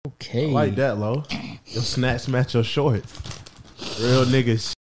Okay. I like that, Lo. Your snacks match your shorts. Real nigga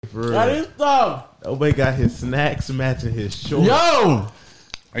shit, for real. That is stuff. Nobody got his snacks matching his shorts. Yo!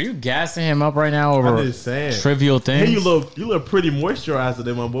 Are you gassing him up right now I'm over just saying. trivial things? Hey, you look pretty moisturized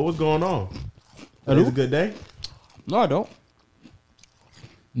today, my boy. What's going on? Today's a good day? No, I don't.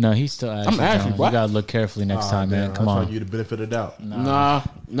 No, he's still ashy. I'm ashy, John. boy. You gotta look carefully next time, man. Damn, Come I was on. trying to give you the benefit of the doubt. Nah,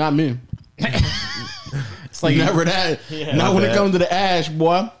 not me. It's like Never that. Not when it bad. comes to the ash,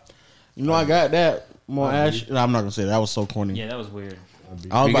 boy. You know I got that. More ash. No, I'm not gonna say that. That was so corny. Yeah, that was weird. I was You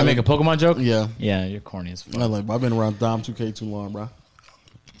about gonna make to a Pokemon joke? Yeah. Yeah, you're corny as fuck. I like, I've been around Dom 2K too long, bro.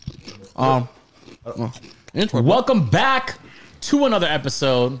 Intro. Welcome back to another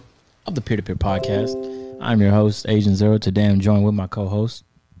episode of the Peer to Peer Podcast. I'm your host, Agent Zero. Today I'm joined with my co-host.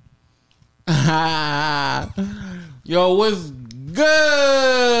 Yo, what's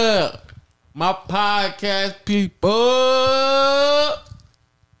good? My podcast people.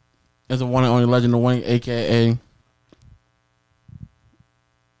 It's the one and only Legend of Wayne, aka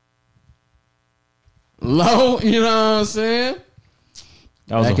Low, you know what I'm saying?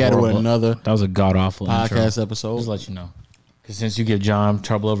 That was Back a at it with horrible, another that was a god awful podcast intro. episode. Just let you know, because since you give John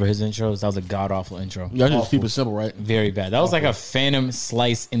trouble over his intros, that was a god awful intro. Y'all just keep it simple, right? Very bad. That was like a Phantom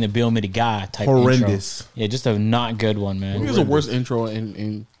Slice in the Bill Mitty guy type Horrendous. intro. Yeah, just a not good one, man. What was the worst intro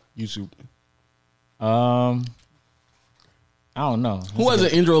in YouTube? I don't know. Who has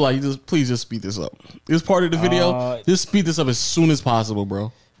an intro like, please just speed this up. This part of the video, just speed this up as soon as possible,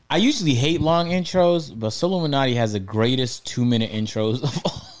 bro. I usually hate long intros, but Solomonati has the greatest 2-minute intros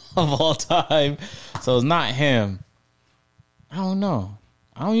of all time. So it's not him. I don't know.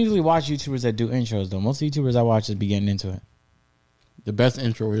 I don't usually watch YouTubers that do intros, though. Most YouTubers I watch just be getting into it. The best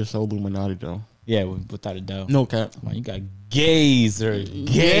intro is so Illuminati, though. Yeah, without a doubt. No cap. Come on, you got Gazer.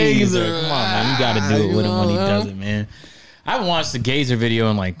 Gazer. Come on, man. You got to do it with him when he does it, man. I haven't watched the Gazer video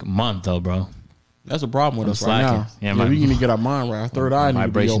in like a month, though, bro. That's a problem with I'm us slacking. right now. Yeah, Yeah, we need to get our mind right. Our third eye need to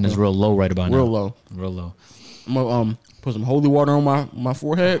be Vibration open. is real low right about now. Real low. Real low. I'm gonna put some holy water on my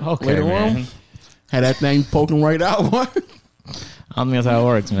forehead Okay, later man. on. Had that thing poking right out. I'm I don't think that's how it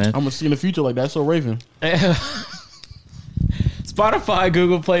works, man. gonna see in the future like that's so Raven. Spotify,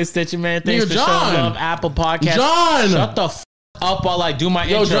 Google Play, Stitcher, man. Thanks Nigga, for John. showing love. Apple Podcast. John! Shut the up while I do my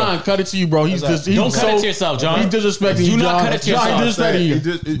Yo, intro. John, cut it to you, bro. He's just Don't cut it to yourself, John. He's disrespecting Do you, not John. cut it to John, yourself. he's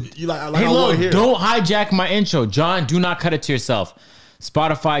disrespecting you. I Hey, don't want look, to hear. don't hijack my intro. John, do not cut it to yourself.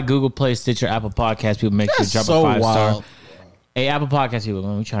 Spotify, Google Play, Stitcher, Apple Podcast. People, make sure That's you drop so a 5-star. wild. Hey, Apple Podcast people,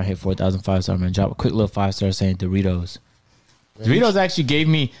 man, we trying to hit 4,000 5-star, man. Drop a quick little 5-star saying Doritos. Doritos actually gave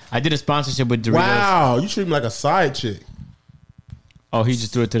me, I did a sponsorship with Doritos. Wow, you treat me like a side chick. Oh, he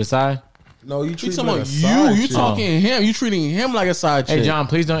just threw it to the side? No, you You treat me talking like about a you? side You chick. talking him? You treating him like a side chick? Hey, John,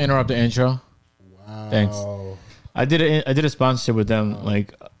 please don't interrupt the intro. Wow. Thanks. I did a sponsorship with them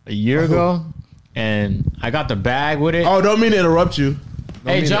like a year ago, and I got the bag with it. Oh, don't mean to interrupt you. Don't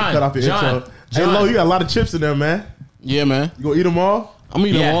Hey, mean to John, cut off your John, intro. Hey, John. Lo, you got a lot of chips in there, man. Yeah, man. You gonna eat them all? I'm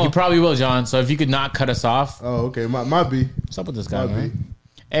eating Yeah, them he all. probably will, John. So if you could not cut us off, Oh, okay. Might be. what's up with this guy, Might be. man?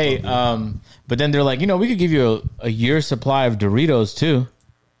 Hey, but then they're like, we could give you a year's supply of Doritos too.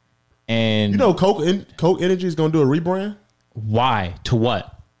 And You know, Coke Energy is gonna do a rebrand. why? To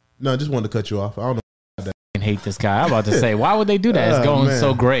what? No, I just wanted to cut you off. I don't know. I hate this guy. I'm about to say, why would they do that? It's Oh, going man.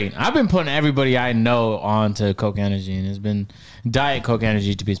 so great. I've been putting everybody I know onto Coke Energy, and it's been Diet Coke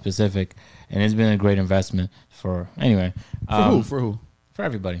Energy to be specific, and it's been a great investment for anyway. For who? For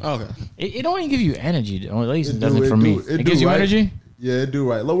everybody. Okay. It don't even give you energy, or at least it, It doesn't do, for it me. do, It it gives do, you right? energy. Yeah, it do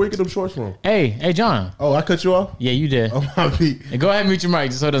right. Lo, where you get them shorts from? Hey, John. Oh, I cut you off. Yeah, you did. Oh, my feet. Hey, go ahead and mute your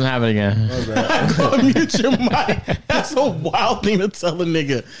mic just so it doesn't happen again. Mute your mic. That's a wild thing to tell a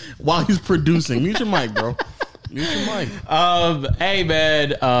nigga while he's producing. Mute your mic, bro. Mute your mic. Hey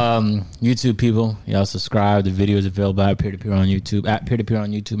man, YouTube people, y'all subscribe. The video is available at Peer to Peer on YouTube. At Peer to Peer on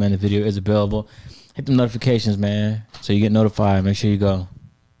YouTube, and the video is available. Hit the notifications, man, so you get notified. Make sure you go.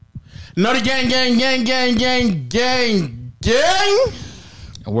 Nutty gang, gang, gang, gang, gang, gang, gang.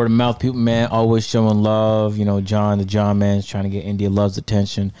 And word of mouth, people, man, always showing love. John, the John man's trying to get India Love's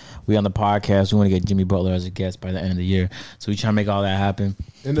attention. We on the podcast. We want to get Jimmy Butler as a guest by the end of the year. So we trying to make all that happen.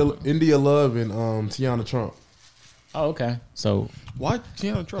 India Love and Tiana Trump. Oh, okay. So Why Tiana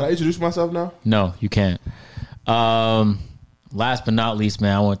Can I Trump? introduce myself now? no, you can't. Last but not least,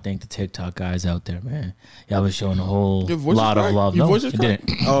 man, I want to thank the TikTok guys out there, man. Y'all been showing a whole Your voice lot is of cracked? love. Your No, voice is it cracked?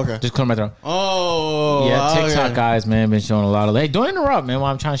 didn't. Oh, okay. Just clear my throat. Oh, Yeah, TikTok okay. guys, man, been showing a lot of. Hey, don't interrupt, man.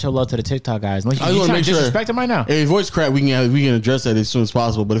 While I'm trying to show love to the TikTok guys. Unless I just you wanna trying make to sure. disrespect them right now. If your voice crack, we can address that as soon as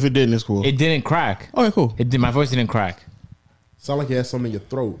possible. But if it didn't, it's cool. It didn't crack. Okay, cool. It did. My voi's didn't crack. Sound like you had something in your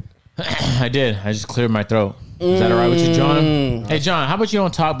throat. I did. I just cleared my throat. Is that all right with you, John? Hey, John, how about you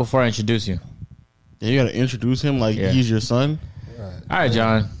don't talk before I introduce you? Yeah, you gotta introduce him like he's your son. All right,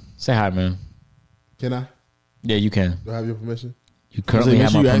 John. Say hi, man. Can I? Yeah, you can. Do I have your permission? You currently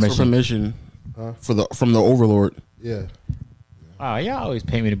have my you ask for permission. permission from the overlord. Yeah. Wow, y'all always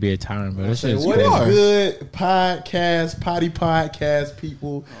pay me to be a tyrant, but it's just What crazy. is good potty podcast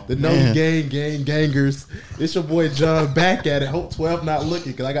people, the No Gang Gangers. It's your boy John back at it. Hope 12 not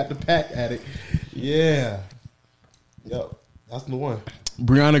looking because I got the pack at it. Yeah. Yep. That's the one.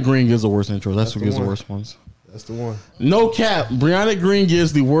 Brianna Green gives the worst intro. That's who the gives the one. worst ones. That's the one. No cap. Brianna Green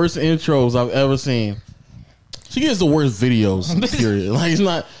gives the worst intros I've ever seen. She gives the worst videos. Period.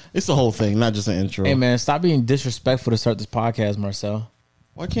 Like it's the whole thing, not just an intro. Hey, man, stop being disrespectful to start this podcast, Marcel.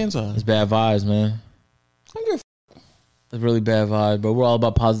 Why can't I? It's bad vibes, man. I don't give It's really bad vibes, but we're all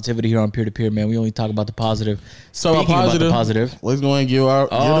about positivity here on Peer to Peer, man. We only talk about the positive. So Speaking about the positive. positive. Let's go and give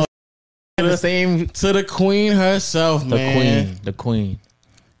our The same. to the queen herself, man. The queen.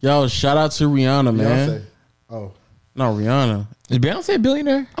 Yo, shout out to Rihanna, man. Beyonce. Oh. No, Rihanna. Is Beyonce a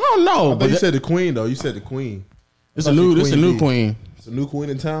billionaire? I don't know, But but you said the queen, though. You said the queen. it's a new Queen B. queen. It's a new queen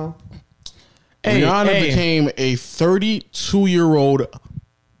in town. Hey, Rihanna became a 32-year-old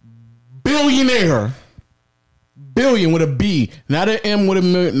billionaire. Billion with a B, not an M with a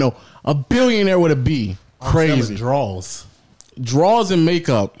million. No, a billionaire with a B. Crazy. Draws. Draws and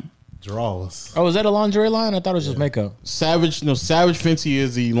makeup. Draws. Oh, is that a lingerie line? I thought it was just makeup. Savage Fenty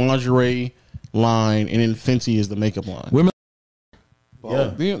is the lingerie line, and then Fenty is the makeup line. Women,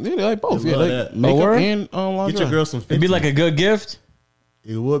 Yeah. They like both. They Yeah, love they, that. makeup word? and lingerie. Get your girl some. it'd be like a good gift.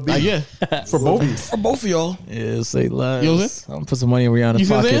 It would be. Yeah, for both of y'all. Yeah, say less. You know what I'm saying? I'm gonna put some money in Rihanna's You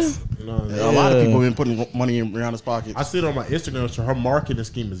see what I'm pockets. saying? You know what I'm saying? A lot of people have been putting money in Rihanna's pockets. I see it on my Instagram. So her marketing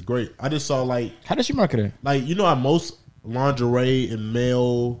scheme is great. I just saw How does she market it? you know how most lingerie and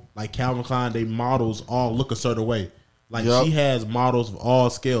male like Calvin Klein, they models all look a certain way. Like Yup. she has models of all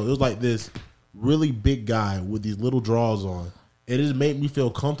scale. It was like this really big guy with these little drawers on. It just made me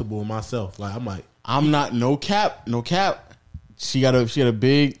feel comfortable in myself. Like I'm like, I'm not no cap. She had a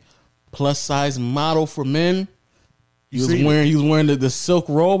big plus size model for men. He was seen wearing the silk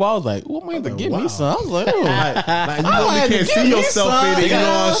robe. I was like, "Oh, I'm gonna have to get me wow. some." I was like, "Oh." like you I really had to can't give see me yourself some. in it. You know what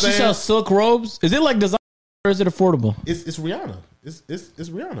I'm She saying? sells silk robes. Is it like design or is it affordable? It's Rihanna. It's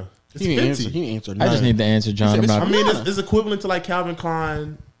Rihanna. It's He didn't answer. Fenty. He didn't answer. I just need the answer, John. I'm It's- not. I mean, it's equivalent to like Calvin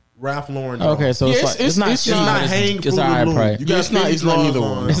Klein, Ralph Lauren. Okay, so Yeah, it's, like, it's not it's cheap, not but hang it's Fruit of alright the Loom. price. You got It's not- Fenty it's not drawers neither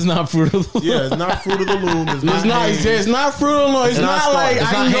on. one. It's not Fruit of the Loom. Yeah, it's not Fruit of the Loom. It's not. It's not. Hanes. It's not Fruit of the Loom. It's not not Star- like it's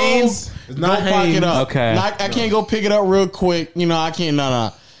I not can go. Hanes. It's not Go pack it Hanes. up. Okay. I can't go pick it up real quick. You know, I can't.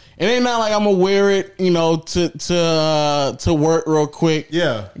 No. It ain't not like I'm gonna wear it. You know, to work real quick.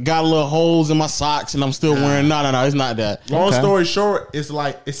 Yeah. Got a little holes in my socks, and I'm still wearing. No. It's not that. Long Okay. story short, it's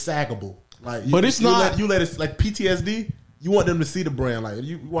like it's saggable. Like, But it's not- You let it like PTSD. You want them to see the brand. Like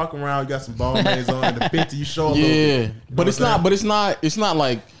you walk around, you got some ball mains on, and the Fenty, you show a little Yeah, bit. but it's not. But it's not. It's not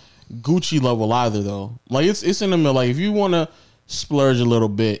like Gucci level either, though. Like it's in the middle. Like if you want to splurge a little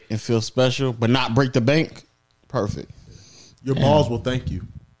bit and feel special, but not break the bank, perfect. Your balls will thank you.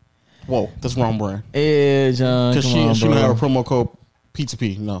 Whoa, that's wrong brand. Yeah, John. Because Come on, she don't bro. have a promo code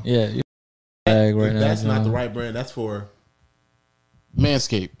P2P. No, Yeah, you're bag right If now. that's not John. the right brand. That's for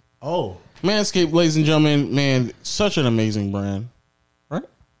Manscaped. Manscaped, ladies and gentlemen, man, such an amazing brand. Right?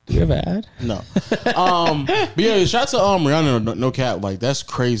 Do you have an ad? No. But yeah, shout out to Rihanna, no cap. Like that's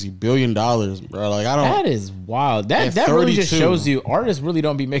crazy. $1 billion, bro. Like I don't That is wild. That At that really just 32. shows you artists really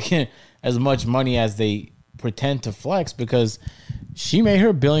don't be making as much money as they pretend to flex because she made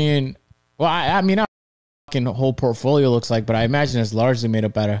her $1 billion. Well, I mean, I don't know what her whole portfolio looks like, but I imagine it's largely made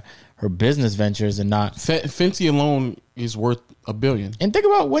up out of her business ventures and not. Fenty alone is worth $1 billion. And think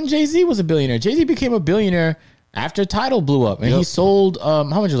about when Jay-Z was a billionaire. Jay-Z became a billionaire after Tidal blew up, and he Yep. sold how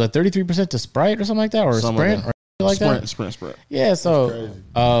much was that? 33% to Sprite or something like that, or Something Sprint, like or like that. Sprint. Yeah, so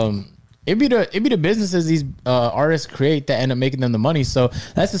it'd be the businesses these artists create that end up making them the money. So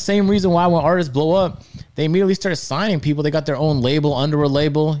that's the same reason why when artists blow up, they immediately start signing people. They got their own label under a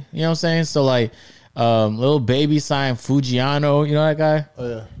label. You know what I'm saying? So like Lil Baby signed Fujiano. You know that guy? Oh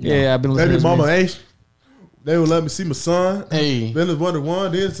yeah. Yeah, I've been listening Baby to his mama, music. hey, they would let me see my son. Hey. Then it's 1 to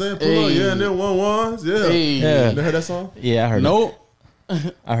 1, then say pull Hey. up, yeah, and then 1-1s, yeah. Hey. Yeah. You heard that song? Yeah, I heard it. Nope.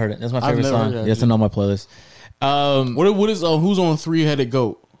 I heard it. That's my I've favorite never song. heard that. Yes, I know my playlist. What is who's on Three-Headed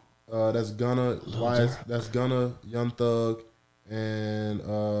Goat? That's Gunna, that's Gunna, Young Thug, and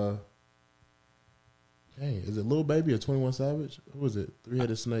hey, is it Lil Baby or 21 Savage? Who is it?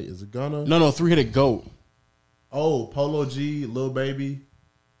 Three-Headed Snake. Is it Gunna? No, Three-Headed Goat. Oh, Polo G, Lil Baby,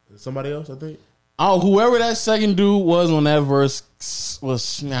 and somebody else, I think. Oh, whoever that second dude was on that verse was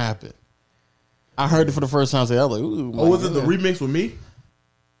snapping. I heard it for the first time. I was like, ooh. Oh, was it the remix with me?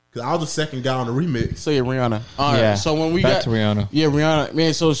 Because I was the second guy on the remix. So yeah, Rihanna. All right. Yeah. So when we Back to Rihanna. Yeah, Rihanna.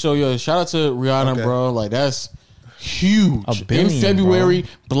 Man, so yo, shout out to Rihanna, Okay. bro. Like that's huge. $1 billion, in February,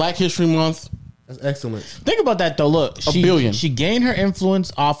 Black History Month. That's excellent. Think about that though. Look, $1 billion. She gained her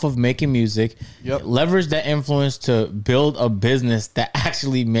influence off of making music. Yep. Leveraged that influence to build a business that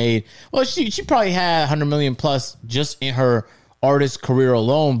actually made. Well, she probably had 100 million plus just in her artist career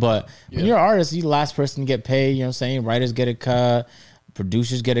alone. But when you're an artist, you're the last person to get paid. You know what I'm saying? Writers get a cut,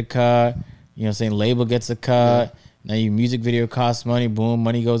 producers get a cut. You know what I'm saying? Label gets a cut. Now your music video costs money. Boom,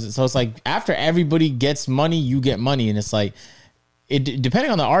 money goes. So it's like after everybody gets money, you get money, and it's like. Depending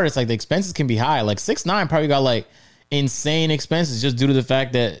on the artist, like the expenses can be high. Like 6ix9ine probably got like insane expenses just due to the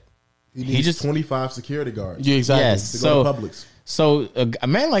fact that He just 25 security guards. Yeah, exactly. Yes. To So go to Publix. So a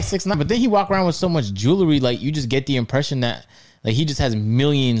man like 6ix9ine, but then he walk around with so much jewelry, like you just get the impression that like he just has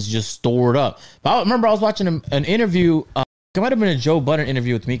millions just stored up. But I remember I was watching an interview. It might have been a Joe Budden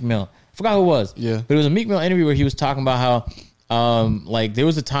interview with Meek Mill. I forgot who it was. Yeah. But it was a Meek Mill interview where he was talking about how like there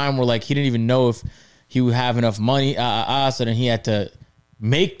was a time where like he didn't even know if he would have enough money. So then he had to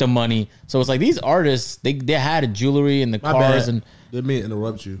make the money. So it's like these artists, they had a jewelry and the My cars bad. and Didn't mean to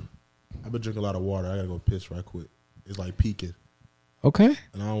interrupt you. I've been drinking a lot of water. I gotta go piss right quick. It's like peaking, okay.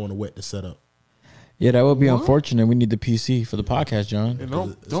 and I don't want to wet the setup. Yeah, that would be unfortunate. We need the PC for the podcast, John. And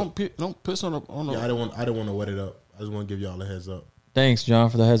don't piss on the Yeah, I didn't want to wet it up. I just want to give y'all a heads up. Thanks, John,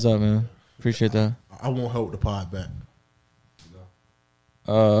 for the heads up, man. Appreciate that. I won't hold the pod back.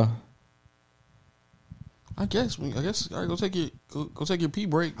 I guess all right, go take your pee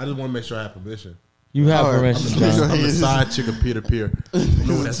break. I just want to make sure I have permission. You have All right. permission, I'm John. I'm the side chick of peer to peer.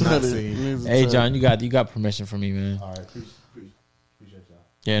 No, that's not seen. Hey, John, you got permission from me, man. All right, appreciate y'all.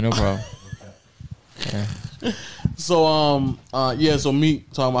 Yeah, no problem. So so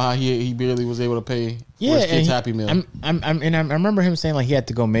Meek talking about how he barely was able to pay for Yeah, his and kid's he- Happy Meal. I remember him saying like he had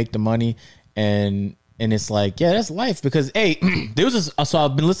to go make the money, and it's like, yeah, that's life because hey, there was this. So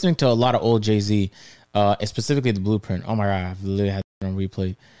I've been listening to a lot of old Jay-Z, specifically the Blueprint. Oh my god, I've literally had it on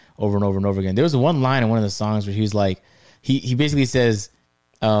replay over and over and over again. There was one line in one of the songs where he was like, he basically says,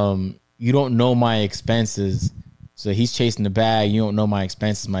 "You don't know my expenses." So he's chasing the bag. You don't know my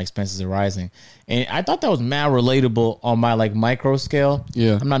expenses. My expenses are rising. And I thought that was mad relatable on my like micro scale.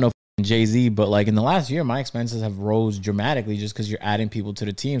 Yeah. I'm not no Jay-Z, but like in the last year, my expenses have rose dramatically just because you're adding people to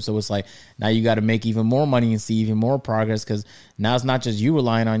the team. So it's like now you got to make even more money and see even more progress because now it's not just you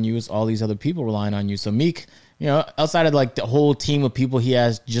relying on you, it's all these other people relying on you. So Meek, you know, outside of like the whole team of people he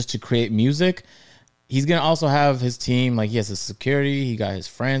has just to create music, he's going to also have his team. Like he has his security, he got his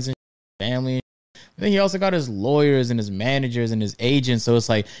friends and family. And then he also got his lawyers and his managers and his agents. So it's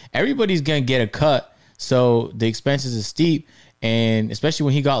like everybody's going to get a cut. So the expenses are steep. And especially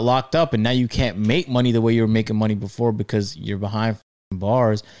when he got locked up and now you can't make money the way you were making money before because you're behind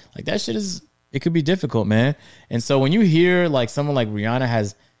bars. Like that shit it could be difficult, man. And so when you hear like someone like Rihanna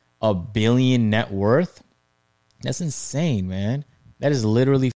has $1 billion net worth, that's insane, man. That is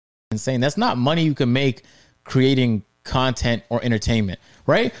literally insane. That's not money you can make creating content or entertainment,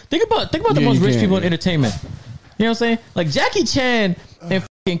 right? Think about the most rich people in entertainment. You know what I'm saying? Like Jackie Chan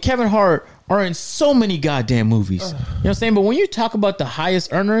and Kevin Hart are in so many goddamn movies. You know what I'm saying? But when you talk about the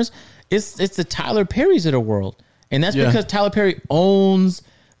highest earners, it's the Tyler Perrys of the world. And that's because Tyler Perry owns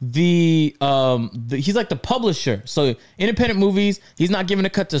he's like the publisher. So independent movies, he's not giving a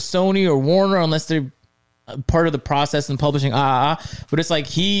cut to Sony or Warner unless they're part of the process and publishing. But it's like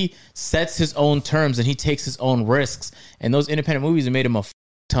he sets his own terms and he takes his own risks. And those independent movies have made him a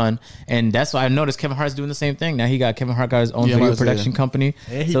ton. And that's why I noticed Kevin Hart's doing the same thing. Now Kevin Hart got his own video production company.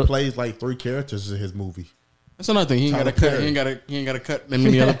 And he plays like 3 characters in his movie. That's another thing. He ain't got to cut. He ain't got to cut that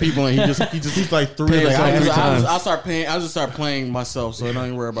many other people, and he's like 3. Like, every time. I'll just start playing myself, so don't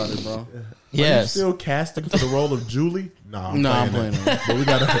even worry about it, bro. Yes. Are you still casting for the role of Julie? I'm playing that. But we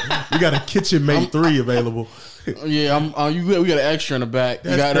got a Kitchen Mate 3 available. Yeah, we got an extra in the back.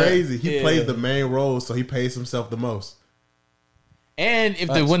 That's crazy. He plays the main role, so he pays himself the most. And if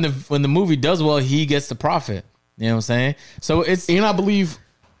when the movie does well, he gets the profit. You know what I'm saying? So and I believe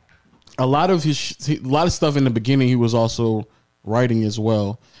a lot of stuff in the beginning he was also writing as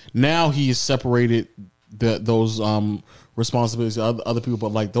well. Now he has separated those responsibilities to other people,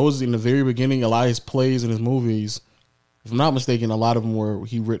 but like those in the very beginning, a lot of his plays and his movies, if I'm not mistaken, a lot of them were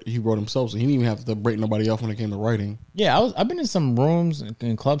he wrote himself, so he didn't even have to break nobody off when it came to writing. Yeah, I've been in some rooms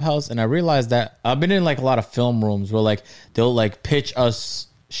in Clubhouse, and I realized that I've been in like a lot of film rooms where like they'll like pitch us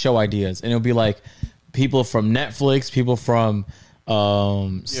show ideas, and it'll be like people from Netflix, people from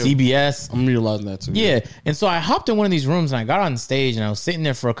CBS. I'm realizing that too. Yeah. And so I hopped in one of these rooms and I got on stage and I was sitting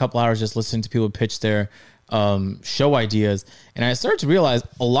there for a couple hours just listening to people pitch their show ideas. And I started to realize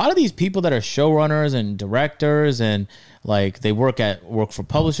a lot of these people that are showrunners and directors and like they work for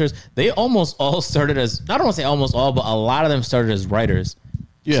publishers, they almost all started as, I don't want to say almost all, but a lot of them started as writers.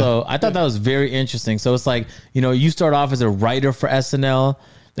 Yeah. So I thought that was very interesting. So it's like, you start off as a writer for SNL,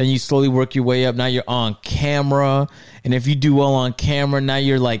 then you slowly work your way up. Now you're on camera. And if you do well on camera, now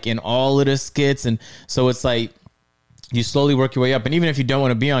you're like in all of the skits. And so it's like you slowly work your way up. And even if you don't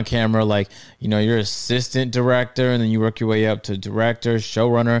want to be on camera, like, you're assistant director and then you work your way up to director,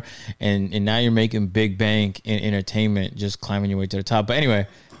 showrunner. And now you're making big bank in entertainment, just climbing your way to the top. But anyway,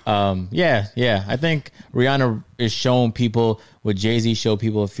 yeah. I think Rihanna is showing people what Jay-Z showed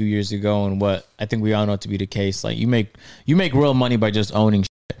people a few years ago and what I think we all know to be the case. Like you make real money by just owning shit.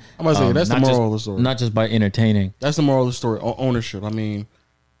 I'm about to say that's the moral of the story. Not just by entertaining. That's the moral of the story. Ownership. I mean,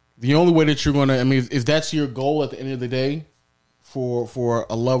 the only way that you're gonna, if that's your goal at the end of the day, for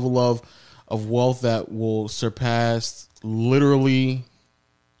a level of wealth that will surpass literally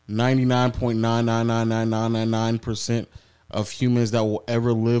 99.9999999% of humans that will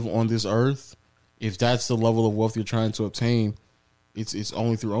ever live on this earth, if that's the level of wealth you're trying to obtain, it's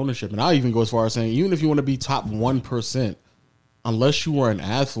only through ownership. And I even go as far as saying, even if you want to be top 1%, unless you are an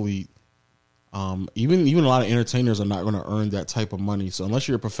athlete, even a lot of entertainers are not going to earn that type of money. So unless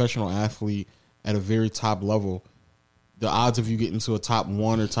you're a professional athlete at a very top level, the odds of you getting to a top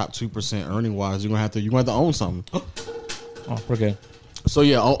 1 or top 2% earning wise, you're gonna have to own something. Oh, we're good. So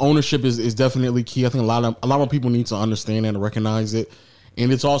yeah, ownership is definitely key. I think a lot more people need to understand and recognize it,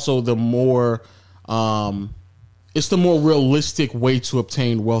 and it's also the more realistic way to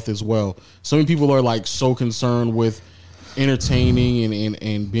obtain wealth as well. So many people are like so concerned with entertaining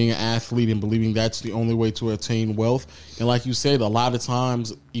and being an athlete and believing that's the only way to attain wealth. And like you said, a lot of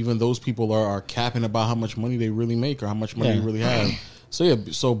times even those people are capping about how much money they really make or how much money they really have. So yeah,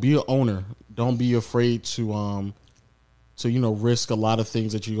 so be an owner. Don't be afraid to risk a lot of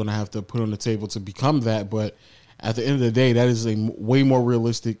things that you're going to have to put on the table to become that. But at the end of the day, that is a way more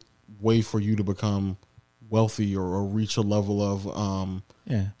realistic way for you to become wealthy or reach a level of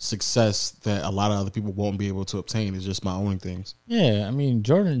success that a lot of other people won't be able to obtain. Is just by owning things. Yeah, I mean,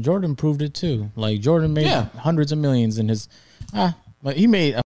 Jordan proved it too. Like Jordan made hundreds of millions in his, but he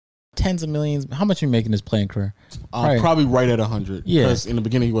made tens of millions. How much are you making in his playing career? Probably right at 100. Yeah, because in the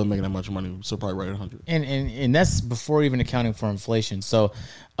beginning he wasn't making that much money, so probably right at 100. And that's before even accounting for inflation. So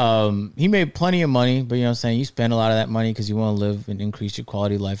he made plenty of money, but you know what I'm saying, you spend a lot of that money because you want to live and increase your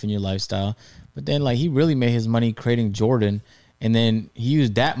quality of life and your lifestyle. But then like he really made his money creating Jordan, and then he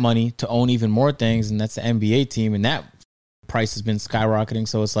used that money to own even more things, and that's the NBA team, and that price has been skyrocketing.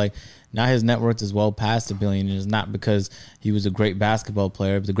 So it's like now his net worth is well past $1 billion, and it's not because he was a great basketball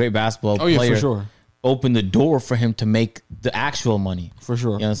player, but the great basketball player for sure opened the door for him to make the actual money. For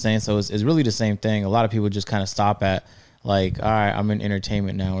sure. You know what I'm saying? So it's really the same thing. A lot of people just kind of stop at like, all right, I'm in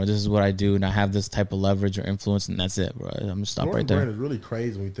entertainment now, or this is what I do, and I have this type of leverage or influence, and that's it, bro. I'm gonna stop Jordan right there. Brand is really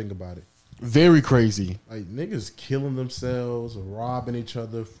crazy when you think about it. Very crazy. Like niggas killing themselves or robbing each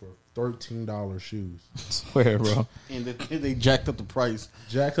other for $13 shoes. I swear, bro. And they jacked up the price.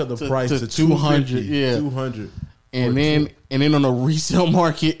 Jacked up the price to 200. Yeah, 200. And then on the resale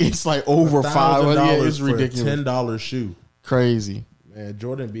market, it's like over $500. Yeah, it's ridiculous. $10 shoe. Crazy. Man,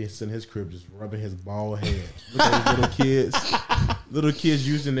 Jordan be in his crib just rubbing his bald head. Look at these little kids. Little kids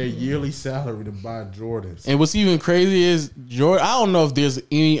using their yearly salary to buy Jordans. And what's even crazy is Jordan. I don't know if there's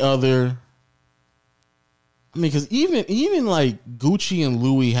any other. I mean, because even like Gucci and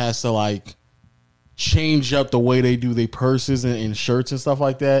Louis has to like change up the way they do their purses and shirts and stuff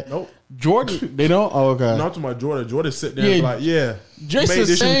like that. Nope. Jordan, they don't. Oh, okay. Not to my Jordan. Jordan sit there and be like, yeah, just made the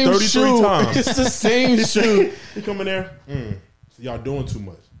this same shoe 33 shoe. times. It's the same shoe. He come in there. So y'all doing too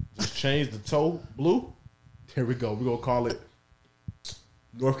much. Just change the toe blue. Here we go. We're gonna call it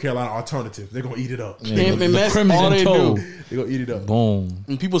North Carolina Alternative. They're gonna eat it up. And that's all they do. They're gonna eat it up. Boom.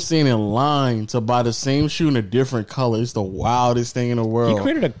 And people staying in line to buy the same shoe in a different color. It's the wildest thing in the world. He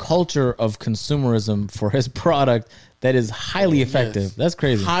created a culture of consumerism for his product that is highly effective. Yes. That's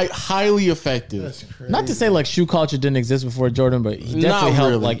crazy. Highly effective. That's crazy. Not to say like shoe culture didn't exist before Jordan, but he definitely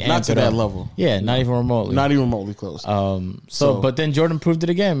helped like not amp to it that up. level. Yeah, not even remotely. Not even remotely close. But then Jordan proved it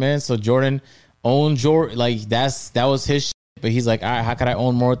again, man. So Jordan owned Jordan, like that was his shit, but he's like, all right, how could I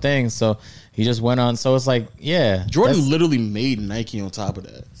own more things? So he just went on. So it's like, yeah, Jordan literally made Nike on top of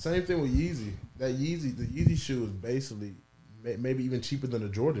that. Same thing with Yeezy. The Yeezy shoe is basically maybe even cheaper than a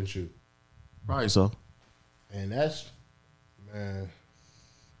Jordan shoe. Probably so. And that's, man.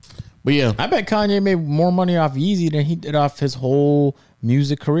 But yeah, I bet Kanye made more money off Yeezy than he did off his whole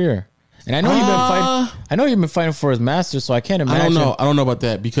music career. And I know you've been fighting. I know you've been fighting for his masters, so I can't imagine. I don't know about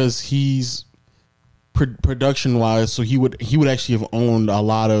that because he's production wise. So he would actually have owned a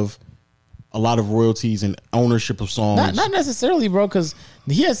lot of royalties and ownership of songs. Not necessarily, bro, because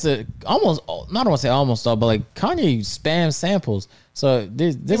he has to almost. Not want to say almost all, but like Kanye spams samples, so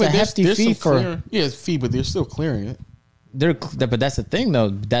there's a hefty fee for. It's fee, but they're still clearing it. But that's the thing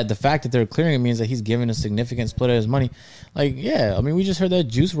though, that the fact that they're clearing it means that he's giving a significant split of his money. Like, yeah, I mean, we just heard that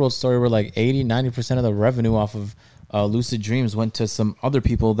Juice WRLD story where like 80-90% of the revenue off of Lucid Dreams went to some other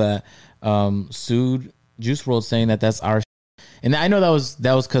people that sued Juice WRLD, saying that that's our shit. And I know that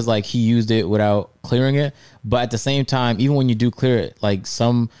was because like he used it without clearing it, but at the same time, even when you do clear it, like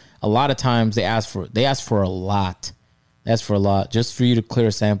a lot of times they ask for a lot. That's for a lot just for you to clear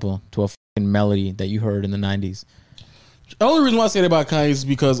a sample to a fucking melody that you heard in the 90s. The only reason why I say that about Kanye is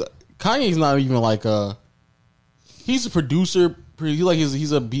because Kanye's not even like he's a producer.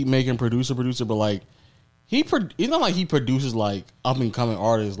 He's a beat making producer, but like it's not like he produces like up and coming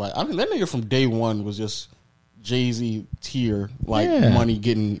artists. Like I mean, that nigga from day one was just Jay-Z tier, like money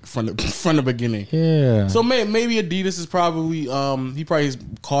getting from the beginning. Yeah. So maybe Adidas is probably he probably is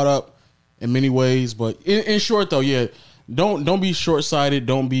caught up in many ways, but in short though, yeah, don't be short sighted.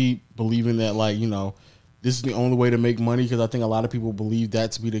 Don't be believing that like this is the only way to make money, because I think a lot of people believe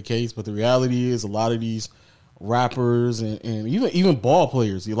that to be the case. But the reality is a lot of these rappers and even ball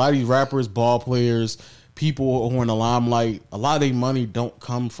players, a lot of these rappers, ball players, people who are in the limelight, a lot of their money doesn't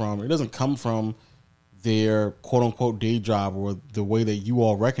come from their quote unquote day job or the way that you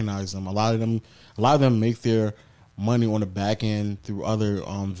all recognize them. A lot of them make their money on the back end through other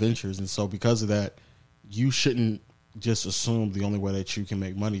ventures. And so because of that, you shouldn't just assume the only way that you can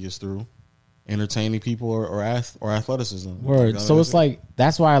make money is through entertaining people or athleticism. Word. So it's like,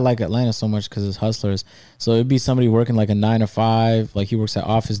 that's why I like Atlanta so much, because it's hustlers. So it'd be somebody working like a 9 to 5, like he works at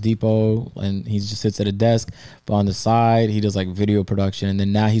Office Depot and he just sits at a desk, but on the side he does like video production, and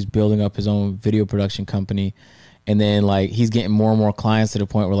then now he's building up his own video production company, and then like he's getting more and more clients to the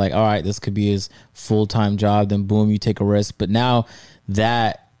point where like, all right, this could be his full-time job. Then boom, you take a risk, but now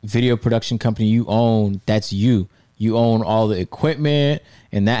that video production company you own, that's you own all the equipment,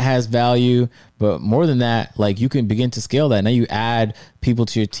 and that has value. But more than that, like you can begin to scale that. Now you add people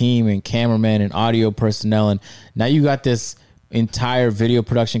to your team and cameramen and audio personnel, and now you got this entire video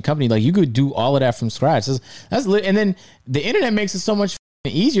production company. Like you could do all of that from scratch. That's lit. And then the internet makes it so much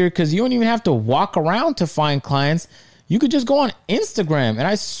easier because you don't even have to walk around to find clients. You could just go on Instagram, and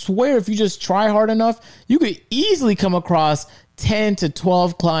I swear if you just try hard enough, you could easily come across 10 to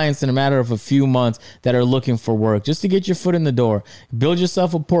 12 clients in a matter of a few months that are looking for work just to get your foot in the door. Build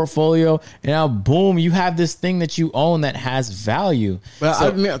yourself a portfolio, and now boom, you have this thing that you own that has value. But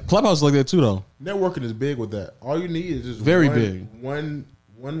I mean, Clubhouse is like that too, though. Networking is big with that. All you need is just big. One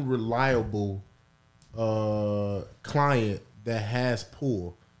reliable client that has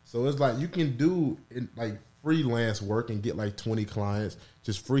pull. So it's like you can do like freelance work and get like 20 clients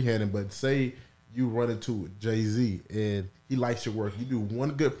just freehanding. But say you run into Jay-Z and he likes your work. You do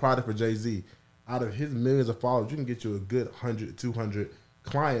one good product for Jay-Z. Out of his millions of followers, you can get you a good 100, 200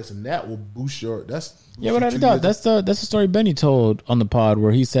 clients, and that will boost your. That's the story Benny told on the pod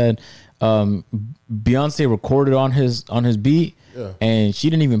where he said Beyonce recorded on his beat, and she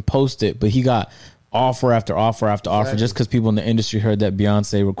didn't even post it, but he got offer after offer after offer just because people in the industry heard that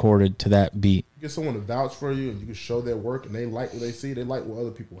Beyonce recorded to that beat. You get someone to vouch for you, and you can show their work, and they like what they see. They like what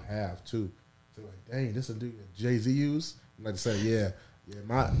other people have too. So like, dang, this is a dude that Jay-Z used. I like to say, yeah,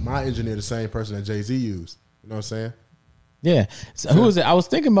 my engineer the same person that Jay-Z used. You know what I'm saying? Yeah. So who was it? I was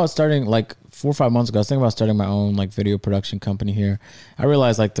thinking about starting like 4 or 5 months ago. I was thinking about starting my own like video production company here. I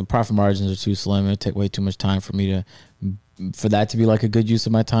realized like the profit margins are too slim. It'd take way too much time for me for that to be like a good use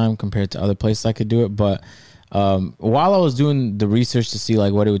of my time compared to other places I could do it. But while I was doing the research to see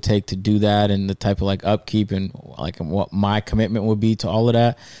like what it would take to do that and the type of like upkeep and like what my commitment would be to all of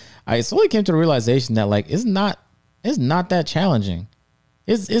that, I slowly came to the realization that like it's not that challenging.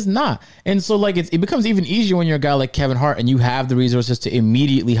 It's not. And so like it becomes even easier when you're a guy like Kevin Hart and you have the resources to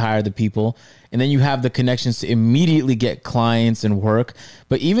immediately hire the people, and then you have the connections to immediately get clients and work.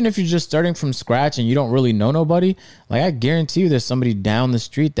 But even if you're just starting from scratch and you don't really know nobody, like I guarantee you there's somebody down the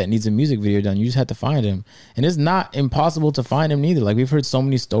street that needs a music video done. You just have to find him. And it's not impossible to find him neither. Like we've heard so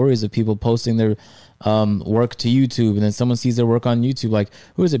many stories of people posting their work to YouTube, and then someone sees their work on YouTube. Like,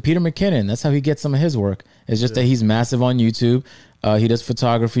 who is it? Peter McKinnon. That's how he gets some of his work. It's just that he's massive on YouTube. He does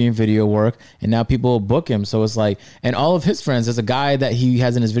photography and video work, and now people book him. So it's like, and all of his friends, there's a guy that he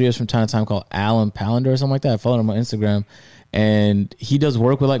has in his videos from time to time called Alan Palander or something like that. I followed him on Instagram, and he does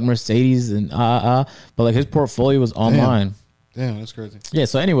work with like Mercedes and but like his portfolio was online. Damn, that's crazy. Yeah.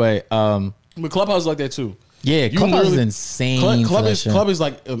 So anyway, But Clubhouse is like that too. yeah, You Clubhouse is literally- insane.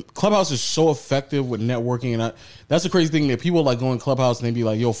 Clubhouse is so effective with networking, and that's the crazy thing that people like going Clubhouse and they be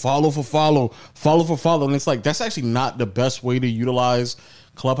like, "Yo, follow for follow, and it's like that's actually not the best way to utilize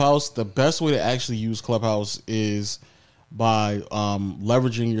Clubhouse. The best way to actually use Clubhouse is by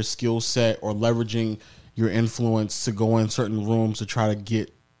leveraging your skill set or leveraging your influence to go in certain rooms to try to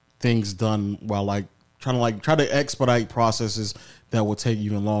get things done while like try to expedite processes that will take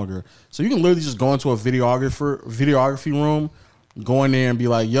even longer. So you can literally just go into a videography room, go in there and be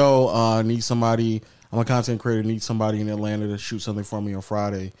like, yo, I need somebody, I'm a content creator, need somebody in Atlanta to shoot something for me on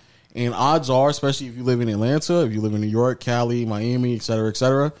Friday. And odds are, especially if you live in Atlanta, if you live in New York, Cali, Miami, et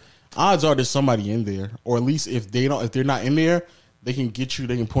cetera, odds are there's somebody in there. Or at least if they're not in there, they can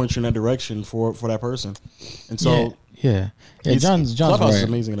point you in that direction for that person. And so yeah. John's Clubhouse is right.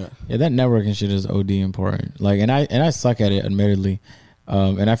 amazing at that. Yeah, that networking shit is OD important. Like, and I suck at it, admittedly.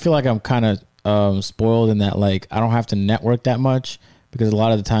 And I feel like I'm kind of spoiled in that, like, I don't have to network that much because a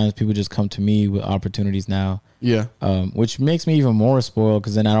lot of the times people just come to me with opportunities now. Yeah. Which makes me even more spoiled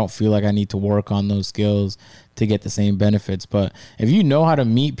because then I don't feel like I need to work on those skills to get the same benefits. But if you know how to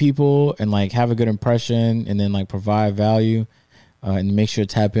meet people and like have a good impression and then like provide value and make sure to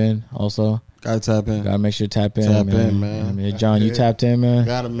tap in also. Gotta tap in. Gotta make sure to tap in, Tap man. in, man. I mean, John, you tapped in, man.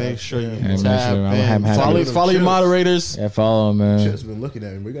 Gotta make sure you make tap sure. in. Follow your moderators. Yeah, follow him, man. Chips been looking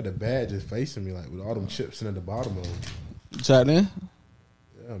at me. We got the badge just facing me, like with all them chips in at the bottom of them. Chat in.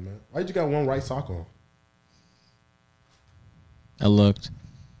 Yeah, man. Why you got one right sock on? I looked.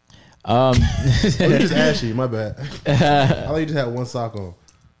 Oh, you just ashy. My bad. I thought you just had one sock on.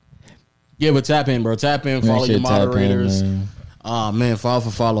 Yeah, but tap in, bro. Tap in. Follow your moderators. Man,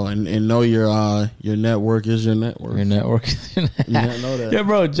 follow and know your network is your network. Your network. You don't know that. Yeah,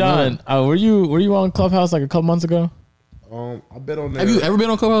 bro, John. Were you on Clubhouse like a couple months ago? I've been on there. Have you ever been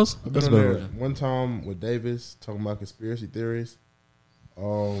on Clubhouse? I've been on there one time with Davis talking about conspiracy theories.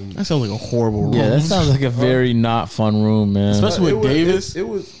 That sounds like a horrible room. Yeah, that sounds like a very not fun room, man. Especially with Davis. It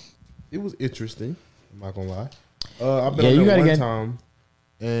was interesting. I'm not gonna lie. I've been Yeah, on there you one gotta time,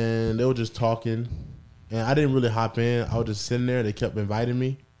 and they were just talking, and I didn't really hop in. I was just sitting there. They kept inviting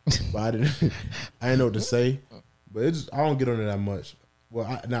me, but I didn't know what to say. But I don't get on it that much.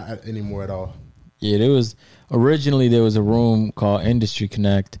 Well, not anymore at all. Yeah, there was a room called Industry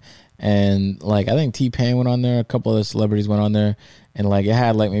Connect, and like I think T-Pain went on there, a couple other celebrities went on there, and like it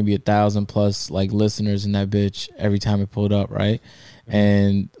had like maybe 1,000 plus like listeners in that bitch every time it pulled up, right?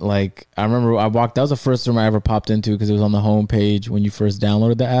 And like I remember that was the first room I ever popped into because it was on the homepage when you first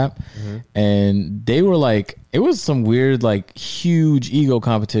downloaded the app, and they were like, it was some weird like huge ego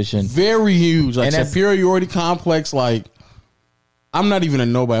competition, Very huge, like And superiority complex. Like I'm not even a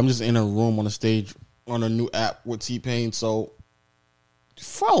nobody. I'm just in a room on a stage on a new app with T-Pain. So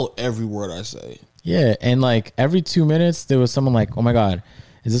follow every word I say. Yeah, and like every 2 minutes there was someone like, oh my God,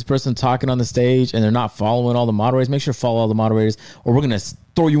 is this person talking on the stage and they're not following all the moderators? Make sure to follow all the moderators or we're going to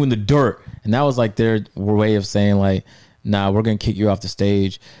throw you in the dirt. And that was like their way of saying like, nah, we're going to kick you off the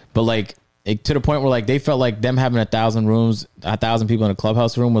stage. But like to the point where like they felt like them having 1,000 rooms, 1,000 people in a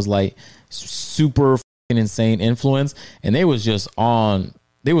Clubhouse room was like super fucking insane influence. And they was on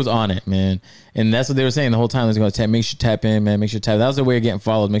it, man. And that's what they were saying the whole time. They was going to make sure you tap in, man. Make sure you tap. That was their way of getting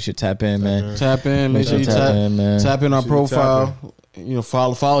followed. Make sure you tap in, man. Tap in. Make sure you tap in, man. Tap in our profile. You know,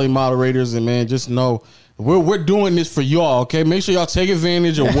 follow your moderators, and man, just know we're doing this for y'all. Okay, make sure y'all take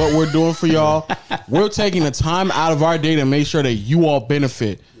advantage of what we're doing for y'all. We're taking the time out of our day to make sure that you all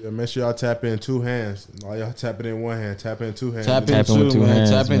benefit. Yeah, make sure y'all tap in 2 hands. All y'all tapping in 1 hand, tap in 2 hands. Tap in with 2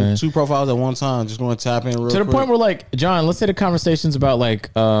 hands, Tap in man. 2 profiles at one time. Just going to tap in real quick. To the point where, like, John, let's say the conversation's about, like,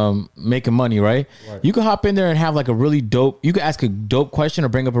 making money, right? You could hop in there and have, like, a really dope... You could ask a dope question or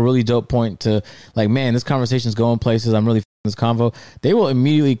bring up a really dope point to, like, man, this conversation's going places. I'm really f***ing this convo. They will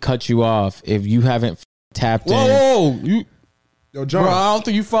immediately cut you off if you haven't tapped in. Whoa! Yo, John. Bro, I don't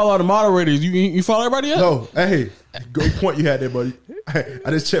think you follow the moderators. You follow everybody yet? No, hey, good point you had there, buddy. I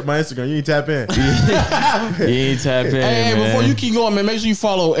just checked my Instagram. You ain't tap in. You ain't tap in, Hey, man. before you keep going, man, make sure you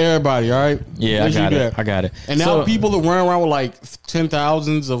follow everybody, all right? Yeah, Make sure you do that. I got it. And now people that run around with like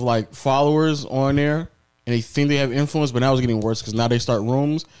 10,000s of like followers on there, and they think they have influence, but now it's getting worse because now they start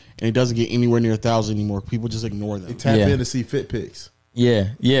rooms, and it doesn't get anywhere near 1,000 anymore. People just ignore them. Tap Yeah. in to see fit pics.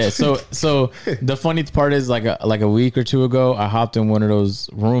 Yeah. So the funny part is like a week or two ago, I hopped in one of those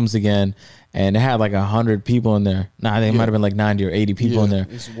rooms again, and it had like 100 people in there. Nah, they might have been like 90 or 80 people in there.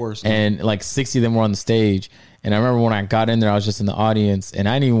 It's worse. And like 60 of them were on the stage. And I remember when I got in there, I was just in the audience, and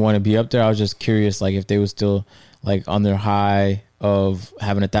I didn't even want to be up there. I was just curious, like if they were still like on their high of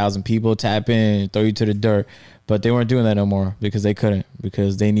having 1,000 people tap in and throw you to the dirt. But they weren't doing that no more because they couldn't,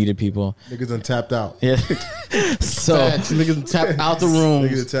 because they needed people. Niggas done tapped out. Yeah. So Facts. Niggas tapped out the room.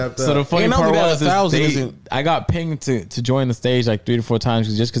 Niggas tapped out. So the funny Ain't part only that was 1,000 is isn't- I got pinged to join the stage like 3 to 4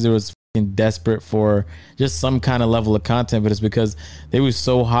 times just because it was fucking desperate for just some kind of level of content. But it's because they were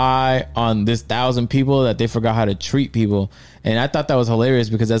so high on this 1,000 people that they forgot how to treat people. And I thought that was hilarious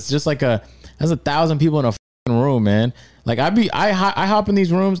because that's just like that's 1,000 people in a fucking room, man. Like I hop in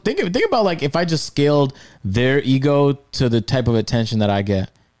these rooms. Think about like if I just scaled their ego to the type of attention that I get.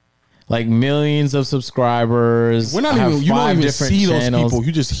 Like millions of subscribers. We're not I have even. You don't 5 even different see those channels. people.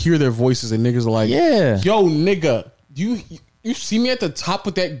 You just hear their voices, and niggas are like, Yeah. yo, nigga, you see me at the top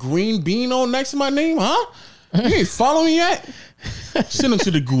with that green bean on next to my name, huh? You ain't follow me yet? Send them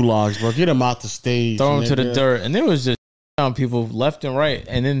to the gulags, bro. Get them out the stage. Throw them to the nigga. dirt, and it was just on people left and right,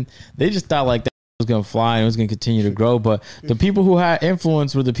 and then they just thought like that was gonna fly and it was gonna continue to grow. But the people who had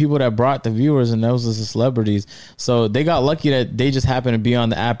influence were the people that brought the viewers, and those were the celebrities. So they got lucky that they just happened to be on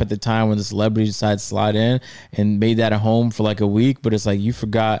the app at the time when the celebrities decided to slide in and made that a home for like a week. But it's like you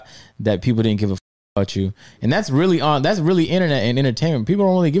forgot that people didn't give a about you, and that's really internet and entertainment. People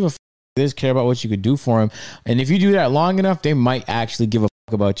don't really give a they just care about what you could do for them, and if you do that long enough, they might actually give a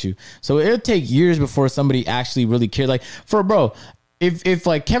about you. So it'll take years before somebody actually really cared. Like for bro, if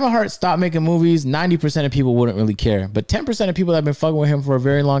like Kevin Hart stopped making movies, 90% of people wouldn't really care, but 10% of people that have been fucking with him for a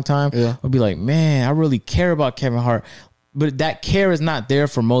very long time would be like, man, I really care about Kevin Hart. But that care is not there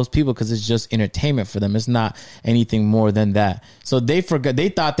for most people because it's just entertainment for them. It's not anything more than that. So they forgot. They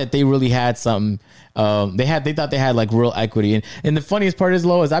thought that they really had something. They thought they had like real equity. And the funniest part is,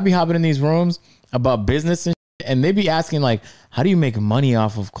 Lo, is I be hopping in these rooms about business and they be asking like, how do you make money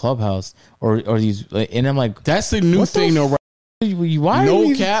off of Clubhouse or these? And I'm like, That's the new thing, though. Right? Why?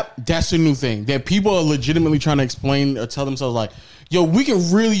 No cap. That's the new thing that people are legitimately trying to explain or tell themselves like, yo, we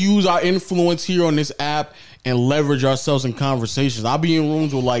can really use our influence here on this app and leverage ourselves in conversations. I'll be in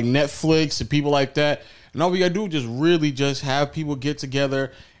rooms with like Netflix and people like that, and all we gotta do is just really just have people get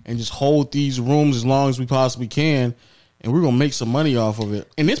together and just hold these rooms as long as we possibly can, and we're gonna make some money off of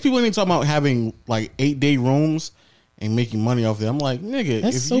it. And there's people ain't talking about having like 8-day rooms and making money off of it. I'm like, nigga,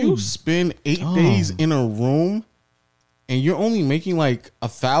 That's if so you spend 8 days in a room and you're only making like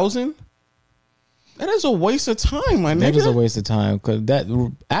 1,000, that is a waste of time, my nigga. That is a waste of time because that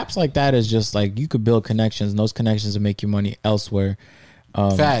apps like that is just like you could build connections, and those connections will make you money elsewhere.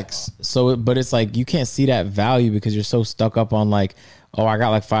 Facts. So, but it's like you can't see that value because you're so stuck up on like, oh, I got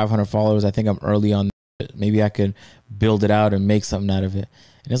like 500 followers. I think I'm early on. Maybe I could build it out and make something out of it.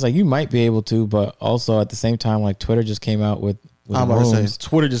 And it's like you might be able to, but also at the same time, like Twitter just came out with I'm about to rooms. say,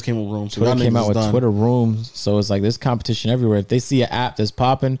 Twitter just came with rooms. So Twitter y'all came niggas out is with done. Twitter rooms, so it's like there's competition everywhere. If they see an app that's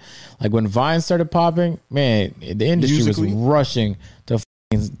popping, like when Vine started popping, man, the industry Musically? was rushing to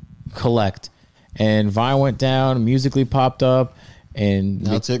f***ing collect, and Vine went down, Musically popped up, and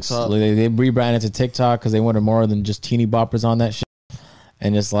Now TikTok. they rebranded to TikTok because they wanted more than just teeny boppers on that shit,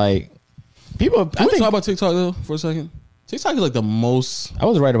 and it's like people. Can we talk about TikTok though for a second? TikTok is like the most. I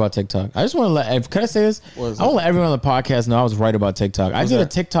was right about TikTok. I just want to let. Can I say this? What is I want to let everyone on the podcast know I was right about TikTok. I did a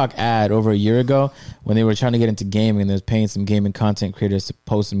TikTok ad over a year ago when they were trying to get into gaming and they was paying some gaming content creators to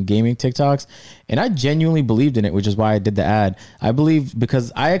post some gaming TikToks, and I genuinely believed in it, which is why I did the ad. I believe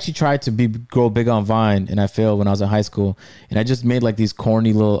because I actually tried to grow big on Vine and I failed when I was in high school, and I just made like these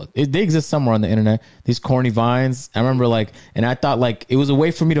corny little. They exist somewhere on the internet. These corny vines. I remember like, and I thought like it was a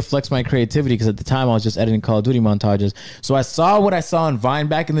way for me to flex my creativity because at the time I was just editing Call of Duty montages. So I saw what I saw on Vine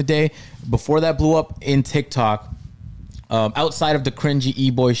back in the day before that blew up in TikTok. Outside of the cringy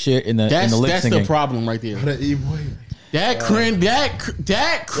e-boy shit in the lip That's singing. the problem right there. That E-boy. That cringy.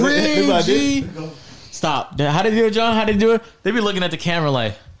 Stop. How did they do it, John? How did they do it? They be looking at the camera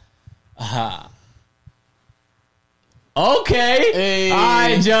like, aha. Okay. Hey. All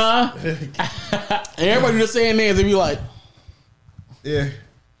right, John. Everybody just saying names and be like, Yeah.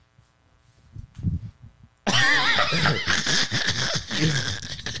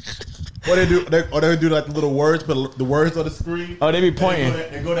 What they do? They do like the little words, but the words on the screen. Oh, they be pointing.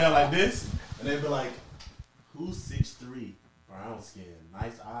 They go down like this, and they be like, "Who's 6'3", brown skin,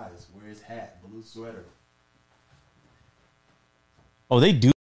 nice eyes, wears hat, blue sweater." Oh, they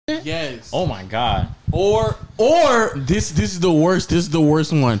do? yes. Oh, my God. Or this is the worst. This is the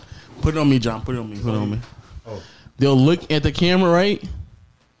worst one. Put it on me, John. Put it on me. Put it on me. Oh. They'll look at the camera, right?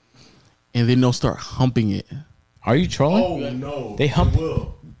 And then they'll start humping it. Are you trolling? Oh no! They hump-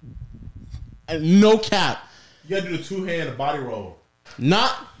 will. And no cap. You gotta do the 2-hand body roll.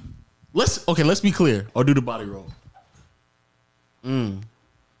 Let's be clear. Or do the body roll.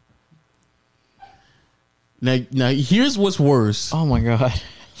 Now here's what's worse. Oh my god.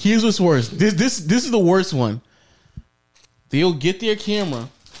 Here's what's worse. This is the worst one. They'll get their camera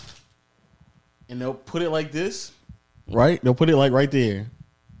and they'll put it like this, right? They'll put it like right there,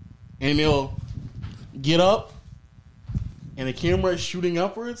 and they'll get up, and the camera is shooting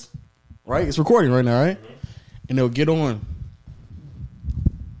upwards, right? It's recording right now, right? And they'll get on.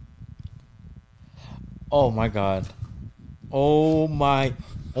 Oh my god. Oh my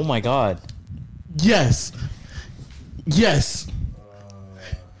god. Yes.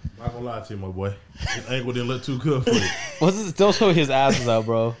 Not gonna lie to you, my boy. His angle didn't look too good for you. Don't show his ass was out,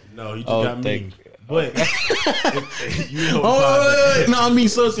 bro. No, you just Oh, got me. thank- But you know, Oh, no, I mean,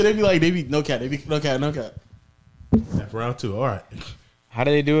 so they be no cat. They be no cat. That's round 2. All right. How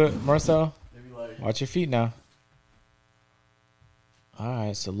do they do it, Marcel? They be like, Watch your feet now. All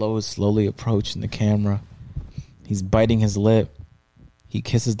right, so Lo is slowly approaching the camera. He's biting his lip. He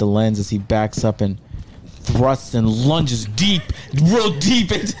kisses the lens as he backs up and thrusts and lunges real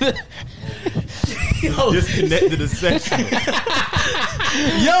deep into the... Disconnected the section.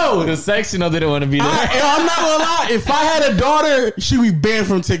 yo, The sectional didn't want to be there. I'm not gonna lie. If I had a daughter, she'd be banned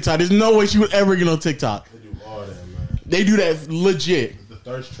from TikTok. There's no way she would ever get on TikTok. They do all that, man. They do that legit. The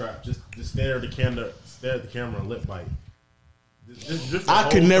thirst trap. Just stare at the camera and lip bite. Just the I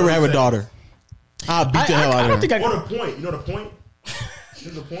whole could never 30 have a seconds. daughter. I'll beat the hell I out don't of her. think I... What a point. You know the point?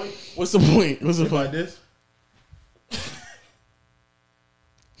 Here's the point. What's the point? What's the Lip like point? this.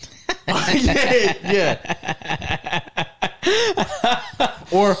 yeah.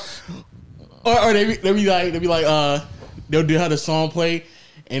 Or they be like they'll do how the song play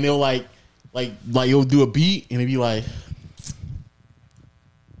and they'll like you'll do a beat and they be like,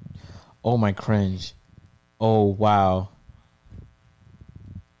 Oh, my cringe. Oh, wow.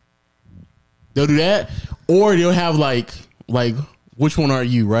 they'll do that, or they'll have like which one are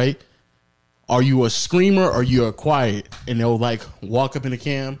you, right? Are you a screamer or you a quiet? And they'll like walk up in the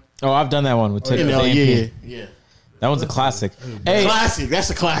cam. Oh, I've done that one with And TikTok. they'll, yeah. That one's a classic. Hey, Classic.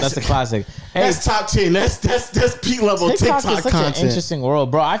 That's a classic. that's a classic. Hey, That's top 10. That's peak level TikTok TikTok is such an content. interesting world,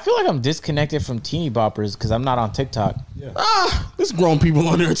 bro. I feel like I'm disconnected from teeny boppers because I'm not on TikTok. There's grown people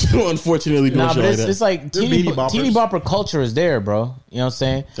on there too, unfortunately, doing Nah, shit but like it's, that. it's like They're teeny beanie boppers. bopper culture is there, bro. You know what I'm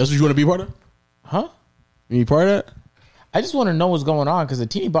saying? That's what you want to be part of? Huh? You be part of that? I just want to know what's going on because the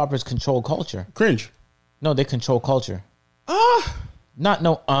teeny boppers control culture. Cringe. No, they control culture. Not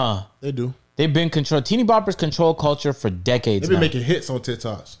no. They do. They've been control. Teeny boppers control culture for decades. They've been now. making hits on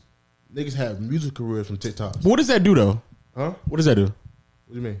TikToks. Niggas have music careers from TikToks. What does that do though? Huh? What does that do? What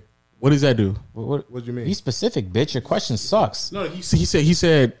do you mean? What does that do? What What do you mean? Be specific, bitch. Your question sucks. No, He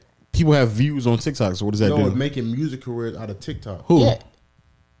said people have views on TikTok. So what does that no, do? making music careers out of TikTok. Who? Yeah.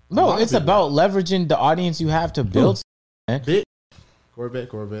 No, lot of it's people. about leveraging the audience you have to build. Bitch.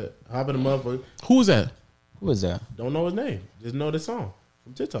 Corvette. Hop in the motherfucker. Who is that? Who is that? Don't know his name. Just know the song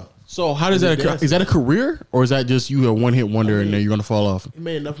from TikTok. So how does that occur? dancing. Is that a career or is that just you a one hit wonder and then you're gonna fall off? He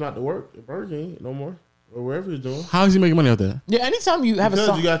made enough not to work at Burger King no more. Or wherever he's doing. How is he making money out there? Yeah, anytime you have a Because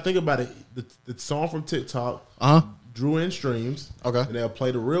song. you gotta think about it. The song from TikTok drew in streams. Okay. And they'll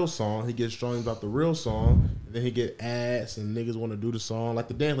play the real song. He gets streams about the real song. And then he get ads and niggas want to do the song like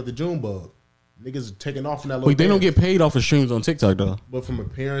the dance, like the Junebug. Niggas taking off from that little Wait, they don't dance. get paid off of streams on TikTok though. But from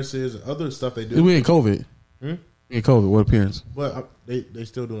appearances and other stuff they do. We in COVID. In COVID, what appearance? But they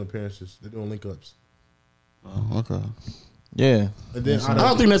still doing appearances. They're doing link ups. Oh, okay. Yeah. And then I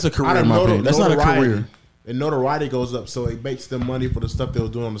don't think that's a career in my opinion. That's not a career. And notoriety goes up, so it makes them money for the stuff they were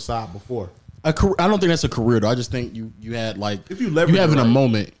doing on the side before. I don't think that's a career though. I just think you had like If you leverage having it a right.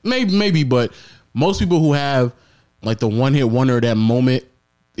 moment, maybe, but most people who have like the one hit wonder, that moment,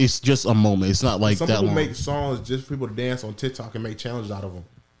 it's just a moment. It's not like Some that people long. make songs just for people to dance on TikTok and make challenges out of them.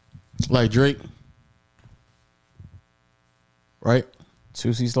 Like Drake, right?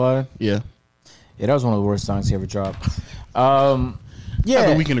 Susie Slaughter. Yeah, Yeah, that was one of the worst songs he ever dropped. yeah, Yeah.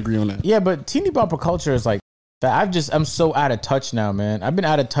 but we can agree on that. Yeah, but teeny bopper culture is like I'm so out of touch now, man. I've been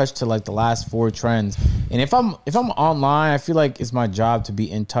out of touch to like the last 4 trends. And if I'm online, I feel like it's my job to be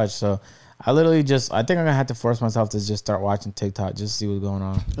in touch. So I think I'm gonna have to force myself to just start watching TikTok just to see what's going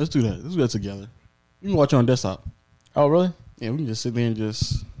on. Let's do that. Let's do that together. You can watch it on desktop. Oh, really? Yeah, we can just sit there and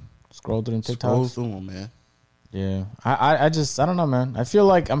just Scroll through the scroll TikToks. through them, man. Yeah. I don't know, man. I feel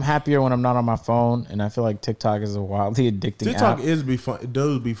like I'm happier when I'm not on my phone, and I feel like TikTok is a wildly addicting TikTok app. is be fun. It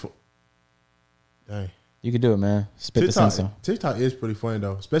does be fun. Dang. You can do it, man. Spit the sense. TikTok is pretty funny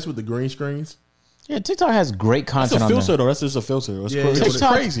though, especially with the green screens. Yeah, TikTok has great That's content a on there. filter though. That's just a filter. It's, Yeah, crazy. yeah, It's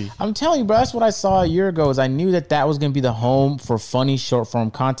TikTok, crazy. I'm telling you, bro. That's what I saw a year ago. Is I knew that was going to be the home for funny short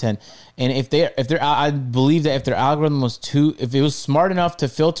form content. And if their I believe that if their algorithm was if it was smart enough to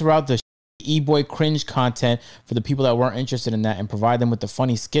filter out the e-boy cringe content for the people that weren't interested in that and provide them with the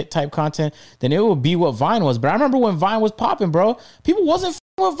funny skit type content, then it would be what Vine was. But I remember when Vine was popping, bro, people wasn't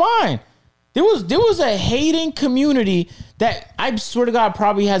with Vine. There was a hating community that I swear to God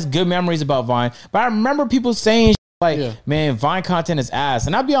probably has good memories about Vine. But I remember people saying like, man, Vine content is ass.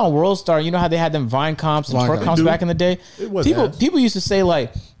 And I'd be on WorldStar. You know how they had them Vine comps and twerk comps back in the day? It was people used to say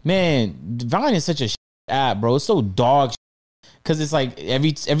like, man, Vine is such a app, bro. It's so dog. Because it's like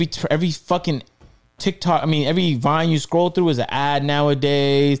every fucking TikTok, I mean, every Vine you scroll through is an ad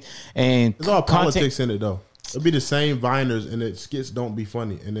nowadays. And there's all politics in it, though. It'll be the same Viners, and the skits don't be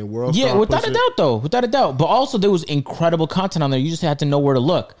funny. And then WorldStar, yeah, without a doubt, though, without a doubt. But also, there was incredible content on there. You just had to know where to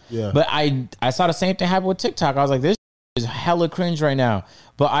look. Yeah. But I saw the same thing happen with TikTok. I was like, this is hella cringe right now.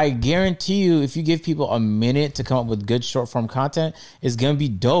 But I guarantee you, if you give people a minute to come up with good short form content, it's gonna be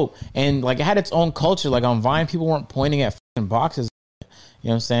dope. And like, it had its own culture. Like on Vine, people weren't pointing at fucking boxes. You know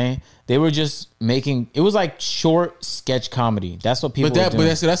what I'm saying? They were just making. It was like short sketch comedy. That's what people. Were doing.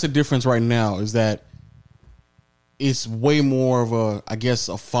 But that's the difference right now. Is that it's way more of a, I guess,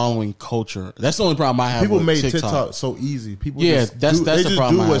 a following culture. That's the only problem I have. People with made TikTok so easy. People, that's the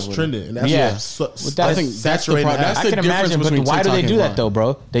problem. Do what's trending, and that's I think that's the problem. That's I can imagine, but why do they do that though,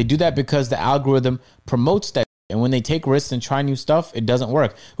 bro? They do that because the algorithm promotes that, and when they take risks and try new stuff, it doesn't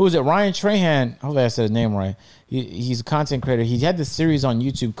work. Who was it? Ryan Trahan. Hopefully I said his name right. He's a content creator. He had this series on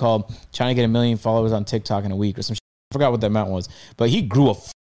YouTube called "Trying to Get 1 Million Followers on TikTok in a Week" or some shit. I forgot what that amount was, but he grew a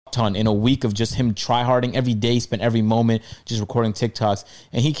ton in a week of just him tryharding every day, spent every moment just recording TikToks.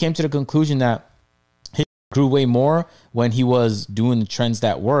 And he came to the conclusion that he grew way more when he was doing the trends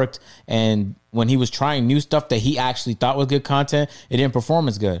that worked, and when he was trying new stuff that he actually thought was good content, it didn't perform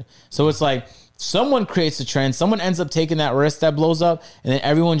as good. So it's like someone creates a trend, someone ends up taking that risk that blows up, and then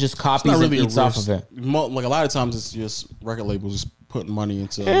everyone just copies and eats off of it. Like a lot of times it's just record labels putting money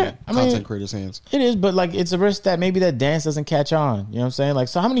into content creators' hands. It is, but like it's a risk that maybe that dance doesn't catch on. You know what I'm saying? Like,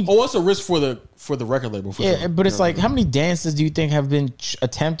 so how many? Oh, what's a risk for the record label? For sure. But it's like, how many dances do you think have been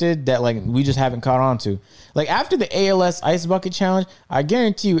attempted that like we just haven't caught on to? Like after the ALS Ice Bucket Challenge, I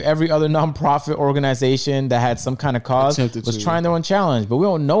guarantee you every other nonprofit organization that had some kind of cause was trying their own challenge. But we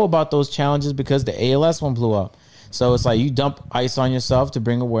don't know about those challenges because the ALS one blew up. So it's like you dump ice on yourself to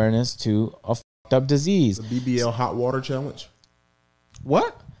bring awareness to a fucked up disease. The BBL Hot Water Challenge.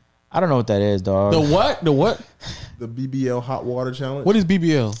 What? I don't know what that is, dog. The what? The what? The BBL Hot Water Challenge. What is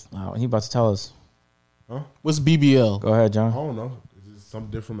BBL? Oh, he about to tell us. Huh? What's BBL? Go ahead, John. I don't know. It's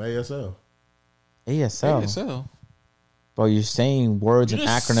something different from ASL. ASL. Bro, you're saying words and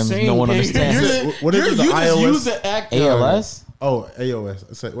acronyms no one understands. What is the iOS? ALS? Oh,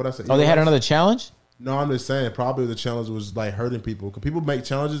 AOS. What I said? Oh, they had another challenge? No, I'm just saying. Probably the challenge was like hurting people. Because people make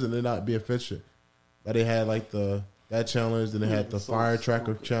challenges and they're not being efficient. Like they had like that challenge, then they had the fire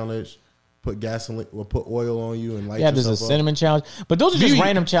tracker challenge. Put gasoline or put oil on you and light. Yeah, there's a cinnamon challenge, but those are just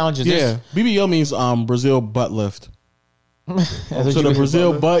random challenges. Yeah, BBL means Brazil butt lift. So the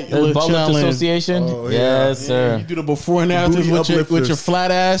Brazil butt lift challenge association. Oh, yes, sir. You do the before and after with your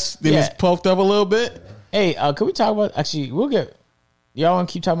flat ass, then it's puffed up a little bit. Hey, can we talk about? Actually, we'll get. Y'all want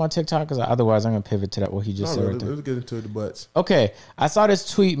to keep talking about TikTok? Because otherwise, I'm gonna pivot to that what he just said. Right there. Let's get into the butts. Okay, I saw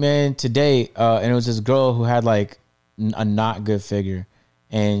this tweet, man, today, and it was this girl who had like a not good figure,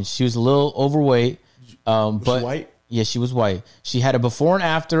 and she was a little overweight. Was she white? Yeah, she was white. She had a before and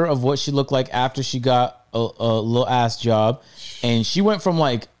after of what she looked like after she got a little ass job, and she went from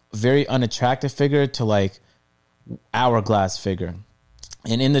like very unattractive figure to like hourglass figure.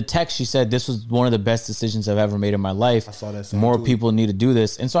 And in the text, she said, this was one of the best decisions I've ever made in my life. I saw that. More people need to do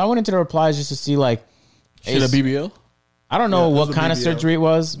this. And so I went into the replies just to see, like, is it a BBL? I don't know what kind of surgery it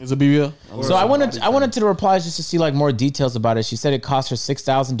was. It's a BBL. So I went into the replies just to see like more details about it. She said it cost her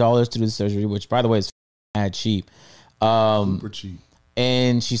 $6,000 to do the surgery, which by the way is mad cheap. Super cheap.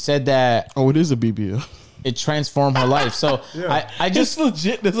 And she said that it is a BBL. It transformed her life. So I just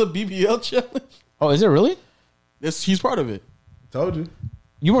legit. There's a BBL challenge. Oh, is it really? She's part of it. Told you.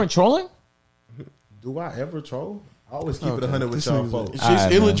 You weren't trolling? Do I ever troll? I always keep it 100 with y'all folks.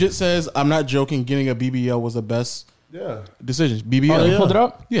 It legit says, I'm not joking, getting a BBL was the best decision. BBL. Oh, you pulled it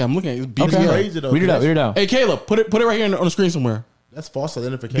up? Yeah, I'm looking at it. BBL. Okay. Crazy, though, read it out. Hey, Caleb, put it right here on the screen somewhere. That's false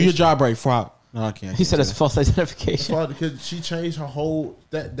identification. Do your job right, Frog. No, I can't. He said it's false identification. That's because she changed her whole.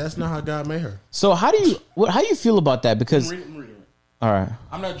 That's not how God made her. So how do you feel about that? Because all right,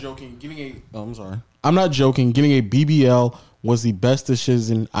 I'm not joking. I'm not joking. Getting a BBL was the best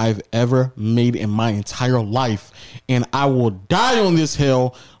decision I've ever made in my entire life, and I will die on this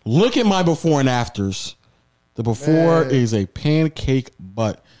hill. Look at my before and afters. The before is a pancake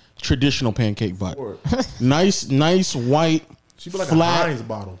butt, traditional pancake butt. Nice white. She be like flat, a Heinz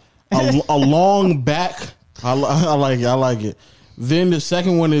bottle. a long back. I like it. I like it. Then the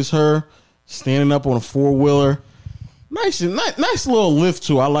second one is her standing up on a 4-wheeler. Nice little lift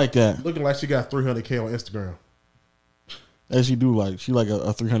too. I like that. Looking like she got 300K on Instagram. As she do like. She like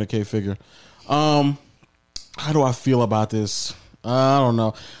a 300K figure. How do I feel about this? I don't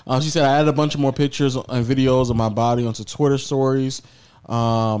know. She said I added a bunch of more pictures and videos of my body onto Twitter stories.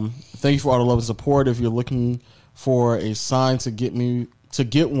 Thank you for all the love and support. If you're looking for a sign to get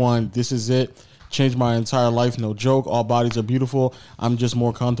one, this is it. Changed my entire life, no joke. All bodies are beautiful. I'm just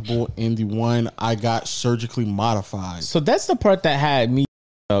more comfortable in the one I got surgically modified. So that's the part that had me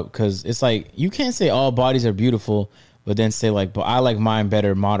up, because it's like you can't say all bodies are beautiful, but then say like, but I like mine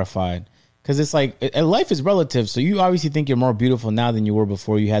better modified. Because it's like life is relative. So you obviously think you're more beautiful now than you were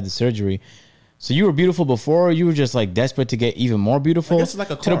before you had the surgery. So you were beautiful before, or you were just like desperate to get even more beautiful. I guess it's like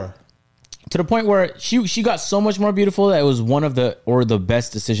a car. To the point where she got so much more beautiful that it was one of the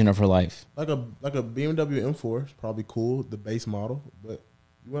best decision of her life. Like a BMW M4 is probably cool, the base model, but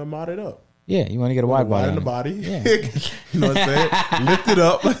you want to mod it up. Yeah, you want to get a wide body. Widen the body. Yeah. You know what I'm saying? Lift it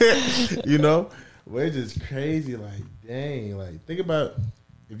up. You know? Well, it's just crazy. Like, dang. Like, think about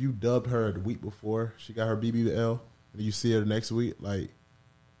if you dubbed her the week before she got her BBL, and you see her the next week. Like,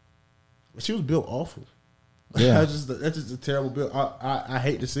 she was built awful. Yeah. that's just a terrible build. I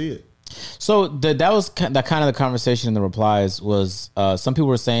hate to see it. So that was that kind of the conversation in the replies was some people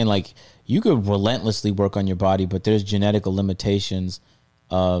were saying like you could relentlessly work on your body, but there's genetic limitations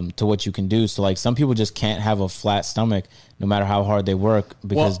to what you can do. So like some people just can't have a flat stomach no matter how hard they work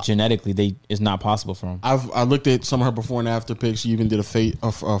because genetically it's not possible for them. I looked at some of her before and after pics. She even did a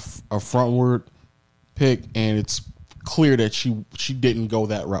frontward pic, and it's clear that she didn't go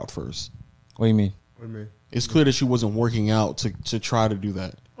that route first. What do you mean? It's clear that she wasn't working out to try to do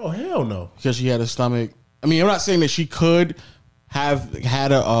that. Oh, hell no. Because she had a stomach. I mean, I'm not saying that she could have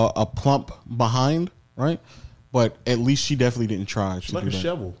had a plump behind, right? But at least she definitely didn't try. She's like a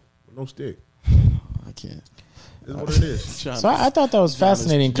shovel with no stick. I can't. That's what it is. So I thought that was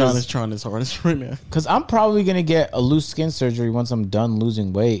fascinating. John is trying his hardest right now. Because I'm probably going to get a loose skin surgery once I'm done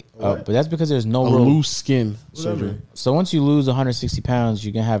losing weight. But that's because there's no real loose skin surgery. So once you lose 160 pounds,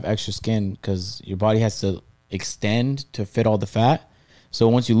 you're going to have extra skin because your body has to extend to fit all the fat. So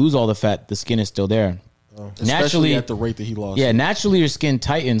once you lose all the fat, the skin is still there. Naturally, at the rate that he lost. Yeah, naturally your skin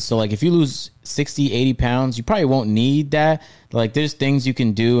tightens. So like if you lose 60, 80 pounds, you probably won't need that. Like there's things you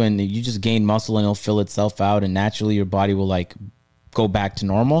can do and you just gain muscle and it'll fill itself out and naturally your body will like go back to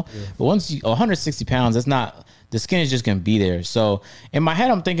normal. Yeah. But once you 160 pounds, that's not, the skin is just going to be there. So in my head,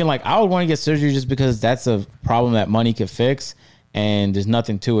 I'm thinking like I would want to get surgery just because that's a problem that money could fix and there's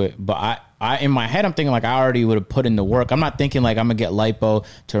nothing to it. But I in my head, I'm thinking like I already would have put in the work. I'm not thinking like I'm going to get lipo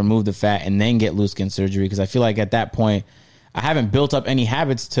to remove the fat and then get loose skin surgery because I feel like at that point, I haven't built up any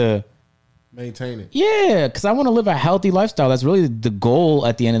habits to maintain it. Yeah, because I want to live a healthy lifestyle. That's really the goal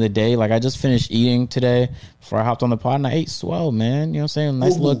at the end of the day. Like I just finished eating today before I hopped on the pod and I ate swell, man. You know what I'm saying?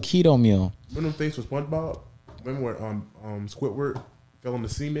 Nice little keto meal. Remember them things with SpongeBob? Remember where Squidward fell in the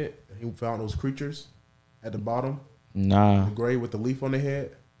cement and he found those creatures at the bottom? Nah. The gray with the leaf on their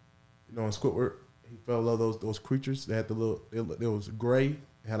head. You know, in Squidward, he fell in love those creatures. They had the little. It was gray.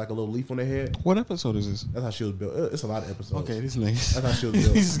 It had like a little leaf on their head. What episode is this? That's how she was built. It's a lot of episodes. Okay, this nigga. That's how she was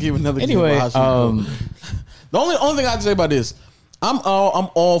built. He's just giving another. Anyway, the only thing I have to say about this, I'm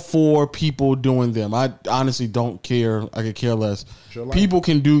all for people doing them. I honestly don't care. I could care less. People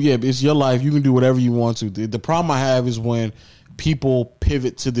can do. Yeah, it's your life. You can do whatever you want to. The problem I have is when people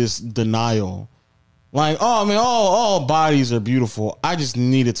pivot to this denial. Like, oh, I mean, all bodies are beautiful. I just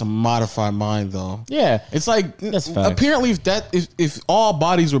needed to modify mine, though. Yeah, it's like that's facts. Apparently, if all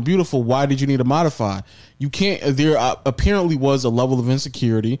bodies were beautiful, why did you need to modify? You can't. There apparently was a level of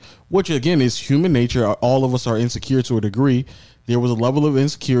insecurity, which again is human nature. All of us are insecure to a degree. There was a level of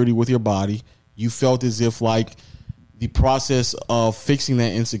insecurity with your body. You felt as if like the process of fixing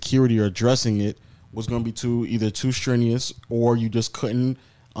that insecurity or addressing it was going to be either too strenuous or you just couldn't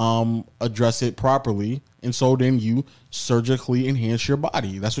address it properly, and so then you surgically enhance your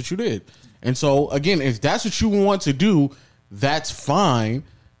body. That's what you did. And so again, if that's what you want to do, that's fine,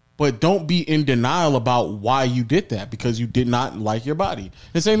 but don't be in denial about why you did that because you did not like your body.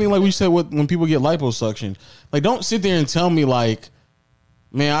 The same thing like we said when people get liposuction. Like don't sit there and tell me like,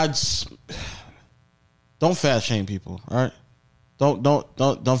 man, don't fat shame people, all right?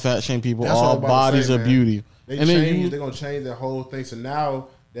 Don't fat shame people. That's all bodies are beauty. They're gonna change that whole thing. So now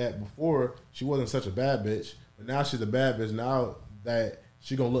that before she wasn't such a bad bitch, but now she's a bad bitch. Now that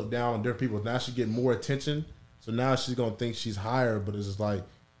she's gonna look down on different people. Now she's getting more attention. So now she's gonna think she's higher. But it's just like,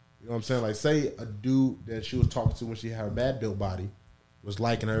 you know what I'm saying? Like say a dude that she was talking to when she had her bad built body, was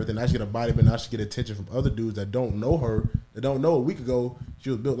liking her, everything. Now she get a body, but now she get attention from other dudes that don't know her, that don't know a week ago she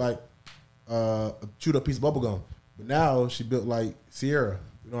was built like a chewed up piece of bubble gum. But now she built like Sierra.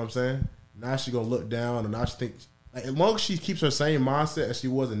 You know what I'm saying? Now she gonna look down, and now she thinks like, as long as she keeps her same mindset as she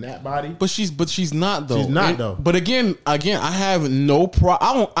was in that body. But she's not though. She's not though. But again, I have no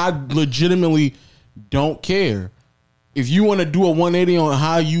I legitimately don't care. If you want to do a 180 on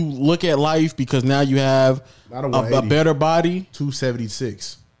how you look at life because now you have a better body.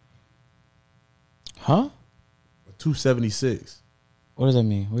 276. Huh? 276. What does that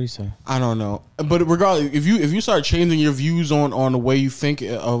mean? What do you say? I don't know. But regardless, if you start changing your views on the way you think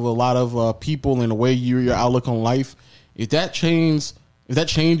of a lot of people and the way your outlook on life, if that changes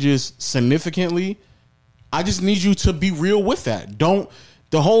significantly, I just need you to be real with that. Don't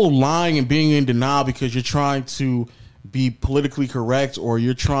the whole lying and being in denial because you're trying to be politically correct or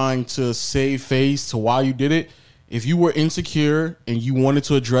you're trying to save face to why you did it. If you were insecure and you wanted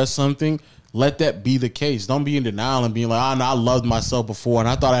to address something, let that be the case. Don't be in denial and being like, no, I loved myself before and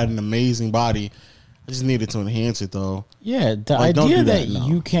I thought I had an amazing body. I just needed to enhance it though. Yeah, the idea that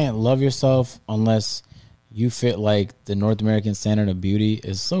you can't love yourself unless you fit like the North American standard of beauty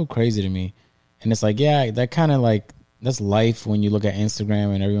is so crazy to me. And it's like, yeah, that kind of like, that's life when you look at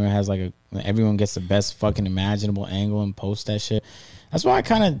Instagram and everyone has like everyone gets the best fucking imaginable angle and post that shit. That's why I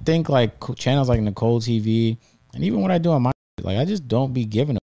kind of think like channels like Nicole TV and even what I do on my like I just don't be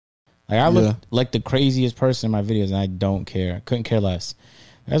giving a like I look like the craziest person in my videos and I don't care. Couldn't care less.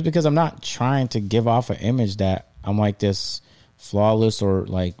 That's because I'm not trying to give off an image that I'm like this flawless or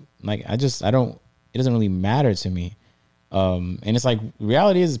like I don't. It doesn't really matter to me. And it's like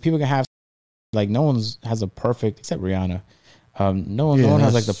reality is people can have. Like no one's has a perfect except Rihanna. No one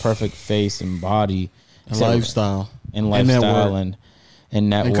has like the perfect face and body and lifestyle and lifestyle and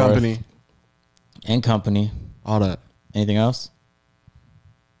net and worth and company. All that. Anything else?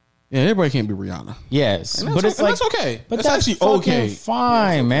 Yeah, everybody can't be Rihanna. Yes, but it's like that's okay. But that's actually okay.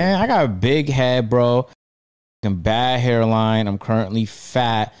 Fine, man. I got a big head, bro. Bad hairline. I'm currently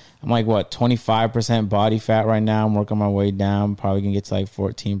fat. I'm like, what, 25% body fat right now. I'm working my way down. Probably going to get to like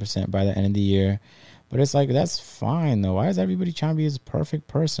 14% by the end of the year. But it's like, that's fine, though. Why is everybody trying to be this perfect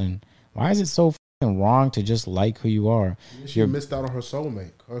person? Why is it so fucking wrong to just like who you are? She missed out on her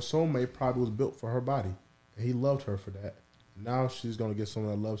soulmate. Her soulmate probably was built for her body. And he loved her for that. Now she's going to get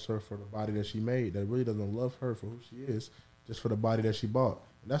someone that loves her for the body that she made, that really doesn't love her for who she is, just for the body that she bought.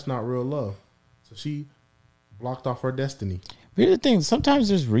 And that's not real love. So she blocked off her destiny. But here's the thing, sometimes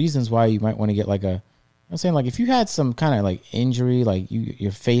there's reasons why you might want to get like I'm saying, like if you had some kind of like injury, like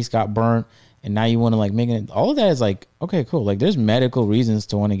your face got burnt and now you want to like make it, all of that is like, okay, cool. Like there's medical reasons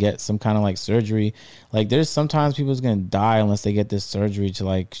to want to get some kind of like surgery. Like there's sometimes people's going to die unless they get this surgery to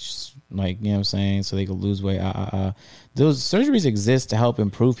like, you know what I'm saying? So they could lose weight. Those surgeries exist to help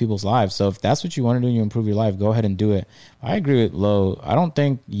improve people's lives. So if that's what you want to do and you improve your life, go ahead and do it. I agree with Lo. I don't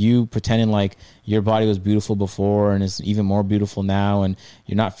think you pretending like your body was beautiful before and it's even more beautiful now and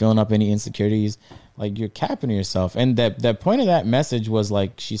you're not filling up any insecurities. Like you're capping yourself. And that point of that message was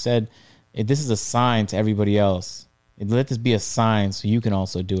like, she said, this is a sign to everybody else. Let this be a sign so you can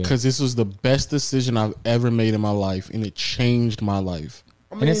also do it. Because this was the best decision I've ever made in my life and it changed my life.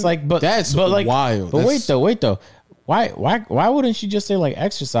 I mean, and it's like, but like, wild. But wait though. Why wouldn't she just say like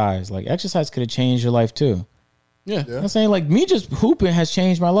exercise? Like exercise could have changed your life too. Yeah. I'm saying like me just hooping has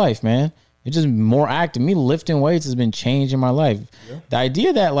changed my life, man. It's just more active. Me lifting weights has been changing my life. Yeah. The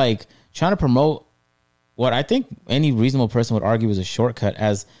idea that like trying to promote what I think any reasonable person would argue is a shortcut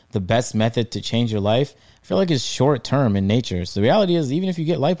as the best method to change your life, I feel like it's short term in nature. So the reality is, even if you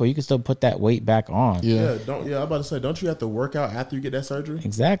get lipo, you can still put that weight back on. Yeah. I'm about to say, don't you have to work out after you get that surgery?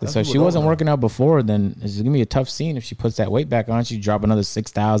 Exactly. So if she wasn't working out before, then it's gonna be a tough scene if she puts that weight back on. She drop another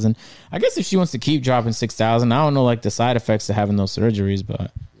 6,000. I guess if she wants to keep dropping 6,000, I don't know like the side effects of having those surgeries,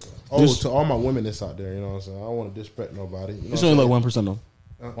 but to all my women that's out there, you know what I'm saying? I don't want to disrespect nobody. You know it's only like 1% though.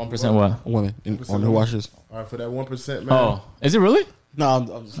 1% what? Women on who watches. All right, for that 1%, man. Oh, is it really? No,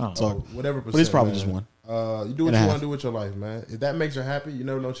 I'm just talking. Whatever percent. But it's probably man. just one. You do what you want to do with your life, man. If that makes her happy, you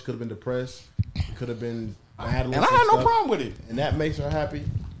never know. She could have been depressed. She could have been battling. And I had no problem with it. And that makes her happy.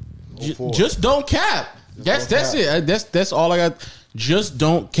 Just don't cap. That's it. That's all I got. Just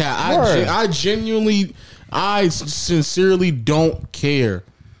don't cap. I genuinely, I sincerely don't care.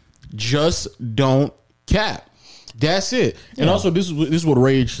 Just don't cap. That's it. And also, this is what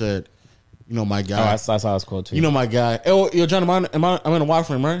Rage said. You know my guy. I saw his quote too. You know my guy. Oh, yo, John, I'm in a wide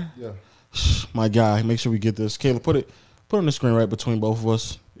frame, right? Yeah. My guy. Make sure we get this. Caleb, put it on the screen right between both of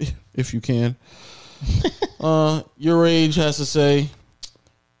us, if you can. Your Rage has to say,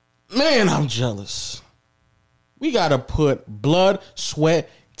 man, I'm jealous. We got to put blood, sweat,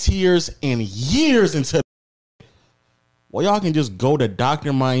 tears, and years into. Well, y'all can just go to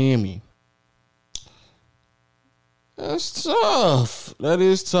Dr. Miami. That's tough. That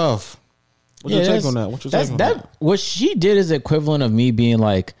is tough. What's your take on that? What's your take on that? What she did is equivalent of me being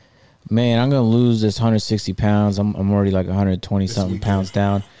like, man, I'm gonna lose this 160 pounds. I'm already like 120 something pounds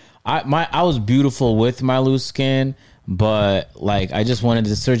down. I was beautiful with my loose skin, but like I just wanted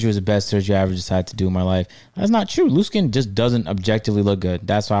the surgery was the best surgery I ever decided to do in my life. That's not true. Loose skin just doesn't objectively look good.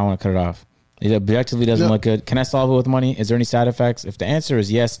 That's why I want to cut it off. It objectively doesn't look good. Can I solve it with money? Is there any side effects? If the answer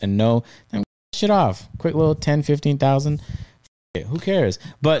is yes and no, then shit off. Quick little 10, 15,000. Who cares?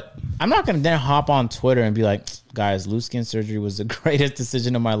 But I'm not going to then hop on Twitter and be like, guys, loose skin surgery was the greatest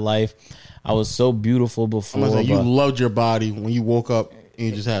decision of my life. I was so beautiful before. Like you loved your body when you woke up and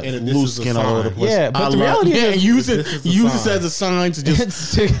you just had loose skin all over the place. Yeah, but the reality is, use this as a sign to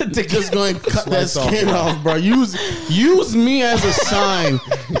just to just go and cut that skin off, bro. Use me as a sign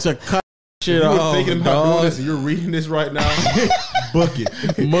to cut shit off. You're thinking about doing this and you're reading this right now. Book it.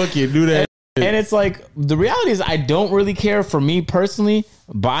 Do that. And it's like, the reality is I don't really care for me personally,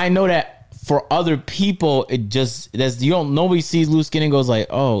 but I know that for other people, it just, nobody sees loose skin and goes like,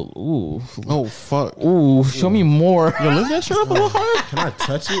 oh fuck, show me more. Yo, lift that shit up a little higher. Can I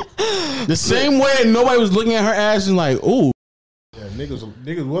touch it? The same way nobody was looking at her ass and like, ooh. Yeah, niggas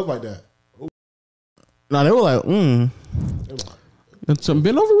was like that. Ooh. Nah, they were like, bend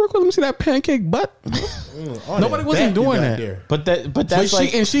over real quick. Let me see that pancake butt. Nobody wasn't doing that. There. But that's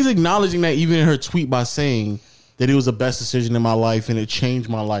and she's acknowledging that even in her tweet by saying that it was the best decision in my life and it changed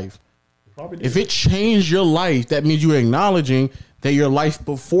my life. If it changed your life, that means you're acknowledging that your life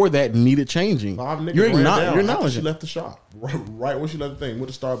before that needed changing. You're acknowledging. She left the shop right when she left the thing with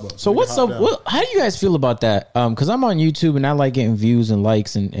the Starbucks. So how do you guys feel about that? Because I'm on YouTube and I like getting views and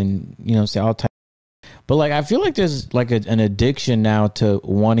likes and say all types. But like I feel like there's like an addiction now to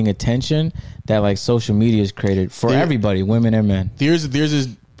wanting attention that like social media has created for everybody, women and men. There's this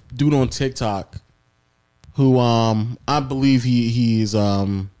dude on TikTok who I believe he's I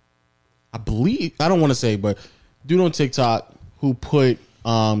don't want to say, but dude on TikTok who put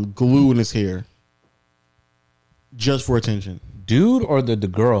glue in his hair just for attention. Dude or the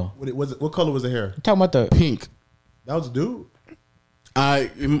girl? What color was the hair? You're talking about the pink. That was a dude.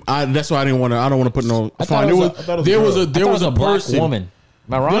 That's why I don't want to put no. There was a person, black woman.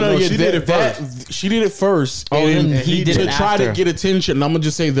 Am I wrong? No, she did it first. She did it first. And he did it to try after. to get attention. And I'm gonna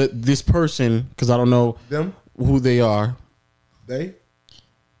just say that this person, because I don't know them who they are. They.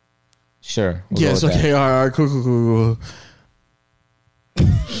 Sure. Yes. Okay. All right. Cool.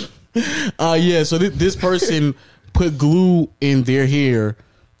 Yeah. So this person put glue in their hair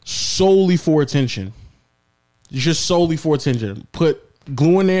solely for attention. Just solely for attention. Put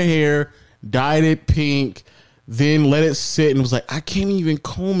glue in their hair, dyed it pink, then let it sit and was like, I can't even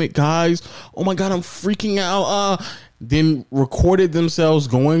comb it, guys. Oh my God, I'm freaking out. Then recorded themselves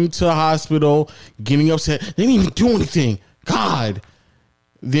going to the hospital, getting upset. They didn't even do anything. God.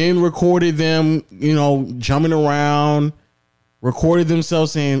 Then recorded them, jumping around. Recorded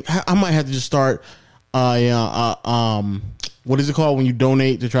themselves saying, I might have to just start, what is it called when you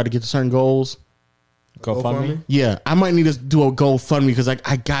donate to try to get to certain goals? GoFundMe? Yeah, I might need to do a GoFundMe because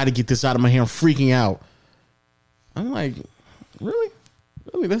I got to get this out of my hair. I'm freaking out. I'm like, really?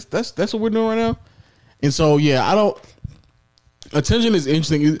 That's what we're doing right now? And so, yeah, attention is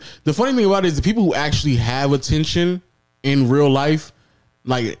interesting. The funny thing about it is the people who actually have attention in real life,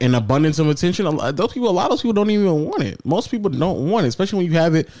 like an abundance of attention, a lot of those people don't even want it. Most people don't want it, especially when you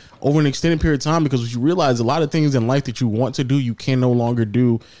have it over an extended period of time, because you realize a lot of things in life that you want to do, you can no longer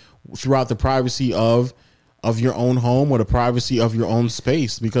do throughout the privacy of your own home or the privacy of your own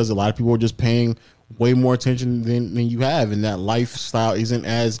space, because a lot of people are just paying way more attention than you have, and that lifestyle isn't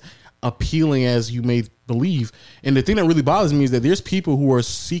as appealing as you may believe. And the thing that really bothers me is that there's people who are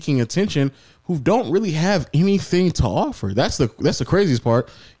seeking attention who don't really have anything to offer. That's the craziest part.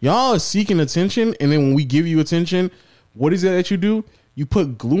 Y'all are seeking attention, and then when we give you attention, what is it that you do? You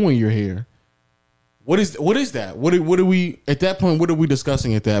put glue in your hair. What is that? What are we at that point? What are we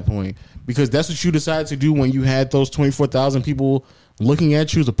discussing at that point? Because that's what you decided to do when you had those 24,000 people looking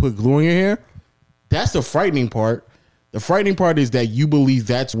at you, to put glue in your hair. That's the frightening part. The frightening part is that you believe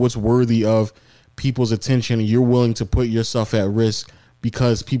that's what's worthy of people's attention, and you're willing to put yourself at risk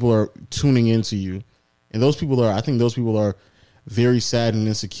because people are tuning into you. And I think those people are very sad and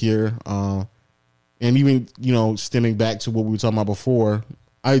insecure. And even, stemming back to what we were talking about before,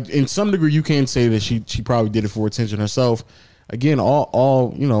 in some degree, you can say that she probably did it for attention herself. Again,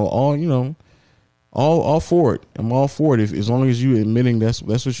 all all for it. I'm all for it. If as long as you admitting that's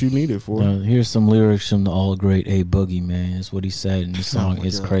what you need it for. Here's some lyrics from the all great A Boogie, man. That's what he said in the song.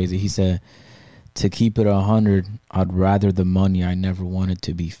 It's crazy. He said, "To keep it 100, I'd rather the money. I never wanted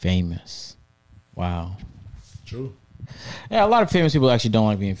to be famous." Wow. True. Yeah, a lot of famous people actually don't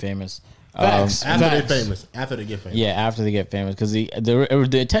like being famous. Facts. After they're famous. After they get famous. Yeah, after they get famous, because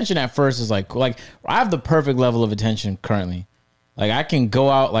the attention at first is like I have the perfect level of attention currently. Like I can go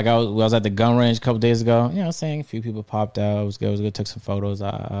out, like I was at the gun range a couple days ago. You know what I'm saying? A few people popped out. It was good. Took some photos. You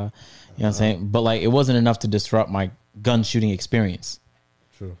know what I'm saying? But like it wasn't enough to disrupt my gun shooting experience.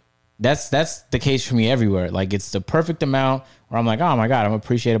 True. That's the case for me everywhere. Like it's the perfect amount where I'm like, oh my God, I'm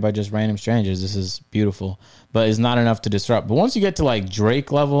appreciated by just random strangers. This is beautiful. But it's not enough to disrupt. But once you get to like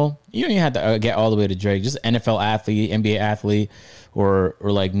Drake level, you don't even have to get all the way to Drake. Just NFL athlete, NBA athlete, or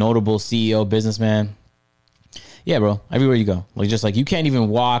like notable CEO, businessman. Yeah, bro. Everywhere you go, like just like you can't even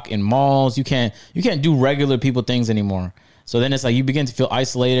walk in malls. You can't do regular people things anymore. So then it's like you begin to feel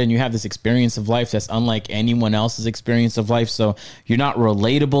isolated, and you have this experience of life that's unlike anyone else's experience of life. So you're not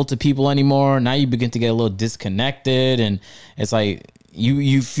relatable to people anymore. Now you begin to get a little disconnected, and it's like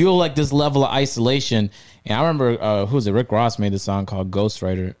you feel like this level of isolation. And I remember who was it? Rick Ross made this song called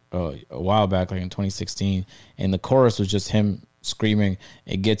Ghostwriter a while back, like in 2016, and the chorus was just him screaming,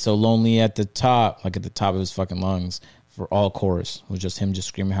 "It gets so lonely at the top," like at the top of his fucking lungs. For all chorus, it was just him just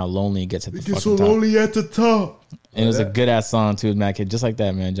screaming how lonely it gets at the fucking top. It gets so lonely at the top. And it was a good ass song too, Mac Kid, just like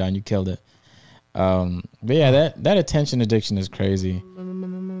that, man. John, you killed it. But yeah, that attention addiction is crazy.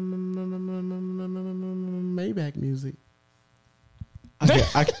 Maybach music. I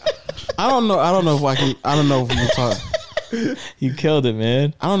don't know. I don't know if I can. I don't know if we can talk. You killed it,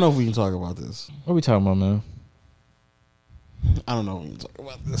 man. I don't know if we can talk about this. What are we talking about, man? I don't know if we can talk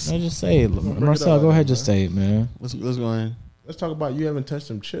about this. No, just say it. Marcel, go ahead, just say it, man. Let's go ahead. Let's talk about you haven't touched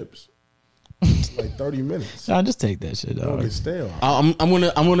some chips. It's like 30 minutes. John, just take that shit, dog. Get stale. I'm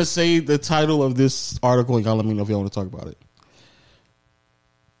gonna say the title of this article, and y'all let me know if y'all want to talk about it.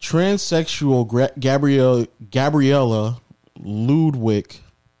 Transsexual Gabriella Ludwig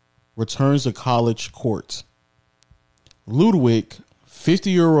returns to college court. Ludwig,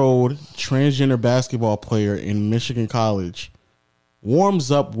 50-year-old transgender basketball player in Michigan College, warms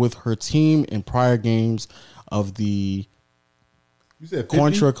up with her team in prior games of the You said 50?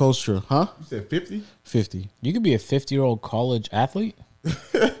 Contra Costa. Huh? You said 50? 50. You could be a 50-year-old college athlete?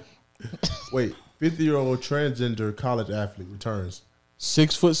 Wait, 50-year-old transgender college athlete returns.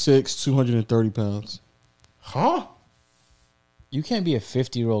 6'6", 230 pounds. Huh? You can't be a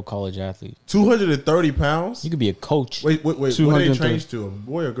 50-year-old college athlete. 230 pounds? You could be a coach. Wait. What are they changed to? A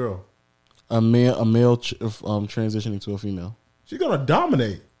boy or girl? A male transitioning to a female. She's going to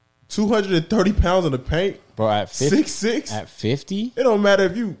dominate. 230 pounds in the paint. Bro, at 50? 6'6"? At 50? It don't matter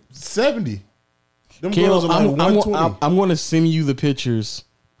if you 70. Them Caleb, girls are like 120. I'm going to send you the pictures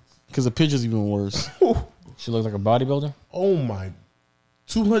because the picture's even worse. She looks like a bodybuilder? Oh, my.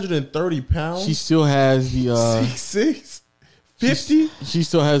 230 pounds? She still has the... 6'6"? 50? She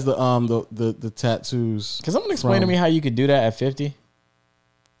still has the tattoos. Can someone explain to me how you could do that at 50?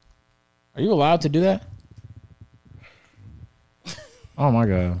 Are you allowed to do that? Oh, my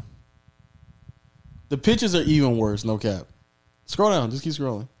God. The pictures are even worse, no cap. Scroll down. Just keep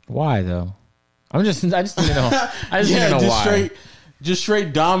scrolling. Why though? I just need to know. I just need to know why. Just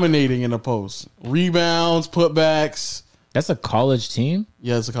straight dominating in the post. Rebounds, putbacks. That's a college team?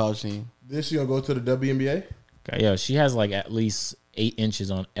 Yeah, it's a college team. Then she gonna go to the WNBA? Okay, yeah, she has like at least 8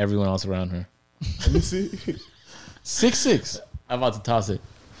 inches on everyone else around her. Let me see. 6'6". I'm about to toss it.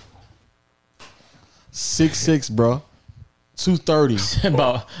 6'6", bro. 230.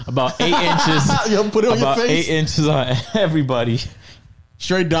 about 8 inches. Yo, put it on about your face. 8 inches on everybody.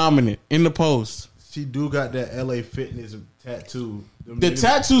 Straight dominant in the post. She do got that LA Fitness tattoo. The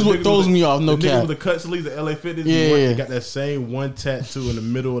tattoos what throws me off, no cap. With the cut sleeves of LA Fitness, yeah. They got that same one tattoo in the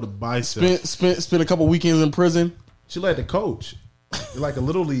middle of the bicep. Spent a couple weekends in prison. She like the coach, like a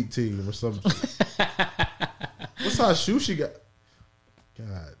little league team or something. What size shoe she got?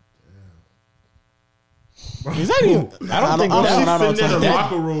 God damn. Is that even? I don't think she's sitting in the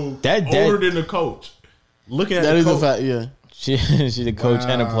locker room older than the coach, looking at that the is coach. a fact. Yeah, she's a coach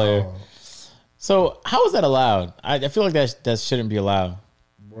and a player. So how is that allowed? I feel like that shouldn't be allowed,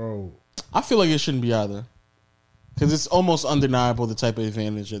 bro. I feel like it shouldn't be either, because it's almost undeniable the type of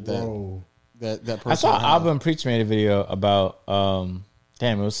advantage that person. I saw Abba and Preach made a video about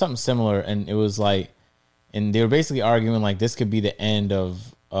it was something similar, and it was like, and they were basically arguing like this could be the end of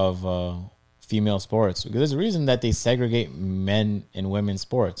female sports, because there's a reason that they segregate men and women's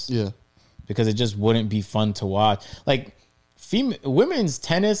sports. Yeah, because it just wouldn't be fun to watch. Like women's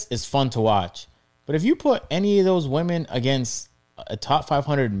tennis is fun to watch, but But if you put any of those women against a top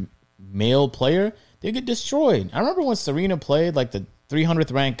 500 male player, they get destroyed. I remember when Serena played like the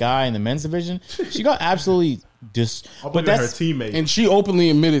 300th ranked guy in the men's division, she got absolutely but that's her teammate, and she openly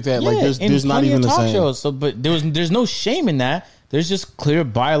admitted that. Like there's not even the same. Shows. So, but there's no shame in that. There's just clear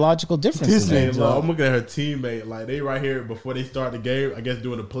biological differences. I'm looking at her teammate, like they right here before they start the game, I guess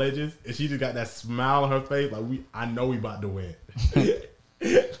doing the pledges, and she just got that smile on her face, like I know we about to win.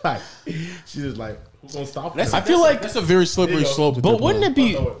 Like she just like, who's gonna stop us? I feel like that's a very slippery slope. But wouldn't it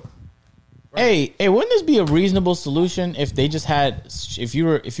be? Hey, wouldn't this be a reasonable solution if they just had, if you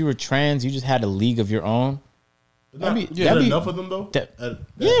were trans, you just had a league of your own? That'd be enough of them though.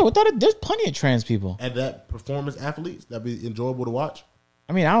 Without it, there's plenty of trans people and that performance athletes that'd be enjoyable to watch.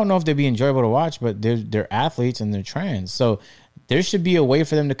 I mean, I don't know if they'd be enjoyable to watch, but they're athletes and they're trans, so there should be a way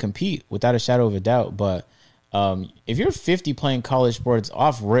for them to compete without a shadow of a doubt. But if you're 50 playing college sports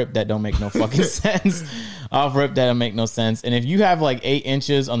off rip, that don't make no fucking sense. Off rip, that don't make no sense. And if you have like 8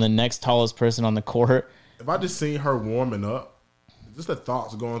 inches on the next tallest person on the court, if I just seen her warming up, just the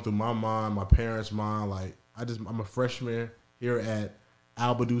thoughts going through my mind, my parents' mind, like. I'm a freshman here at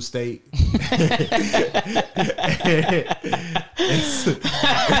Albadu State.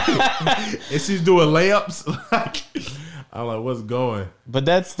 and she's doing layups. Like, I'm like, what's going? But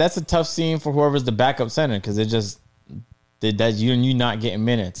that's a tough scene for whoever's the backup center because it just that you're not getting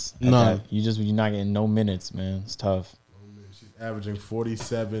minutes. No, you're not getting no minutes, man. It's tough. She's averaging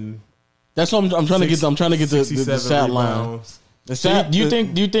 47. That's what I'm trying to get. I'm trying to get the stat line. So do you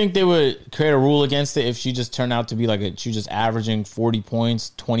think they would create a rule against it if she just turned out to be like she just averaging 40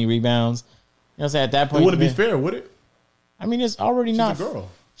 points, 20 rebounds? You know what I'm saying? At that point, it wouldn't be fair, would it? I mean, it's already not. She's a girl.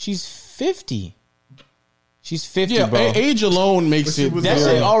 She's 50. She's 50, yeah, bro. Age alone makes it. That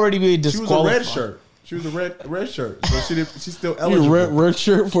should already be disqualified. She was a red shirt. She was a red shirt, so she's still eligible. Red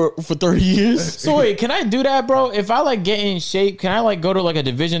shirt for 30 years. So wait, can I do that, bro? If I like get in shape, can I like go to like a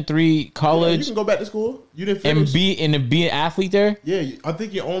Division III college? Yeah, you can go back to school. You didn't finish and be an athlete there. Yeah, I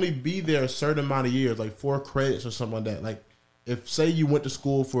think you only be there a certain amount of years, like 4 credits or something like that. Like if say you went to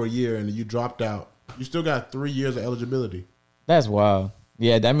school for a year and you dropped out, you still got 3 years of eligibility. That's wild.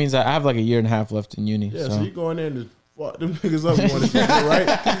 Yeah, that means I have like a year and a half left in uni. Yeah, so you go in there and fuck them niggas up. You want to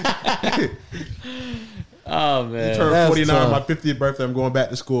right? Oh man, you turn 49 on my 50th birthday. I'm going back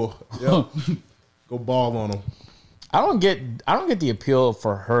to school. Yep. Go ball on them. I don't get the appeal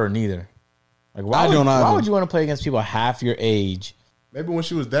for her neither. Like why would you want to play against people half your age? Maybe when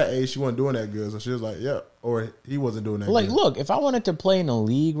she was that age, she wasn't doing that good, so she was like, "Yeah," or he wasn't doing that. Like, good. Look, if I wanted to play in the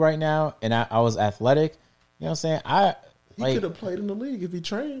league right now and I was athletic, you know what I'm saying? He could have played in the league if he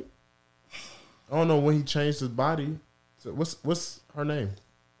trained. I don't know when he changed his body. So what's her name?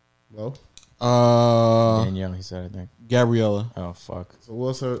 Well, Danielle, he said, I think. Gabriella. Oh fuck. So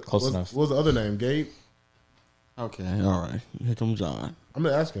what's her? Close enough. What's the other name? Gabe. Okay, all right. Here comes John. I'm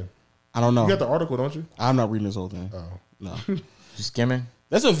gonna ask him. I don't know. You got the article, don't you? I'm not reading this whole thing. Oh no. Just skimming.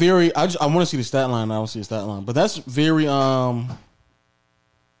 That's a very. I want to see the stat line. I don't see the stat line, but that's very.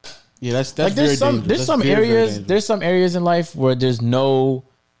 Yeah, that's like very dangerous. There's some very, areas. very There's some areas in life where there's no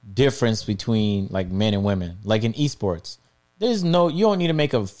difference between like men and women. Like in esports, you don't need to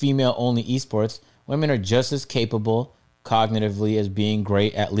make a female only esports. Women are just as capable cognitively as being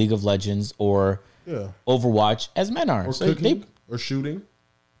great at League of Legends or Overwatch as men are. Or so cooking, or shooting.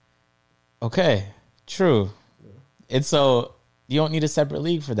 Okay, true. Yeah. And so you don't need a separate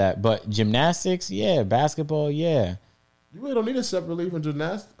league for that. But gymnastics, basketball, You really don't need a separate league for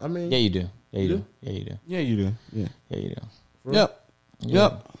gymnastics. I mean, yeah, you do. Yeah, you do. Yeah, you do. Yeah, you do. Yep. Yeah.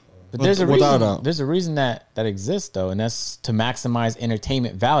 Yep. But there's a reason. There's a reason that exists though, and that's to maximize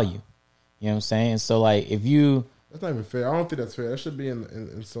entertainment value. You know what I'm saying? So like, if you that's not even fair. I don't think that's fair. That should be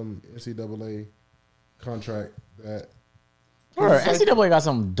in some NCAA contract that. NCAA got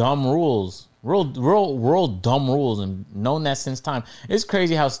some dumb rules, real dumb rules, and known that since time. It's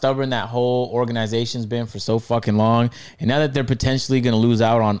crazy how stubborn that whole organization's been for so fucking long, and now that they're potentially going to lose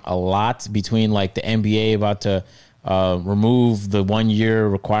out on a lot between like the NBA about to remove the 1 year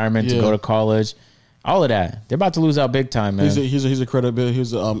requirement to go to college, all of that, they're about to lose out big time, man. Here's a credibility.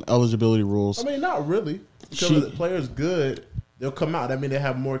 Here's eligibility rules. I mean, not really. Because if the player's good, they'll come out. That means they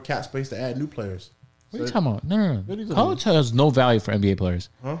have more cap space to add new players. What are you talking about? No. College has no value for NBA players.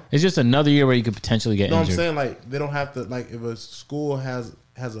 Huh? It's just another year where you could potentially get injured. I'm saying like they don't have to like if a school has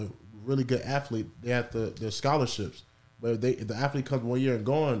a really good athlete, they have to there's scholarships. But if the athlete comes 1 year and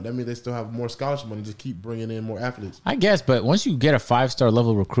gone, that means they still have more scholarship money. Just keep bringing in more athletes. I guess, but once you get a 5-star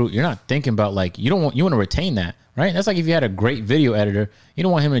level recruit, you're not thinking about like you want to retain that, right? That's like if you had a great video editor, you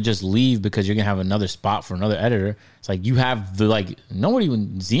don't want him to just leave because you're gonna have another spot for another editor. It's like you have the like nobody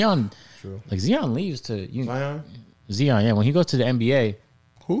when Zion, True. like Zion leaves to Zion? Zion, yeah, when he goes to the NBA,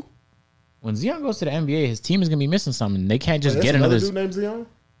 Who? when Zion goes to the NBA, his team is gonna be missing something. They can't just Wait, get that's another. dude named Zion?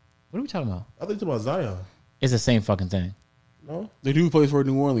 What are we talking about? I think you're talking about Zion. It's the same fucking thing. No? The dude plays for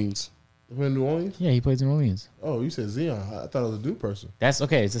New Orleans. In New Orleans? Yeah, he plays in New Orleans. Oh, you said Zion. I thought it was a dude person. That's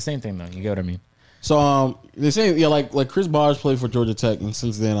okay. It's the same thing though. You get what I mean? So they say like Chris Bosh played for Georgia Tech, and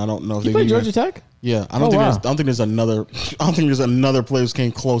since then I don't know if He they played Georgia Tech. Yeah, I don't think there's another. I don't think there's another player who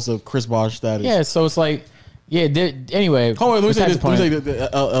came close to Chris Bosh status. Yeah, so it's like, yeah. Anyway, Hold on, let me say besides the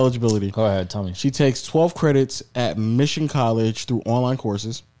the eligibility. Go ahead, tell me. She takes 12 credits at Mission College through online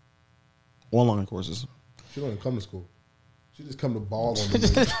courses. Online courses. She don't even come to school. She just come to ball on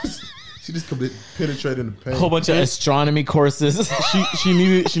the She just come to penetrate in the paint. A whole bunch of astronomy courses. She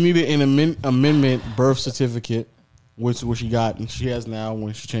needed an amendment birth certificate, which she got, and she has now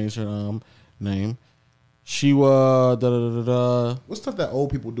when she changed her name. She was What's stuff that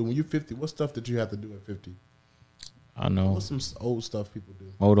old people do when you're 50? What stuff that you have to do at 50? I know. What's some old stuff people do?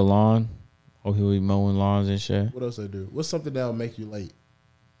 Mow the lawn. Oh, he'll be mowing lawns and shit. What else they do? What's something that'll make you late?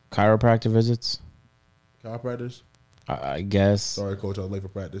 Chiropractor visits. Chiropractors? I guess. Sorry, coach, I was late for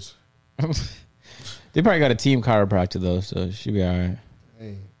practice. They probably got a team chiropractor though, so she'll be all right.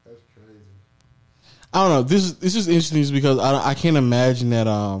 Dang, that's crazy. I don't know. This is interesting because I can't imagine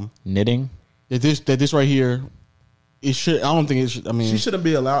that Knitting. that this right here, it should. I don't think it should. I mean, She shouldn't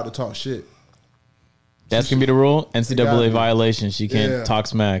be allowed to talk shit. That's gonna be the rule. gotta NCAA be. violation. She can't Yeah. talk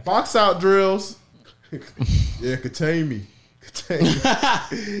smack. Box out drills. Yeah, contain me. Contain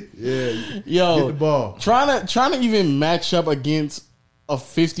me. Yeah, get yo, the ball. trying to even match up against a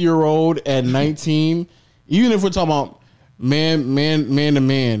 50-year-old at 19, even if we're talking about man to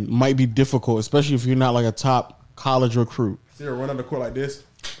man, might be difficult, especially if you're not like a top college recruit. See her run on the court like this.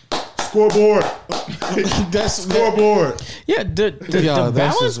 Scoreboard. That's Scoreboard. Yeah, the Yeah, that's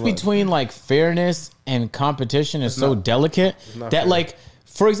balance just what- between like fairness and competition is so delicate not that fair. like,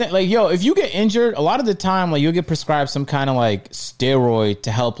 for example, like yo, if you get injured, a lot of the time like you'll get prescribed some kind of like steroid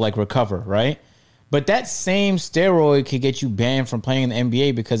to help like recover, right? But that same steroid could get you banned from playing in the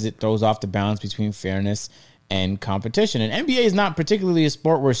NBA because it throws off the balance between fairness and competition. And NBA is not particularly a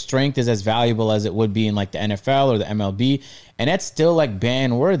sport where strength is as valuable as it would be in like the NFL or the MLB. And that's still like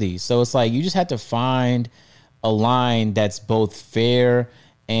ban worthy. So it's like you just have to find a line that's both fair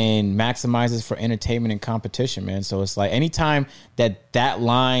and maximizes for entertainment and competition, man. So it's like anytime that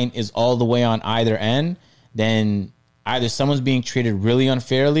line is all the way on either end, then either someone's being treated really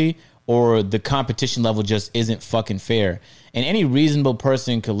unfairly or the competition level just isn't fucking fair. And any reasonable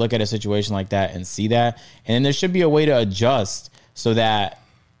person could look at a situation like that and see that. And then there should be a way to adjust so that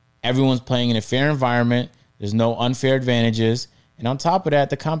everyone's playing in a fair environment. There's no unfair advantages. And on top of that,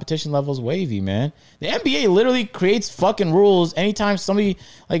 the competition level is wavy, man. The NBA literally creates fucking rules anytime somebody,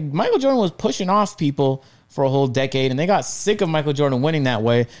 like Michael Jordan was pushing off people for a whole decade, and they got sick of Michael Jordan winning that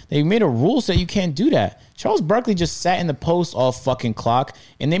way. They made a rule so you can't do that. Charles Barkley just sat in the post all fucking clock,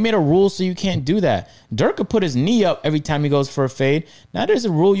 and they made a rule so you can't do that. Dirk could put his knee up every time he goes for a fade. Now there's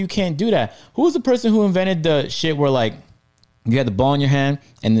a rule you can't do that. Who was the person who invented the shit where like you had the ball in your hand,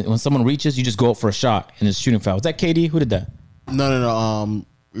 and when someone reaches, you just go up for a shot, and it's a shooting foul? Was that KD? Who did that? No.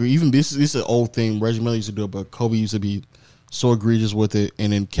 Even this is an old thing. Reggie Miller used to do it, but Kobe used to be so egregious with it,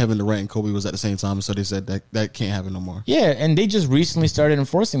 and then Kevin Durant and Kobe was at the same time, so they said that can't happen no more. Yeah, and they just recently started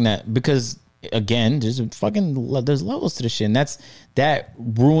enforcing that because again, there's levels to the shit, and that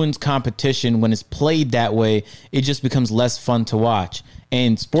ruins competition when it's played that way. It just becomes less fun to watch.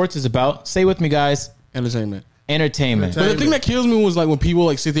 And sports is about, say with me, guys, Entertainment. entertainment. But the thing that kills me was like when people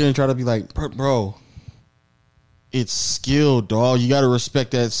like sit there and try to be like, bro, it's skill, dog. You got to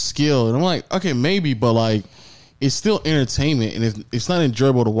respect that skill. And I'm like, okay, maybe, but like, it's still entertainment, and if it's not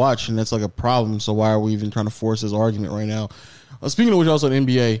enjoyable to watch, and that's like a problem. So why are we even trying to force this argument right now? Speaking of which, also the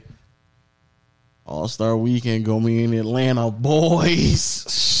NBA All-Star Weekend going in Atlanta,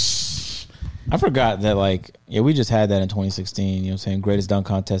 boys. I forgot that, like, yeah, we just had that in 2016. You know what I'm saying? Greatest dunk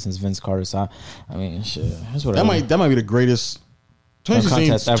contest since Vince Carter. So, I mean, shit. That's what That might be the greatest. Dunk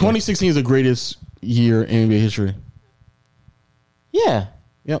contest ever. 2016 is the greatest year in NBA history. Yeah.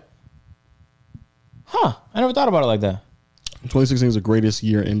 Yep. Huh. I never thought about it like that. 2016 is the greatest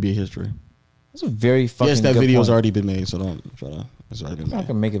year in NBA history. That's a very fucking Yes, that good video's point. already been made, so don't try to. It's already been I'm not made. going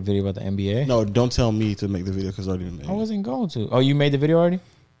to make a video about the NBA. No, don't tell me to make the video because it's already been made. I wasn't going to. Oh, you made the video already?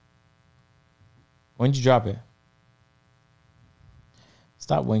 When did you drop it?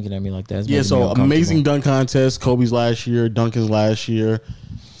 Stop winking at me like that. It's Yeah, making me so amazing uncomfortable. dunk contest. Kobe's last year, Duncan's last year.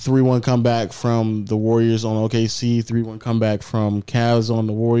 3-1 comeback from the Warriors on OKC. 3-1 comeback from Cavs on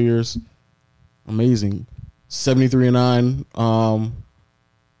the Warriors. Amazing. 73-9.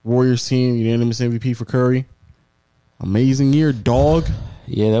 Warriors team, unanimous MVP for Curry. Amazing year, dog.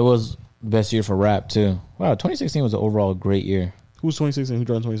 Yeah, that was best year for rap too. Wow, 2016 was an overall great year. Who was 2016? Who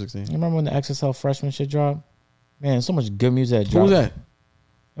dropped in 2016? You remember when the XSL freshman shit dropped? Man, so much good music that Who dropped. was that?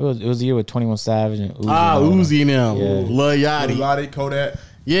 It was the year with 21 Savage and Uzi. Uzi now. Yeah. Lil Yachty. Lottie, Kodak.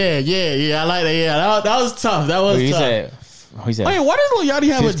 Yeah. I like that. Yeah, that was tough. That was He tough. said, Wait, why does Lil Yachty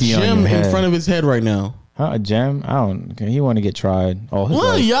have a 50 on gem your in head. front of his head right now? huh, a gem? I don't. He want to get tried. Oh, his Lil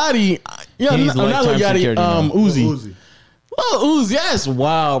life. Yachty. Yeah, He needs not Lil lifetime Yachty. security now. Uzi. Uzi. Lil Uzi. Yes.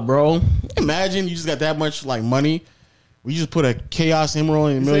 Wow, bro. Imagine you just got that much like money. We just put a Chaos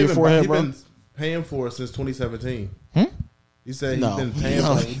Emerald in the middle of your forehead, He's bro. been paying for it since 2017. He said No. he's been paying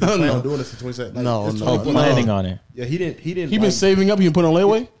No. for it. He's been planning No. on doing this since 2017. Like, No, it's no. 20 Oh, planning on it. Yeah, he didn't. He been like, saving up. He been putting on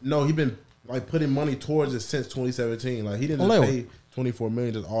layaway. No, he been like putting money towards it since 2017. Like he didn't Layaway. just pay 24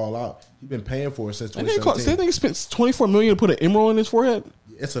 million just all out. He been paying for it since That nigga 2017. spent $24 million to put an emerald in his forehead.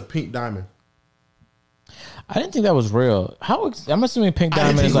 It's a pink diamond. I didn't think that was real. I'm assuming Pink I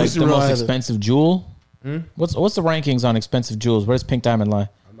didn't Diamond think is it like was the real most either. expensive jewel. What's the rankings on expensive jewels? Where's Pink Diamond lie?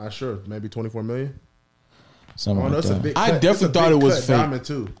 I'm not sure. Maybe 24 million. Something Oh no, like it's a that. big. I cut. definitely It's a thought big it was cut fake. diamond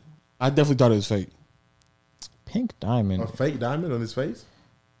too. I definitely thought it was fake. Pink Diamond. A fake diamond on his face.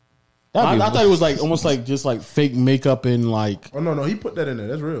 That'd be- I thought it was like almost like just like fake makeup and like. Oh no, he put that in there.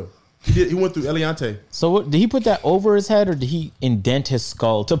 That's real. He went through Eliante. So what, did he put that over his head, or did he indent his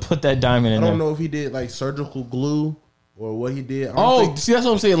skull to put that diamond I in don't there? know if he did like surgical glue or what he did. See, that's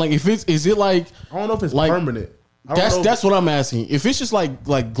what I'm saying. Like, if is it like I don't know if it's like, permanent. I don't know. that's what I'm asking. If it's just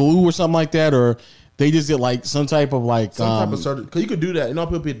like glue or something like that, or they just did like some type of like some type of surgery. Because you could do that. You know,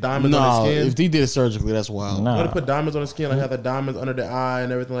 people put diamonds on no, their skin. if they did it surgically, that's wild. Nah. You know, they put diamonds on the skin, like have the diamonds under the eye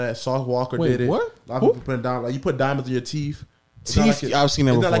and everything like that. Sauce Walker Wait, did it. what? A lot of Who? people put diamonds. Like you put diamonds in your teeth. It's not Teeth? I've seen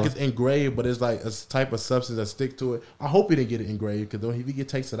that It's not like before. it's engraved, but it's like a type of substance that stick to it. I hope he didn't get it engraved because if he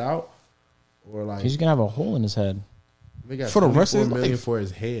takes it out, or like He's gonna have a hole in his head. they got For the rest of his 24 million life. for his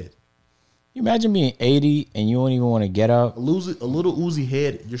head. You imagine being 80 and you don't even want to get up, A little Uzi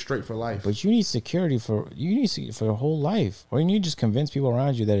head, you're straight for life. but you need security for your whole life, or you need to just convince people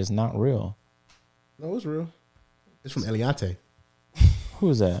around you that it's not real. No, it's real. It's from Eliante.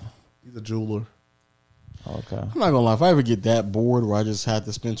 Who is that? He's a jeweler. Okay. I'm not gonna lie. If I ever get that bored where I just had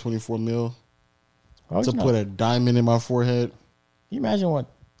to spend 24 mil Why would to you not? put a diamond in my forehead, Can you imagine what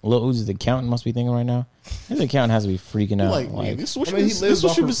Lil Uzi's accountant must be thinking right now? His accountant has to be freaking out. like, man, this is what I you mean, been, he this lives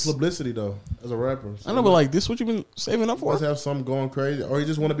what off you of been. publicity though, as a rapper. So I know, but like this, what you been saving up he for? must have something going crazy, or he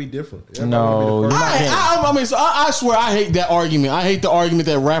just want to be different. Everybody No, wanna be the you're first. not- I mean, so I swear I hate that argument. I hate the argument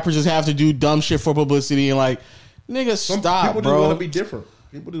that rappers just have to do dumb shit for publicity and like, nigga, Some stop, people just bro. want to be different.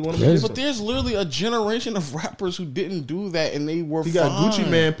 People just want to be There's- But different. there's literally a generation of rappers who didn't do that and they were He got fine. Gucci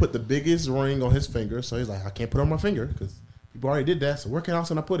Man put the biggest ring on his finger, so he's like, I can't put it on my finger because people already did that. So where can else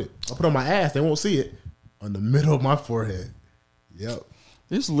can I put it? I'll put it on my ass. They won't see it on the middle of my forehead. Yep.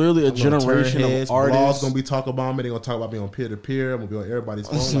 There's literally a generation of Blogs artists. gonna be talking about me. They're gonna talk about me on peer to peer. I'm gonna be on everybody's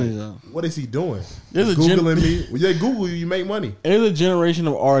phone. Yeah. Like, what is he doing? There's a Googling me. When they Google you, you make money. There's a generation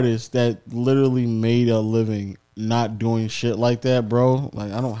of artists that literally made a living not doing shit like that, bro.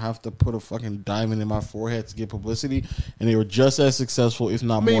 Like, I don't have to put a fucking diamond in my forehead to get publicity, and they were just as successful, if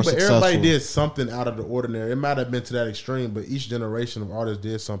not I mean, more but successful. everybody did something out of the ordinary. It might have been to that extreme, but each generation of artists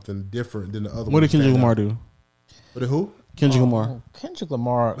did something different than the other. What did ones Kendrick stand Lamar out. do? What did who? Kendrick Lamar. Kendrick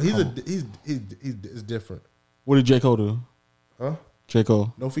Lamar. He's it's different, What did J. Cole do? huh? J.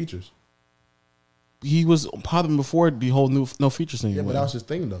 Cole. No features. He was popping before the whole new no features thing. Yeah, but that was his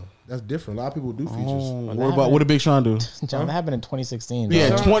thing though. That's different. A lot of people do features. What did Big Sean do? John, that happened in 2016. Yeah,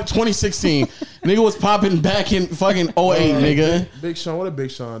 bro. 2016. Nigga was popping back in fucking 08, nigga. Big Sean, what did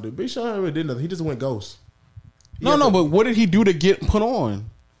Big Sean do? Big Sean really did nothing. He just went ghost. No, but what did he do to get put on?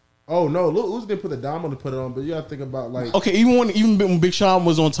 Oh no, Lil Uzi didn't put the diamond to put it on, but you gotta think about like Okay, even when Big Sean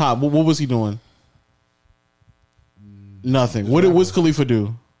was on top, what was he doing? Nothing. What did Wiz Khalifa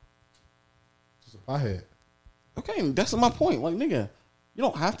do? just a pothead. Okay, that's my point. Like, nigga, you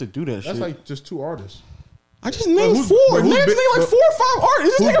don't have to do that That's shit. like just two artists. I just named who's- four. but who's Niggas big- named like but- 4 or 5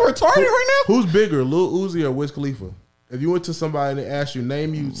 artists. Is this nigga retarded right now? Who's bigger, Lil Uzi or Wiz Khalifa? If you went to somebody and they asked you,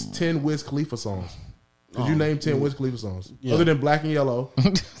 name you 10 Wiz Khalifa songs, could you name 10 Wiz Khalifa songs? Yeah. Other than Black and Yellow. that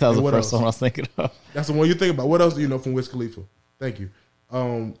was And the what first else? one I was thinking of. That's the one you think about. What else do you know from Wiz Khalifa? Thank you.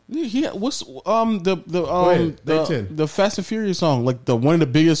 What's the ahead, name 10. the Fast and Furious song, like the one of the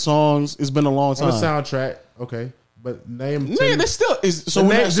biggest songs. It's been a long On time. the soundtrack, okay. But name 10. Nigga, that still is. So,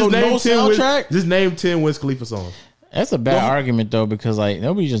 name, so no soundtrack. Just name 10 Wiz Khalifa songs. That's a bad argument though, because like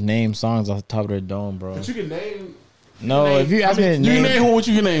nobody just names songs off the top of their dome, bro. But you can name. No, if you ask me to You can name, name what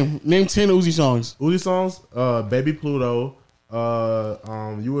you can name. Name 10 Uzi songs. Uzi songs. Baby Pluto.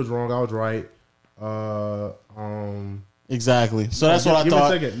 You was wrong. I was right. Exactly. So that's what I give me a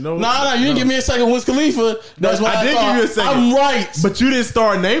thought. second. No, you didn't give me a second. Wiz Khalifa. That's what I did thought. give you a second. I'm right. But you didn't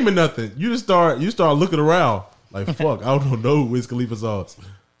start naming nothing. You start looking around like fuck. I don't know Wiz Khalifa songs.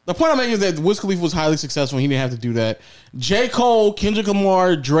 The point I'm making is that Wiz Khalifa was highly successful. He didn't have to do that. J. Cole, Kendrick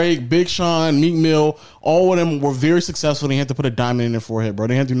Lamar, Drake, Big Sean, Meek Mill, all of them were very successful. They had to put a diamond in their forehead, bro.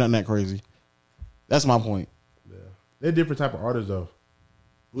 They had to do nothing that crazy. That's my point. Yeah, they're different type of artists though.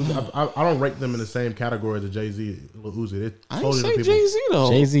 I don't rank them in the same category as Jay-Z and Lil Uzi. They're I totally didn't say different people. Jay-Z though.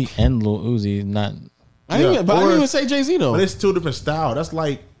 Jay-Z and Lil Uzi, not. I didn't even say Jay-Z though. But it's two different styles. That's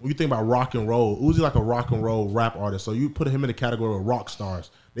like when you think about rock and roll. Uzi like a rock and roll rap artist. So you put him in the category of rock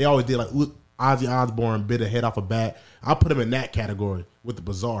stars. They always did like Ozzy Osbourne bit a head off a bat. I put him in that category with the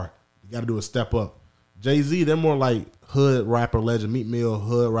Bizarre. You got to do a step up. Jay-Z, they're more like hood rapper legend. Meek Mill,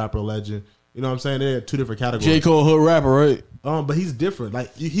 hood rapper legend. You know what I'm saying? They're two different categories. J. Cole, hood rapper, right? But he's different.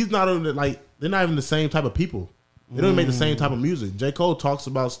 Like he's not even like they're not even the same type of people. They don't make the same type of music. J. Cole talks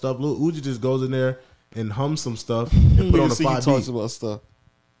about stuff. Lil Uzi just goes in there and hums some stuff and put on a 5 He talks about stuff.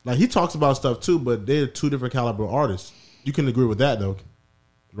 Like he talks about stuff too, but they're two different caliber artists. You can agree with that though,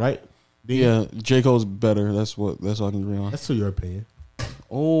 right? Yeah, J. Cole's better. That's all I can agree on. That's to your opinion.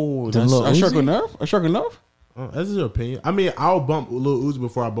 Oh, The that's Lil I struck Uzi? a nerve. I struck a nerve. That's your opinion. I mean, I'll bump Lil Uzi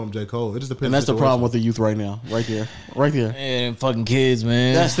before I bump J. Cole. It just depends. And that's the problem with the youth right now. Right there. Man, fucking kids,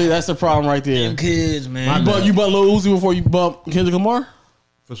 man. That's the problem right there. Them kids, man. You bump Lil Uzi before you bump Kendrick Lamar?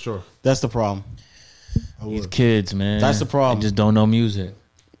 for sure. That's the problem. These kids, man. That's the problem. They just don't know music.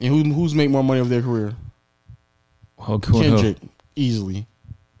 And who's make more money of their career? Kendrick, easily.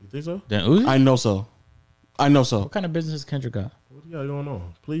 You think so? Then Uzi? I know so. What kind of business has Kendrick got? What do you got going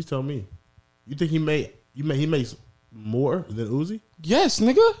on? Please tell me. You think he makes more than Uzi? Yes,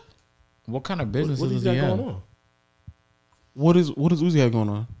 nigga. What kind of business What does does he he got have? going on? What does Uzi have going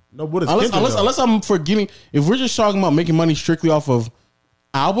on? No, what is Kendrick though? Unless I'm forgetting, if we're just talking about making money strictly off of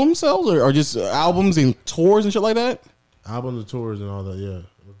album sales or just albums and tours and shit like that, Albums and tours and all that. Yeah,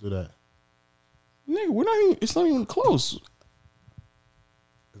 let's do that. nigga, we're not even. It's not even close.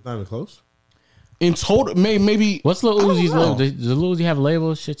 It's not even close. In total, maybe. What's Lil I don't Uzi's know. label? Does Lil Uzi have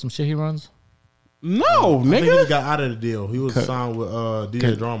labels? Some shit he runs? No, I think he nigga. just got out of the deal. He was signed with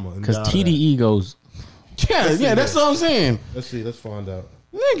DJ Drama. and Because got out of that. TDE goes. Yeah, that's what I'm saying. Let's see. Let's find out.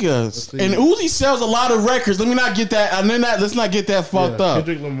 Niggas. see. And Uzi sells a lot of records. Let me not get that. Let's not get that fucked Yeah, up.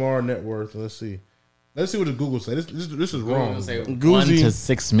 Kendrick Lamar net worth. Let's see. Let's see what the Google say. This is wrong. 1 Gucci. to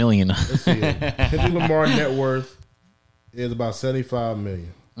 6 million. Let's see. Kendrick Lamar net worth is about 75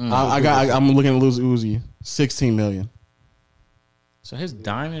 million. I'm looking at Lil Uzi. 16 million. So his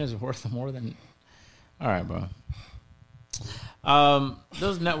diamond is worth more than. All right, bro.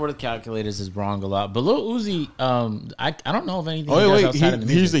 Those net worth calculators is wrong a lot, but Lil Uzi, I don't know if anything. Oh, he does wait. outside of the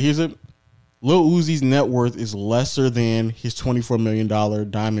music. Here's it. Lil Uzi's net worth is lesser than his $24 million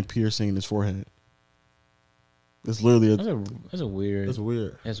diamond piercing in his forehead. It's literally That's a weird. That's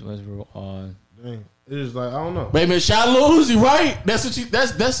weird. That's real odd. Dang. It is like, I don't know. Baby, shout out Lil Uzi, right? That's what you.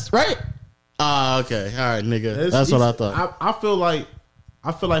 That's right. Okay. All right, nigga. That's what I thought. I feel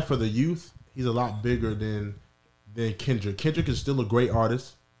like for the youth, he's a lot bigger than Kendrick. Kendrick is still a great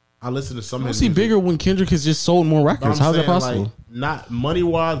artist. I listen to some of I his see music. bigger when Kendrick has just sold more But records. I'm How's that saying, possible? like, not money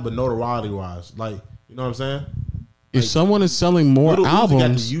wise, but notoriety wise. Like, you know what I'm saying? If someone is selling more Lil Uzi got the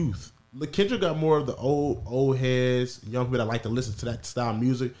albums, youth. Look, Kendrick got more of the old heads, young people that like to listen to that style of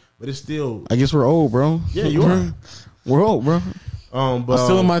music. But it's still, I guess we're old, bro. yeah, you are. We're old, bro. But I'm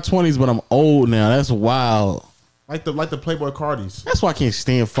still in my 20s, but I'm old now. That's wild. like the Playboy Cardis. That's why I can't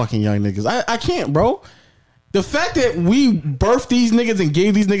stand fucking young niggas. I can't, bro. The fact that we birthed these niggas and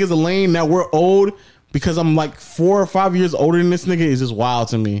gave these niggas a lane, now we're old because I'm like 4 or 5 years older than this nigga is just wild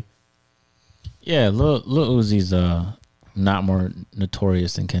to me. Yeah, Lil Uzi's not more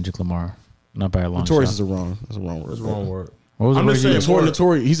notorious than Kendrick Lamar. Not by a long Notorious shot. is a wrong. That's a wrong word. That's the wrong word. What was I'm the just word you saying used? more-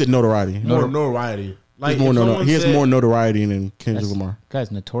 Notorious. He said notoriety. More notoriety. Like He has if more, someone he has said- more notoriety than Kendrick Lamar.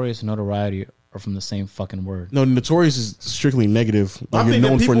 Guys, notorious and notoriety are from the same fucking word. No, notorious is strictly negative. I Like you're think that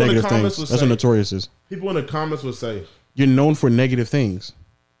known for people in the negative comments things. would That's what say- notorious is. People in the comments would say You're known for negative things.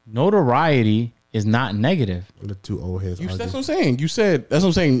 Notoriety is not negative. the two old heads. That's argue. what I'm saying. You said that's what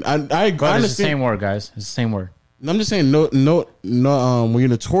I'm saying. I But it's the understand. same word, guys. It's the same word. I'm just saying no. When you're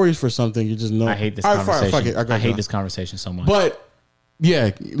notorious for something, you just know. I hate this All right, conversation. fuck it. I hate this conversation so much. But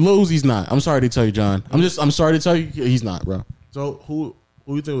Yeah, Lil Uzi's not. I'm sorry to tell you, John. I'm sorry to tell you, he's not, bro. So who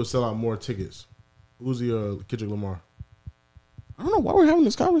you think would sell out more tickets, Uzi or Kendrick Lamar? I don't know why we're having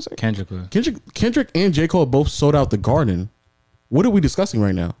this conversation. Kendrick and J. Cole both sold out the Garden. What are we discussing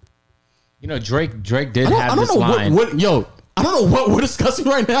right now? You know, Drake did have this line. I don't know what we're discussing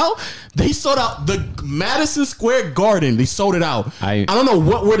right now. They sold out the Madison Square Garden. They sold it out. I don't know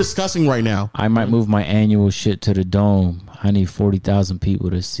what we're discussing right now. I might move my annual shit to the Dome. I need 40,000 people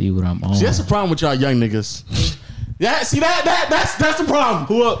to see what I'm on. See, that's the problem with y'all young niggas. Yeah, see that's the problem.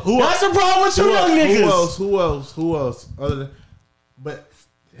 That's the problem with you young niggas. Who else? Other than, but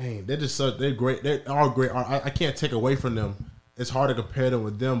dang, they're great. They're all great. I can't take away from them. It's hard to compare them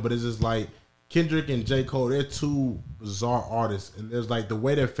with them, but it's just like Kendrick and J. Cole, they're two bizarre artists, and there's like the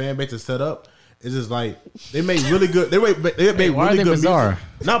way their fan base is set up. It's just like they make really good. They make really good bizarre?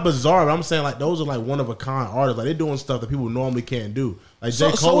 music. Not bizarre, but I'm saying like those are like one of a kind artists. Like they're doing stuff that people normally can't do. Like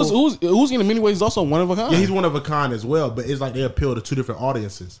J. Cole, so is Uzi in many ways also one of a kind. Yeah, he's one of a kind as well. But it's like they appeal to two different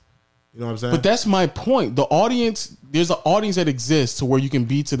audiences. You know what I'm saying? But that's my point. The audience, there's an audience that exists to where you can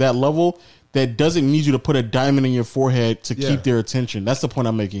be to that level that doesn't need you to put a diamond in your forehead to keep their attention. That's the point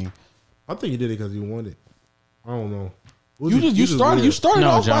I'm making. I think you did it because you wanted. I don't know. You started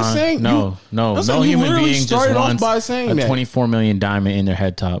off John, by saying no human being just wants by saying a 24 million diamond in their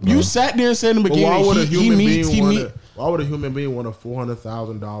head top. Bro. You sat there and said in the beginning, why would a human being want a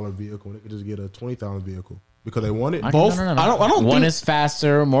 $400,000 vehicle when they could just get a $20,000 vehicle? Because they want it. Both. No. I don't. One think, is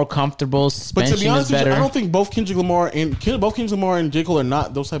faster, more comfortable. Suspension but to be honest is better. With you, I don't think both Kendrick Lamar and J. Cole are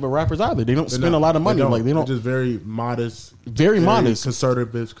not those type of rappers either. They don't spend a lot of money. They don't. They're just very modest. Very modest.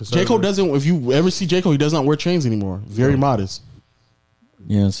 Conservative. J. Cole doesn't. If you ever see J. Cole, he does not wear chains anymore. Very modest.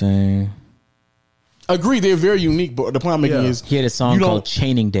 You know what I'm saying? Agree, they're very unique, but the point I'm making is he had a song called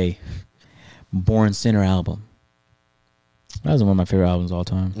Chaining Day, Born Sinner album. That was one of my favorite albums of all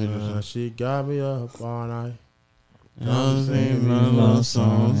time. She got me up all night. I'm singing love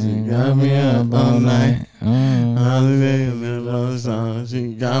songs. She got me up all night. I'm singing love songs.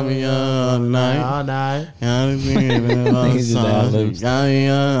 She got me up all night. All night. I'm singing love songs. She got me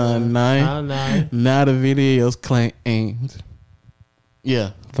up all night. All night. Now the video's claimed.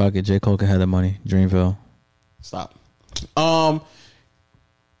 Yeah. Fuck it. J. Cole can have that money. Dreamville. Stop.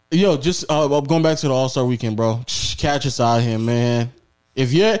 Yo, just going back to the All-Star weekend, bro. Catch us out here, man.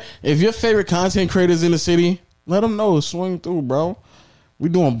 If your favorite content creators in the city, let them know. Swing through, bro. We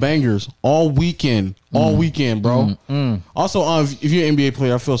doing bangers all weekend. All weekend, bro. Also, if you're an NBA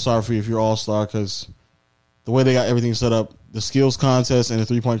player, I feel sorry for you if you're All-Star because the way they got everything set up, the skills contest and the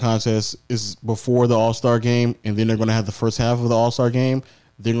three-point contest is before the All-Star game, and then they're going to have the first half of the All-Star game.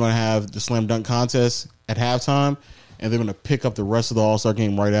 They're going to have the slam dunk contest at halftime, and they're going to pick up the rest of the All-Star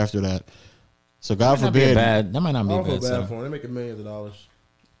game right after that. So God forbid. That might not be I bad. feel bad for them. They're making millions of dollars.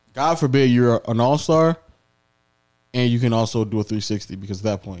 God forbid you're an All-Star, and you can also do a 360 because at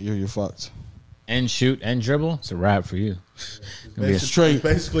that point you're fucked. And shoot and dribble. It's a wrap for you.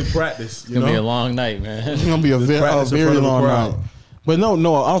 Basically practice. It's gonna be a long night, man. It's gonna be a very long night. But no,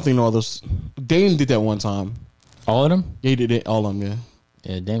 I don't think no others. Dame did that one time. All of them? Yeah, he did it. All of them, yeah.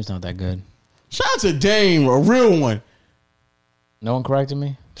 Yeah, Dame's not that good. Shout out to Dame, a real one. No one corrected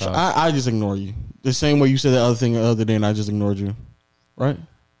me? I just ignore you. The same way you said that other thing the other day and I just ignored you. Right?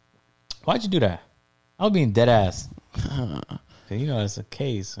 Why'd you do that? I was being dead ass. You know it's a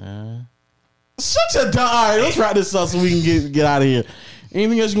case, man. Such a dumb. All right, let's wrap this up so we can get out of here.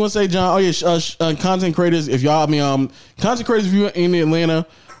 Anything else you want to say, John? Oh yeah, content creators. If y'all, content creators, if you're in Atlanta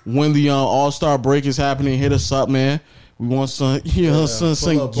when the All-Star break is happening, hit us up, man. We want some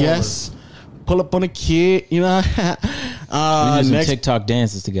guests. Pull up on a kid, we do some TikTok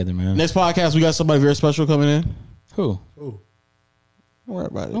dances together, man. Next podcast, we got somebody very special coming in. Who? Don't worry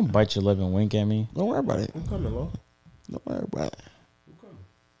about it. Don't bite your lip and wink at me. Don't worry about it. I'm coming, Lo. Don't worry about it.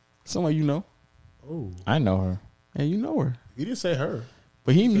 Somebody you know. Oh, I know her. Yeah, you know her. You didn't say her.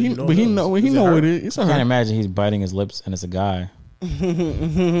 But he know what it is. It's I can't imagine he's biting his lips and it's a guy.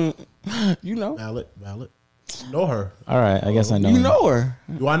 You know. Valid. Know her. All right, I guess I know You her. know her.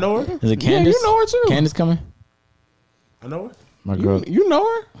 Do I know her? Is it Candace? Yeah, you know her too. Candace coming? I know her. My girl. You know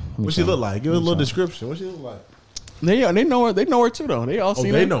her? What she look like? Give us a little description. What she look like? They know her. They know her too, though. They all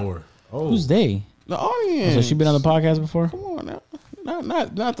seen they her. know her. Oh, Who's they? The audience. So she been on the podcast before? Come on now.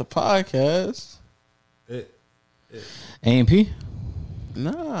 Not the podcast. A&P?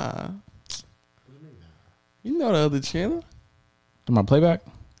 Nah. You know the other channel. Am I playback?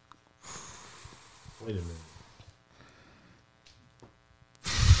 Wait a minute.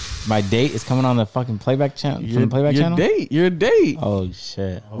 My date is coming on the fucking playback channel. From the playback channel. Your date. Oh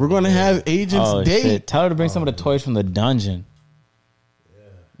shit. We're gonna have agents date. Shit. Tell her to bring some of the toys from the dungeon.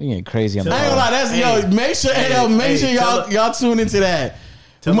 We getting crazy on I the ain't gonna lie. That's Make sure, y'all tune into that.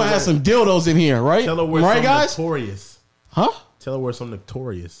 We might have some dildos in here, right? Tell her we're right, some guys? notorious. Huh? Tell her we're some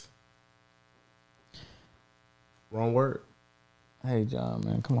notorious. Wrong word. Hey, John,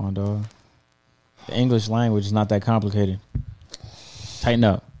 man, come on, dog. The English language is not that complicated. Tighten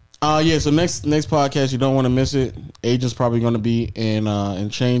up. Yeah. So next podcast, you don't want to miss it. Agent's probably going to be in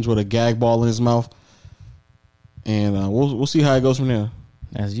Change with a gag ball in his mouth, and we'll see how it goes from there.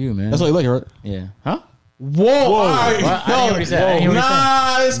 That's you, man. That's what you like, right? Yeah. Huh? Whoa! All right. Well, I didn't hear what he said. I didn't hear what he said.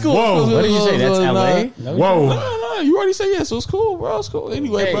 Nah, it's cool. Whoa. What did you say? That's LA? Whoa. No, you already said yes, so it's cool, bro. It's cool.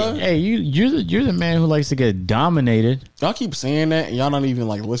 Anyway, bro. Hey, you're the man who likes to get dominated. Y'all keep saying that, and y'all not even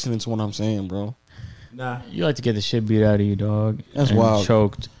like listening to what I'm saying, bro. Nah. You like to get the shit beat out of you, dog. That's and wild.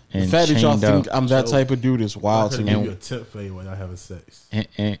 Choked and The fact that y'all chained think up I'm that type of dude is wild I to could give me. you a tip for you while y'all having sex.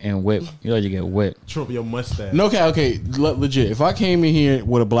 and whipped. You like to get whipped. Trump your mustache. No, okay, legit. If I came in here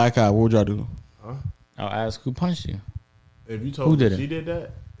with a black eye, what would y'all do? I'll ask who punched you. If you told Who me did she it? did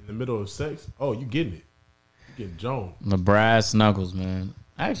that in the middle of sex, oh, you getting it. You getting Joan. The brass knuckles, man.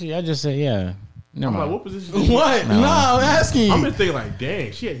 Actually, I just said yeah. Never I'm like, mind. what position did you What? No. No, I'm asking I'm you. just thinking like,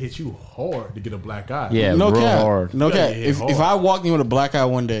 dang, she had hit you hard to get a black eye. Yeah, No real cap. hard. No You gotta cap. get hit If hard. I walked in with a black eye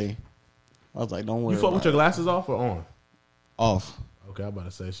one day, I was like, don't worry. You fuck with about your it. glasses off or on? Off. Okay, I'm about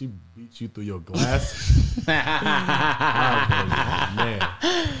to say she beat you through your glasses. Man.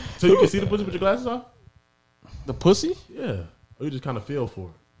 So you can see the pussy with your glasses off? The pussy? Yeah. Or you just kind of feel for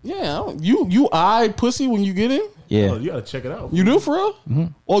it? Yeah. I don't- You eye pussy when you get in? Yeah. Oh, you gotta check it out. You do for real? Mm-hmm.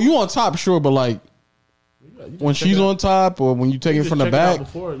 Oh, you on top, sure, but like You when she's on top or when you take it from the back.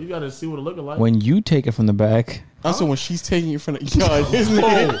 before you gotta see what it looking like. When you take it from the back, I said when she's taking it from the. Yo, this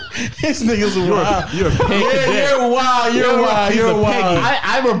nigga's wild. you're a pig Yeah, you're wild. You're wild. he's You're a wild. peggy.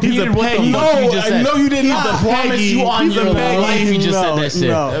 I repeated what the peggy. fuck you No, just I said. know you did not. I promise you on He's a your peggy. life you just said that shit.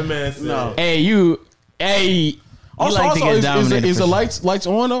 No. That man said. No. Hey, you Also, like to get is dominated. the for lights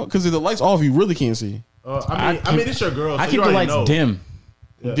on though? Because if the lights off, you really can't see. I mean, it's your girl. So I keep you the already lights know. dim.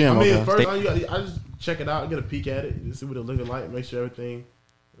 Yeah. Dim, I mean, okay. first I just check it out, get a peek at it, just see what it looking like, make sure everything, you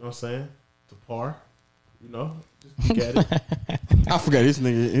know what I'm saying, to par. You know, just peek at it. I forgot his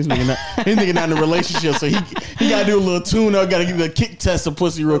nigga not in a relationship, so he got to do a little tune up, got to give the kick test of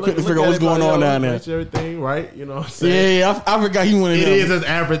pussy real quick to figure out what's going on down there. Make sure everything right. You know what I'm saying? Yeah, I forgot he wanted. It is as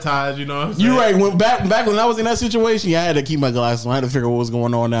advertised. You know what I'm saying? You right. When back when I was in that situation, I had to keep my glasses on. I had to figure out what was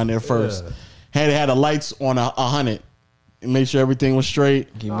going on down there first. Yeah. Had the lights on 100 and make sure everything was straight.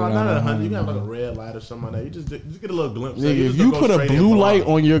 Keep No, it not on at 100. 100. You can have like a red light or something like that. You just get a little glimpse. Nigga, if just you don't put go a straight in blue blind.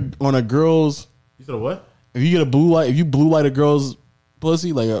 light on a girl's, You said a what? if you get a blue light, if you blue light a girl's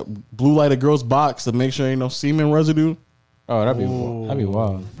pussy, like a blue light a girl's box to make sure ain't no semen residue. Oh, that'd be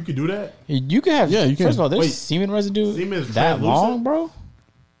wild. You could do that. You can have. Yeah, you can. First of all, there's Wait, semen residue semen is that translucent? long, bro.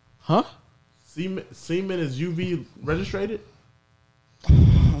 Huh? Semen is UV registered.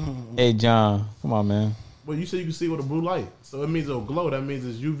 Hey, John, come on, man. Well, you said you can see with a blue light, so it means it'll glow. That means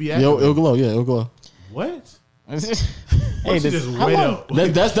it's UV Yeah, activated. it'll glow. Yeah, it'll glow. What? Hey, What, you this, just how wait long- up.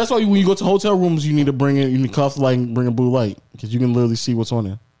 That's why when you go to hotel rooms, you need to bring in, you need cuff light and bring a blue light because you can literally see what's on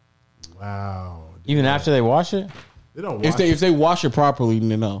there. Wow. even after they wash it? They don't. If they wash it properly, then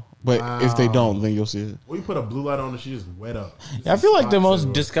they know. But if they don't, then you'll see it. Well, you put a blue light on and she just wet up. I feel like the most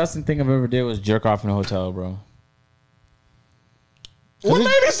Spots disgusting thing I've ever did was jerk off in a hotel, bro. What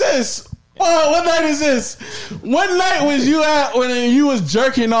night is this? Oh, what night is this? What night was you at when you was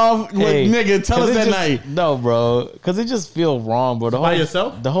jerking off with Hey, nigga? Tell 'cause us it that just- night. No, bro, because it just feel wrong, bro. The By whole,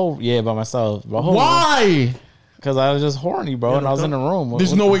 yourself? The whole, yeah, by myself. Why? Because I was just horny, bro, and I was in the room.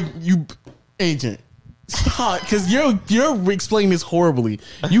 There's no way you, agent. Stop, because you're explaining this horribly.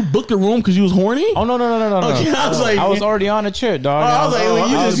 You booked a room because you was horny. Oh no. Okay, I was like- I was already on a trip, dog. I was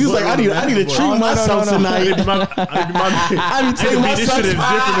like, you was like, I need to treat myself tonight. I need to take be my this shit in a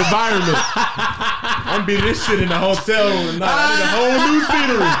son. different environment. I'm be this shit in the hotel room. Nah, I need a whole new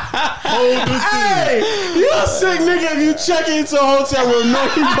scenery. Whole new scenery. Hey, you a sick nigga if you check into a hotel room. No,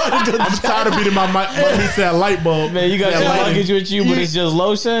 you better go. I'm tired of beating my meat to that light bulb. Man, you got That your lighting. luggage with you, but it's just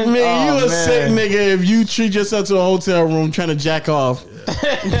lotion. Man, Oh, you a man. sick nigga if you treat yourself to a hotel room trying to jack off.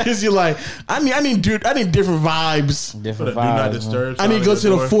 Because you're like, I need different vibes. Put a Different do not vibes. Man. disturb. I need to go to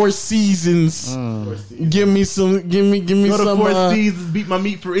the Four Seasons. Give me some. Give me Go to some. Four Seasons. Beat my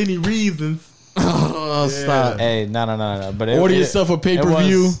meat for any reasons. Oh, stop. Hey, no. But Order yourself a pay per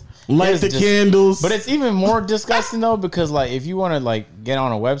view. was- Light it's the just- candles. But it's even more disgusting though, because like if you want to like get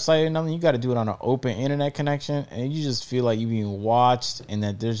on a website and something, you got to do it on an open internet connection, and you just feel like you're being watched, and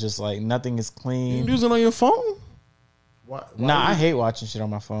that there's just like nothing is you clean. use it on your phone. Why Nah, I hate watching shit on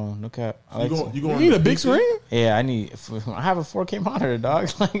my phone. No cap. I like you You need a big screen? yeah, I have a 4K monitor, dog.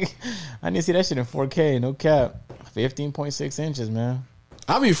 Like, I need to see that shit in 4K. No cap. 15.6 inches, man.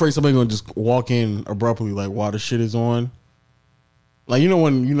 I'd be afraid somebody gonna just walk in abruptly like while the shit is on. Like, you know,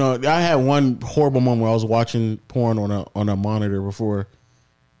 when, you know, I had one horrible moment where I was watching porn on a monitor before,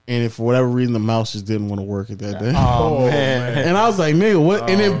 and if for whatever reason the mouse just didn't want to work at that day. Oh, man. And I was like, nigga, what?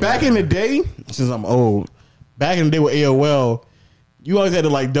 And then back in the day, since I'm old, back in the day with AOL, you always had to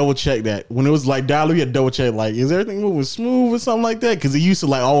like double check that. When it was like dial-up, you had to double check, like, is everything moving smooth or something like that? Because it used to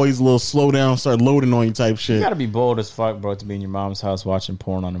like always a little slow down, start loading on you type shit. You gotta be bold as fuck, bro, to be in your mom's house watching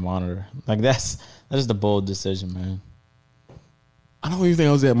porn on the monitor. Like, that's just a bold decision, man. I don't even think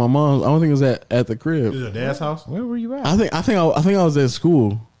I was at my mom's. I don't think it was at the crib. Is it your dad's house? Where were you at? I think I was at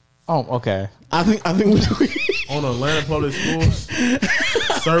school. Oh, okay. I think On Atlanta Public Schools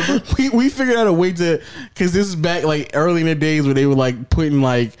server. we figured out a way to, because this is back like early in the days where they were like putting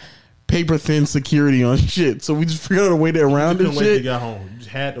like paper thin security on shit. So we just figured out a way to around You this couldn't wait till you shit. got home. You just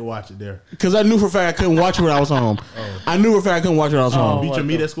had to watch it there. Because I knew for a fact I couldn't watch it when I was home. I knew for a fact I couldn't watch it when I was home. Beat your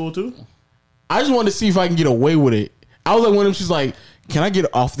meat at school too? I just wanted to see if I can get away with it. I was like one of them. She's like, "Can I get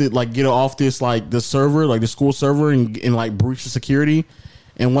off this like the server, like the school server, and like breach the security?"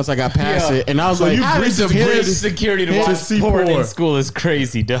 And once I got past Yeah. it, and I was So like, you Having breached to security breach security to to watch see porn in porn. school is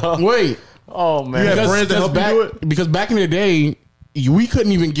crazy, dog. "Wait." Oh, man. You had Because- friends to help you back, do it? because back in the day, we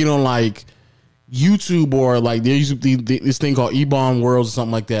couldn't even get on like YouTube or like there used to be this thing called eBomb Worlds or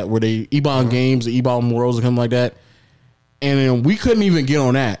something like that, where they eBomb games, or eBomb Worlds or something like that, and then we couldn't even get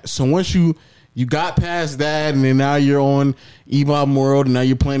on that. So once you got past that, and then now you're on eBomb World, and now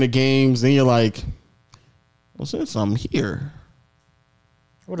you're playing the games, then you're like, "Well, since I'm here,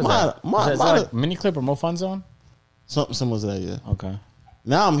 What is My- that? my- Is that my- like Mini Clip or Mo Fun Zone? something similar to that, yeah." Okay.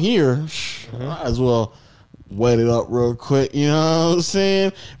 Now I'm here. Might as well wet it up real quick. You know what I'm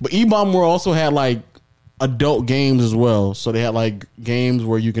saying? But eBomb World also had like adult games as well. So they had like games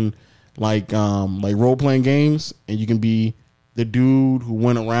where you can like role playing games, and you can be the dude who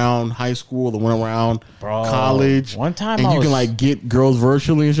went around high school, that went around Bro, college. one time and I you can was- like get girls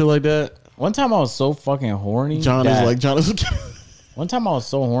virtually and shit like that. One time I was so fucking horny. John is One time I was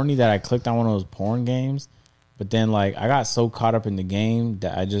so horny that I clicked on one of those porn games, but then like I got so caught up in the game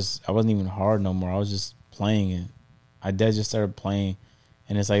that I wasn't even hard no more. I was just playing it. I dead just started playing,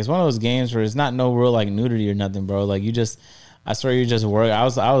 and it's like it's one of those games where it's not no real like nudity or nothing, bro. Like I swear you just work. I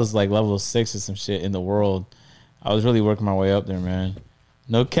was like level 6 or some shit in the world. I was really working my way up there, man.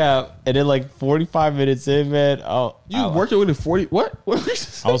 No cap. And then like 45 minutes in, man. Oh, You worked it with a 40. What?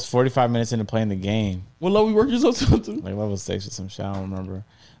 I was 45 minutes into playing the game. What level you worked yourself to? Like level 6 or some shit. I don't remember.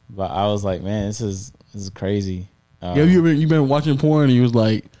 But I was like, man, this is crazy. Yeah, you been watching porn and you was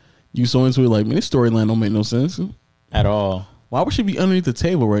like, you so into it, like, man, this storyline don't make no sense At all. Why would she be underneath the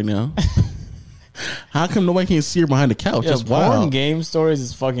table right now? How come nobody can see her behind the couch? Yeah, That's porn wild. game stories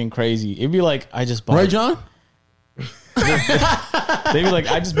is fucking crazy. It'd be like I just bought Right, John? They'd be like,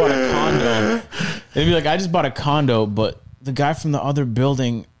 I just bought a condo. They'd be like, I just bought a condo, but the guy from the other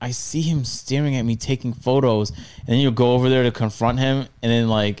building, I see him staring at me taking photos, and then you'll go over there to confront him, and then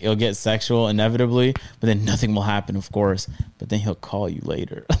like it'll get sexual inevitably, but then nothing will happen, of course. But then he'll call you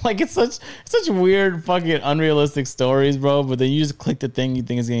later. Like it's such weird, fucking unrealistic stories, bro. But then you just click the thing you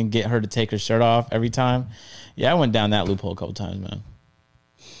think is gonna get her to take her shirt off every time. Yeah, I went down that loophole a couple times, man.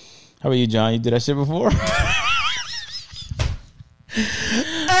 How about you, John? You did that shit before?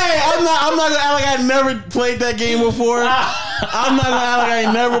 Hey, I'm not gonna act like I never played that game before. I'm not gonna act like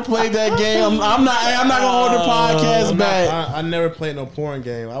I never played that game. I'm not gonna hold the podcast back. I never played no porn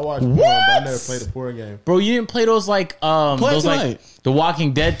game. I watched porn, but I never played a porn game. Bro, you didn't play those like those tonight. like the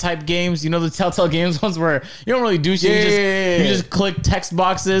Walking Dead type games. You know the Telltale Games ones where you don't really do shit. Yeah. You just click text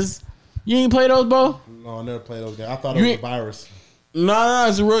boxes. You ain't play those, bro? No, I never played those games. I thought You it was a ain't- virus. No,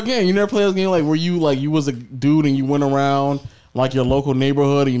 it's a real game. You never played this game like where you was a dude and you went around like your local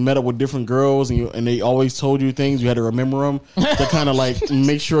neighborhood and you met up with different girls and they always told you things. You had to remember them to kind of like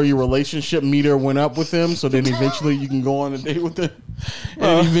make sure your relationship meter went up with them. So then eventually you can go on a date with them,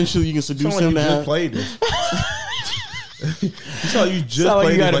 and eventually you can seduce Sound like them. you To just have, played this. You sound like you just Sound like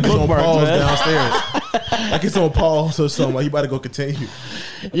played you this got like it it's on bookmarked, pause man. downstairs. Like it's on pause or something. Like you about to go continue.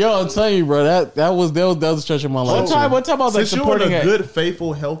 Yo, I'm telling you, bro, that was a stretch of my life. What time I was like Since you're in supporting a it? good,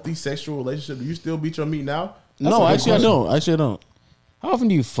 faithful, healthy sexual relationship, do you still beat your meat now? No, a good actually, I don't. Actually, I don't. How often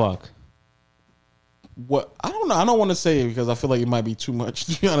do you fuck? What? I don't know. I don't want to say it because I feel like it might be too much.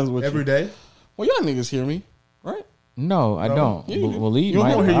 To be honest with Every you, day? well, y'all niggas hear me, right? No, I don't. Yeah, you do. Well, Lee You don't might-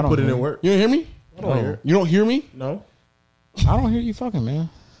 I don't hear I you don't put it hear in work. You don't hear me? I don't hear it. You don't hear me? No. I don't hear you fucking, man.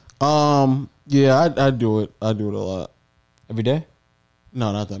 Yeah, I do it. I do it a lot. Every day?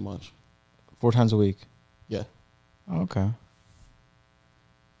 No, not that much. 4 times a week? Yeah. Oh, okay.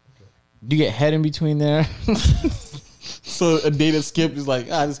 Do you get head in between there? So a day that skipped is like,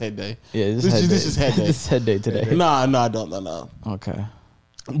 this head day. Yeah, This is head day. This is head day today. Nah, I don't. No. Okay.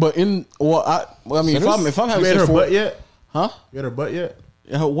 But I mean, So if I'm having You ate sex her for butt yet? huh? You ate her butt yet?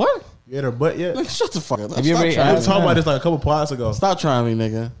 What? You ate her butt yet? Nigga, shut the fuck up. Have you Stop ever trying We ate were ass? talking about this like a couple pods ago. Stop trying me,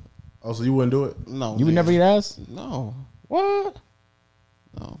 nigga. Oh, so you wouldn't do it? No, You would nigga. never eat ass? No, What?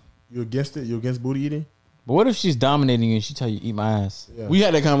 no. You against it? You against booty eating? But what if she's dominating you and she tell you eat my ass? Yeah. We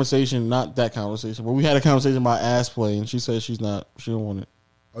had that conversation, not that conversation, but we had a conversation about ass play, and she said she don't want it.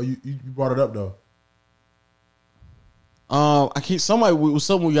 Oh, you brought it up though. I can't. Somebody it was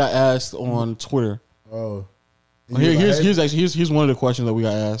something we got asked on Twitter. Oh. Here's one of the questions that we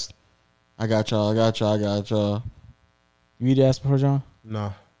got asked. I got y'all. You eat ass before, John?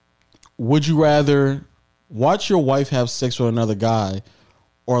 Nah. Would you rather watch your wife have sex with another guy,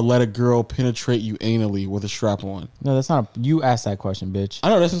 or let a girl penetrate you anally with a strap on? No, that's not. You asked that question, bitch. I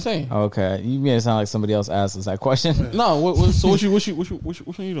know that's insane. Okay, you made it sound like somebody else asked us that question. No, so what you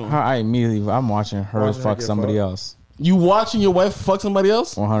doing? I'm watching her Watching her fuck get somebody fucked? else. You watching your wife fuck somebody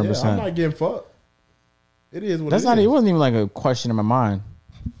else? 100%. Yeah, I'm not getting fucked. It is what That's it not. is. It wasn't even like a question in my mind.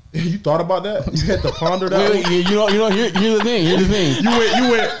 You thought about that? You had to ponder that? Wait, you know. Here's the thing. Here's the thing. You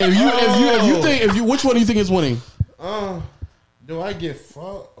went. If you which one do you think is winning? Do I get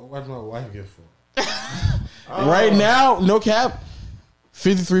fucked or watch my wife get fucked? Right now, no cap.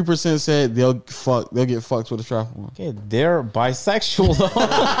 53% said they'll get fucked with a strap on. Okay, they're bisexual though.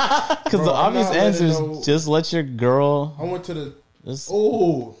 Because the Bro, I'm obvious not answer letting is no- just let your girl. I went to the. Just,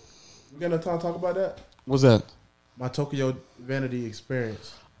 Oh, we got enough time to talk about that? What's that? My Tokyo Vanity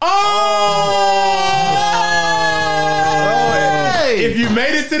experience. If you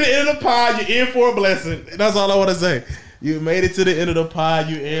made it to the end of the pod, you're in for a blessing. That's all I want to say. You made it to the end of the pod,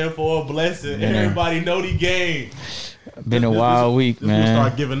 you're in for a blessing. Yeah. Everybody know the game. been a wild week, This will man.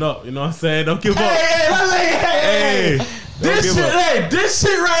 start giving up. You know what I'm saying? Don't give up. Hey, Don't give up. this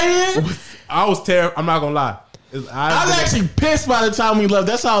shit right here. I was terrified. I'm not gonna lie. I was actually pissed by the time we left.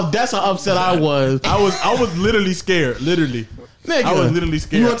 That's how upset I was. I was literally scared. Literally. Nigga, I was literally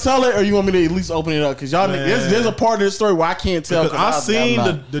scared. You want to tell it, or you want me to at least open it up? Because y'all, Man. there's a part of the story where I can't tell. Because I seen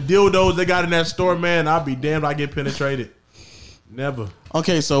the dildos they got in that store, man. I'd be damned I get penetrated. Never.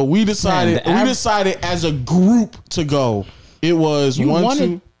 Okay, so we decided. Man, we decided as a group to go. It was You one, wanted.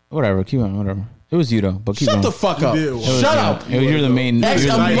 two. Whatever. Keep on. Whatever. It was you though. But keep Shut on. the fuck up. did. Shut up. You're the main. Actually,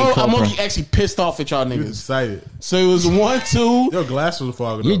 You're the main I'm culprit. actually pissed off at y'all You was niggas. excited. So it was 1, 2, Your glasses were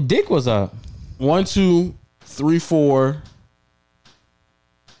fogging Your up. dick was up. 1, 2, 3, 4,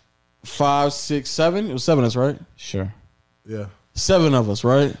 5, 6, 7. It was 7 of us, right? Sure. Yeah. 7 of us,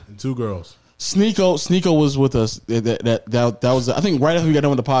 right? And 2 girls. Sneeko was with us. That was, I think, right after we got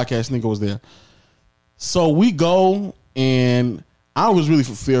done with the podcast. Sneeko was there. So we go, and I was really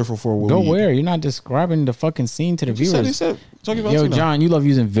fearful for what Go we where? You're not describing the fucking scene to the He viewers. said, talking about Yo, Tina. John, you love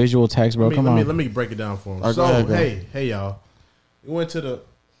using visual text, bro. Come on. Let me break it down for him. All right, So go ahead, go. hey y'all. We went to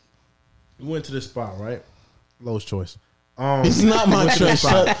the spot, right? Lowe's choice. It's not my choice.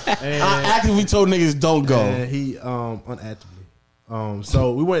 I actively told niggas don't go. And he unactively.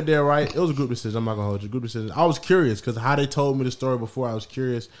 So we went there, right? It was a group decision. I'm not gonna hold you. Group decision. I was curious because how they told me the story before. I was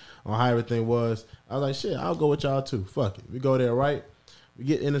curious on how everything was. I was like, shit, I'll go with y'all too. Fuck it. We go there, right? We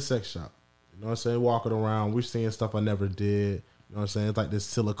get in the sex shop. You know what I'm saying? Walking around, we're seeing stuff I never did. You know what I'm saying? It's like this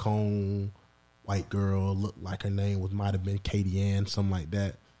silicone white girl, looked like her name might have been Katie Ann, something like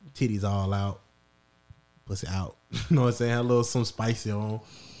that. Titties all out, pussy out. You know what I'm saying? Had a little some spicy on,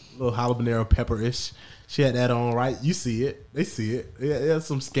 a little habanero pepper-ish. She had that on, right? You see it. They see it. Yeah,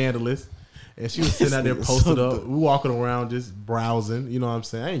 some scandalous. And she was sitting out there posted up. We walking around just browsing. You know what I'm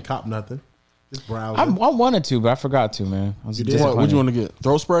saying? I ain't cop nothing. Just browsing. I wanted to, but I forgot to, man. I was You did? disappointed. What you want to get?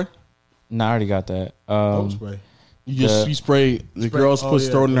 Throat spray? Nah, I already got that. Throat spray. You spray the girl's puts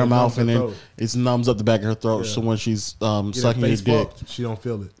throat in her mouth, and then throat. it numbs up the back of her throat. Yeah. So when she's Get her sucking your face dick, fucked. She don't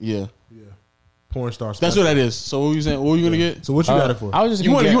feel it. yeah, Yeah. Porn star. that's special. what that is. So what were you saying? What were you gonna get? So what you got it for? I was just You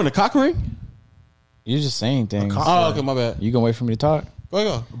gonna want get, you want a cock ring? You're just saying things. cock- Oh, okay, my bad. You gonna wait for me to talk? Go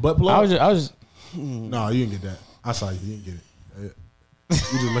ahead. Butt plug? I was just No, you didn't get that. I saw you. You didn't get it. You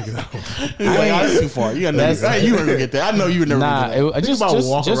just look it up. He's like, that's too far. You got you weren't gonna get that. I know you would never. nah. Get It, just about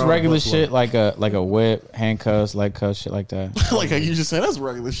walk just around regular with butt shit like a whip, handcuffs, leg cuffs, shit like that. that. Like you just said, that's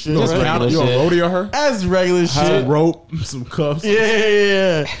regular shit. Just right? regular You gonna shit. rodeo her? That's regular Some shit. rope, some cuffs.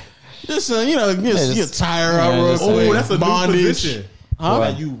 Yeah. Just just- you tire her yeah, real just- quick. Oh, that's a bondage. new position. Huh?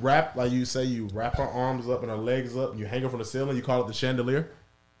 Like you wrap her arms up and her legs up, and you hang her from the ceiling. You call it the chandelier.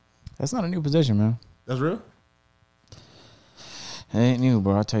 That's not a new position, man. That's real. It ain't new,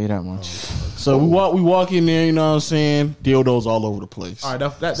 bro. I'll tell you that much. So we walk in there, you know what I'm saying? Dildos all over the place. All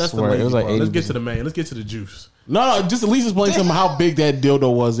right, that's the Swear, it lazy was like part. Let's 80%. get to the main. Let's get to the juice. No, just at least explain to them how big that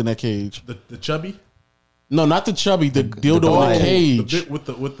dildo was in that cage. The chubby, No, not the chubby, the dildo in the wide. the cage. bit with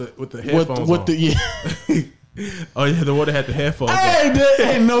the headphones With on. the yeah. Oh yeah, the one that had the headphones. on. Hey, that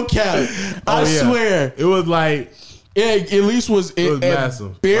ain't no cap. I Oh, yeah. swear. It was like It at least was, was at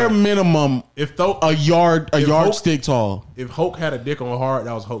massive. bare Like, minimum if though a Hulk- yardstick tall. if Hulk had a dick on hard,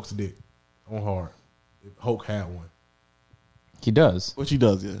 that was Hulk's dick on hard. If Hulk had one, He does. Which he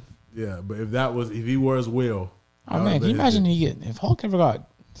does, yeah. yeah. But if he was Will, Oh man, can you imagine if Hulk ever got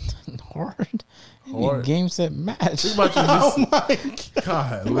hard? It'd be a Hard. game set match. Think about you Oh just- my god.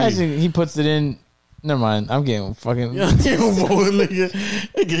 God, Imagine he puts it in. Never mind. I'm getting fucking. Nigga,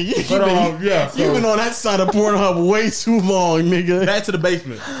 yeah, you've been on that side of Pornhub way too long, nigga. back to the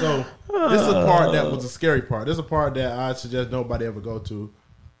basement. So this is a part that was a scary part. This is a part that I suggest nobody ever go to,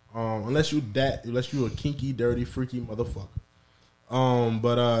 unless you a kinky, dirty, freaky motherfucker.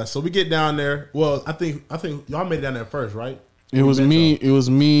 So we get down there. Well, I think y'all made it down there first, right? It was met me. y'all. It was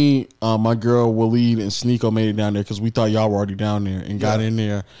me. My girl Waleed and Sneeko made it down there because we thought y'all were already down there and got Yeah. in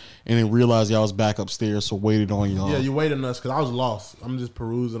there, and then realized y'all was back upstairs, so waited on y'all. Yeah, you waited on us because I was lost. I'm just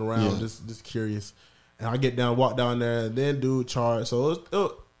perusing around, Yeah. just curious. And I get down, walk down there, and then dude charge. So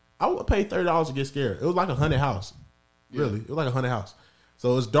I would pay $30 to get scared. It was like a haunted house, really. It was like a haunted house.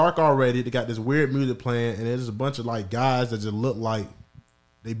 So it's dark already. They got this weird music playing, and there's a bunch of like guys that just look like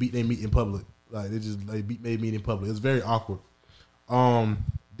they meet in public. Like they meet in public. It's very awkward.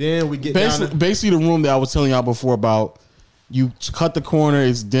 Then we get down. Basically, the room that I was telling y'all before about. You cut the corner,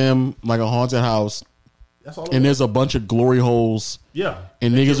 it's dim like a haunted house, That's all. and there's a bunch of glory holes. yeah,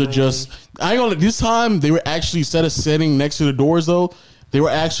 And niggas are just. I ain't gonna. This time they were actually instead of sitting next to the doors though, they were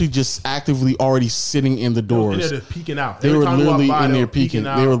actually just actively already sitting in the doors. they're just peeking out. They Every were time we walk literally by, in they there were peeking.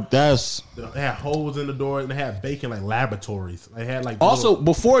 out. They were. That's. They had holes in the door, and they had bacon like laboratories. They had like Also, little-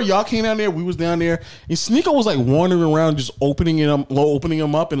 before y'all came down there, we was down there, and Sneeko was like wandering around, just opening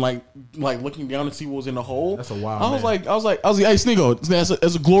them up, and like looking down to see what was in the hole. That's a wild I was man. like, hey Sneeko,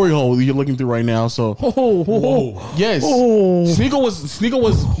 that's a glory hole that you're looking through right now. So Whoa. yes, Sneeko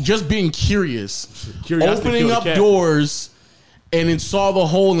was just being curious, Curiosity opening killed the up cat. doors, and then saw the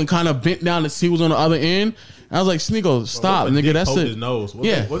hole and kind of bent down to see what was on the other end. I was like, Sneeko, stop, What if a nigga. dick That's poked it. his nose.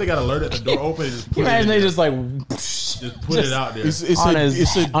 Yeah. What they got alert at the door open and just put Imagine it they in just like just put it out there. It's On a, his-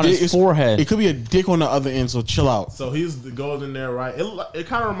 it's a on his it's- forehead. It could be a dick on the other end, so chill out. So he goes in there, right? It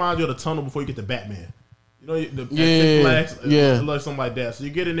kind of reminds you of the tunnel before you get to Batman. You know, the Yeah, Six Flags, yeah. it looks something like that. So you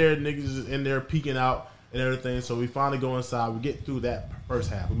get in there, niggas is in there peeking out and everything. So we finally go inside. We get through that first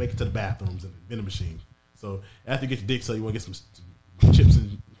half. We make it to the bathrooms and the vending machine. So after you get your dick, so you want to get some chips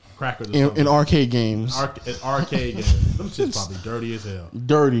and crackers or something. In arcade games, An arcade game. Them shit's probably dirty as hell.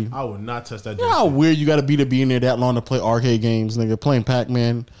 dirty. I would not touch that. You know how joystick. weird you got to be in there that long to play arcade games, nigga. Playing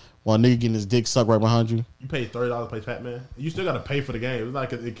Pac-Man while nigga getting his dick sucked right behind you. You paid $30 to play Pac-Man. You still got to pay for the game. It's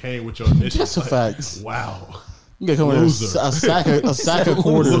like it came with your admission. That's a Like, fact. Wow. You gotta come in Loser. with a sack of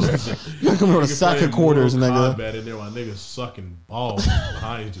quarters. You gotta come in with a sack of quarters, nigga. Combat in there while niggas sucking balls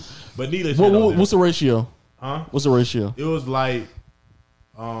behind you. But needless to What's the ratio? huh? What's the ratio? It was like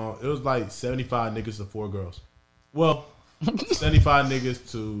 75 niggas to 4 girls. Well, 75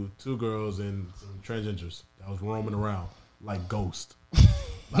 niggas to 2 girls and some transgenders that was roaming around like ghosts.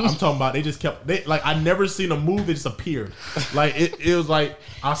 Like, I'm talking about they just kept like I never seen a move that just appeared. Like it was like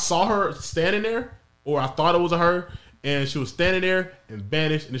I saw her standing there, or I thought it was her, and she was standing there and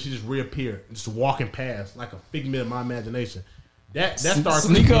vanished, and then she just reappeared and just walking past like a figment of my imagination. That started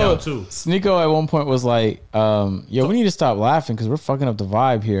freaking me out too. Sneeko at one point was like, "Yo, we need to stop laughing because we're fucking up the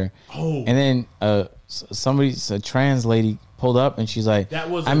vibe here." Oh. And then a trans lady pulled up and she's like, That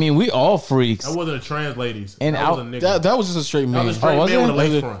wasn't- I mean, we all freaks." That wasn't a trans ladies. And that was a nigga. That was just a straight That man. was a straight was man it? with a lace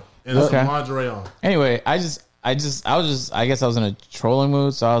Was it- front and Okay. some lingerie on. Anyway, I guess I was in a trolling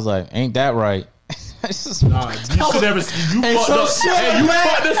mood, so I was like, "Ain't that right?" I just, Nah, you should never. You Hey, fucked so up. shit Hey, like you that-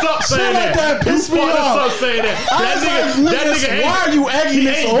 fucked this up shit saying like that that. You pissed me fucked this off. up saying that. I That was nigga. like, That niggas, nigga. why are you egging He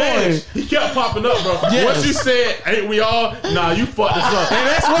this ain't on? vanished. He kept popping up, bro. Yes. Once you said, "Ain't we all?" Nah, you fucked this up. And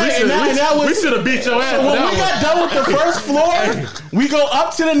that's why- we should, and that was- we should have beat your ass. So for when that we one. got done with the first floor, we go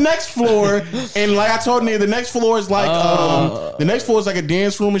up to the next floor, and like I told you, the next floor is like a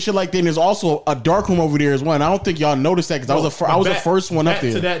dance room and shit like that. And there's also a dark room over there as well. And I don't think y'all noticed that because I was the first one up back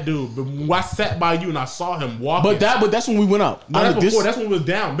there. to that dude. But when I sat by you and I saw him walking. But that's when we went up. No, I that's know before. this- That's when we was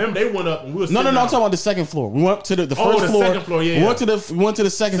down. Remember, they went up and we was No, sitting I'm down. talking about the second floor. We went up to the Oh, first the floor. second floor, yeah, We went to the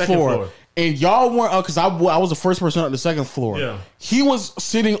second floor, and y'all weren't because I was the first person on the second floor. Yeah. He was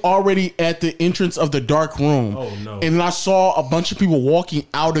sitting already at the entrance of the dark room. Oh, no. And then I saw a bunch of people walking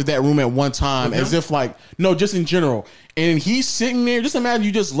out of that room at one time, as if like no, just in general. And he's sitting there. Just imagine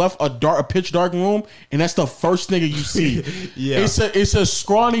you just left a pitch dark room, and that's the first nigga you see. Yeah. It's a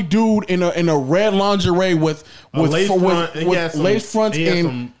scrawny dude in a red lingerie with lace front, and he had lace fronts he had and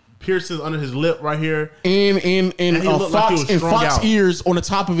some piercings under his lip right here. and he looked like he was strung fox out. ears on the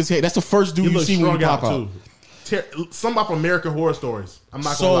top of his head. That's the first dude He you looked see when you strung pop out out. too. Some up American Horror Stories. I'm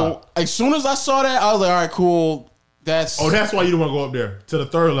not gonna lie. So as soon as I saw that, I was like, all right, cool. That's That's why you didn't want to go up there to the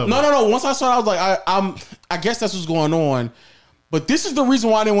third level. no. Once I saw it, I was like, I guess that's what's going on. But this is the reason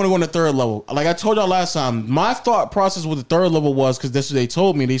why I didn't want to go on the third level. Like I told y'all last time, my thought process with the third level was because that's what they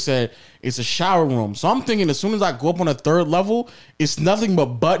told me. They said it's a shower room. So I'm thinking as soon as I go up on the third level, it's nothing but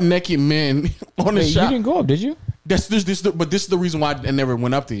butt naked men on the Wait, you shower. didn't go up, did you? But this is the reason why I never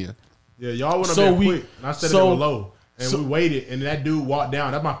went up there. Yeah, y'all went up So there we- quick. And I said so- they were low. And we waited, and that dude walked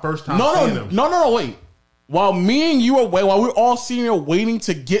down. That's my first time seeing him. No, wait. While me and you were while we're all sitting there waiting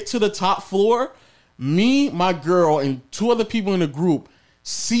to get to the top floor, me, my girl, and two other people in the group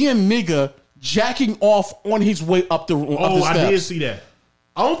see a nigga jacking off on his way up the Oh, steps. I did see that.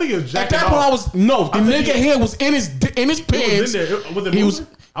 I don't think it was At jacking that point, off. the I think nigga he- here was in his pants. It was in there. Was it He was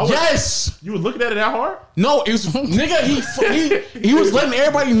moving? yes. You was looking at it that hard? No, it was nigga. He was letting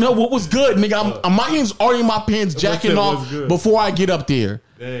everybody know what was good, nigga. My hands already in my pants, jacking said off what's good? before I get up there.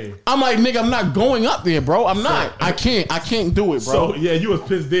 Dang. I'm like, nigga, I'm not going up there, bro. I'm not. I can't do it, bro. So yeah, you was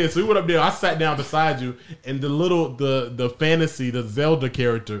pissed dead. So we went up there. I sat down beside you, and the fantasy, the Zelda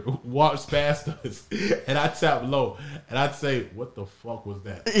character walks past us, and I tap low, and I'd say, "What the fuck was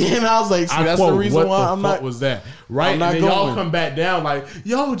that?" And I was like, see, I that's quote, the reason what why the I'm fuck not. was that? Right? I'm not and then y'all going. come back down like,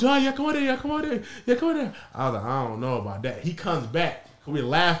 "Yo, John, yeah, come on there, yeah, come on there, yeah, come on there." I was like, I don't know about that. He comes back. We're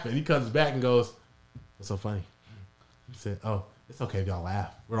laughing. He comes back and goes, "What's so funny?" He said, "Oh, it's okay if y'all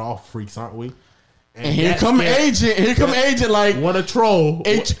laugh. We're all freaks, aren't we?" And here that come scared- agent. Here come agent. Like Want to troll?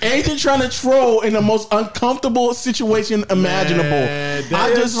 agent trying to troll in the most uncomfortable situation imaginable. Man, that I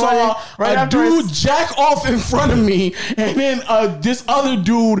is just saw right a after dude jack off in front of me, and then this other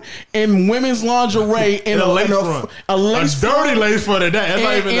dude in women's lingerie in a lace front. a lace dirty front, lace front of that. That's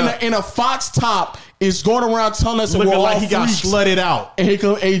not even in a fox top is going around telling us that we're looking all like he got freaks. slutted out. And here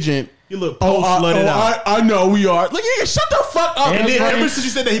come agent. He looked slutted out. I know we are. Like, yeah, shut the fuck up. And then funny. ever since you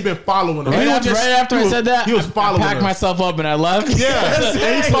said that, he been following him. Right He was after, just- right after he I was- said that, he was I following packed us. myself up and I left. Yeah,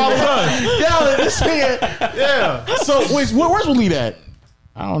 and he followed us. Yeah, this nigga. Yeah. So where's Waleed at?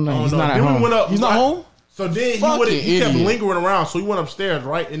 I don't know. Oh, He's no. not at Then we home. went up. He's not home? So then Fucking he kept idiot. lingering around. So we went upstairs,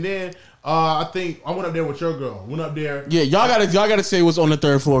 right? And then I think I went up there with your girl. Went up there. Yeah, y'all gotta say what's on the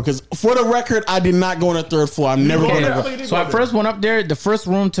third floor because for the record, I did not go on the third floor. I'm never go going. there? I to think you did So go I there. first went up there. The first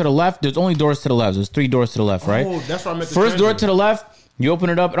room to the left, there's only doors to the left. There's 3 doors to the left, right? Oh, that's where I met the First door stranger. to the left, you open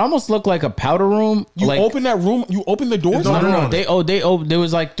it up. It almost looked like a powder room. You like, open that room. You open the doors. No, No, door no. on They there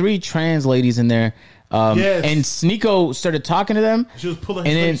was like 3 trans ladies in there. Yes. And Sneeko started talking to them. She was pulling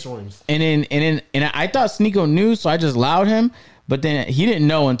and his then, strings. and I thought Sneeko knew, so I just allowed him. But then he didn't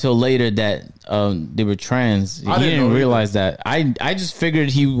know until later that they were trans. He didn't didn't know realize that. I just figured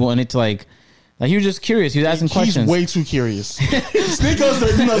he wanted to like he was just curious. He was asking He's questions. way too curious. Sneako's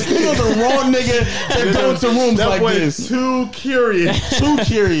the wrong nigga to go into rooms That like boy this. is too curious. Too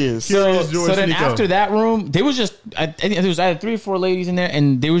curious. Curious George So then Sneeko. after that room, they was just I think there was either 3 or 4 ladies in there,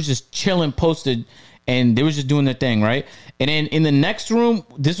 and they was just chilling, posted, and they was just doing their thing, right? And then in the next room,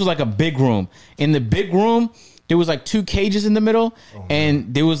 this was like a big room. In the big room, there was like 2 cages in the middle,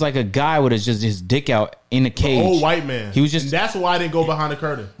 and there was like a guy with his dick out in a cage. old white man. He was just And that's why I didn't go behind the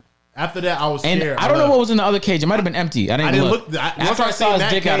curtain. After that, I was and scared. I don't know left. what was in the other cage. It might have been empty. I didn't look. Once After I saw seen his that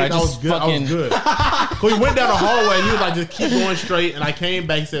dick out, I cage, just good. fucking. I was good. So we went down the hallway, and he was like, "Just keep going straight." And I came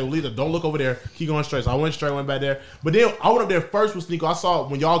back. He said, "Lita, don't look over there. Keep going straight." So I went straight, went back there. But then I went up there first with Sneeko. I saw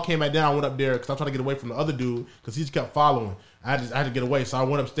when y'all came back down. I went up there because I was trying to get away from the other dude because he just kept following. I had to get away. So I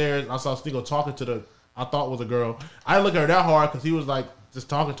went upstairs. And I saw Sneeko talking to the I thought was a girl. I didn't look at her that hard because he was like just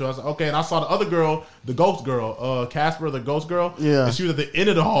talking to her. I was like, okay. And I saw the other girl, the ghost girl, Casper, the ghost girl. Yeah. And she was at the end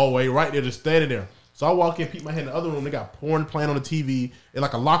of the hallway, right there, just standing there. So I walk in, peek my head in the other room. They got porn playing on the TV in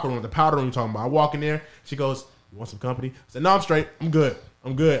like a locker room, the powder room you're talking about. I walk in there. She goes, "You want some company?" I said, "No, I'm straight. I'm good.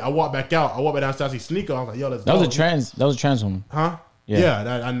 I'm good." I walk back out. I walk back downstairs. I see Sneeko. I was like, "Yo, let's That go." was a trans woman. Huh? Yeah.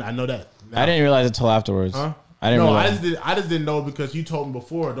 Yeah, I know that. I didn't realize it until afterwards. Huh? I didn't No, realize. I just didn't know because you told me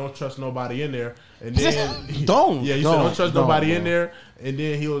before, don't trust nobody in there. And then Don't. Yeah, you said don't trust nobody in there. And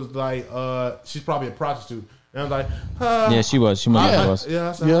then he was like, she's probably a prostitute. And I was like, Yeah, she was. She must have was. Yeah,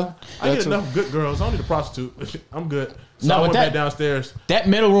 I said, Yeah, I get that's enough good girls. I don't need a prostitute. I'm good. So I but went back downstairs. That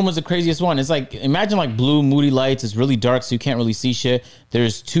middle room was the craziest one. It's like, imagine like blue, moody lights. It's really dark, so you can't really see shit.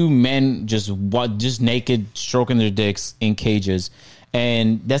 There's two men just naked, stroking their dicks in cages.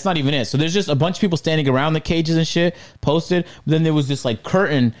 And that's not even it. So there's just a bunch of people standing around the cages and shit posted. But then there was this like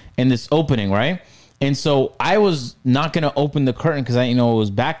curtain in this opening, right? And so I was not going to open the curtain because I didn't know it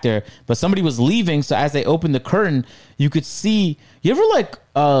was back there. But somebody was leaving. So as they opened the curtain, you could see. You ever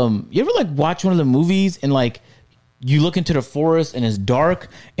watch one of the movies and like you look into the forest and it's dark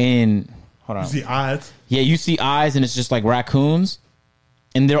and hold on. You see eyes? Yeah, you see eyes and it's just like raccoons.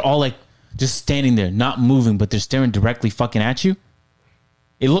 And they're all like just standing there, not moving, but they're staring directly fucking at you.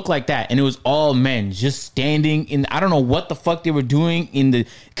 It looked like that, and it was all men just standing in. I don't know what the fuck they were doing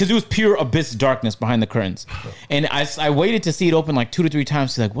because it was pure abyss darkness behind the curtains. And I waited to see it open like 2 to 3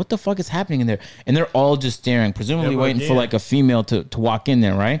 times. To like, what the fuck is happening in there? And they're all just staring, presumably waiting for like a female to walk in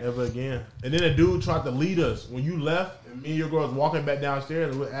there, right? Never again. And then a dude tried to lead us when you left, and me and your girl was walking back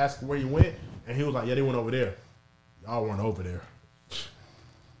downstairs, and we asked where you went, and he was like, "Yeah, they went over there." Y'all weren't over there.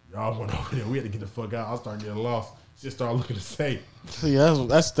 Y'all went over there. We had to get the fuck out. I started getting lost. Just started looking the same. Yeah,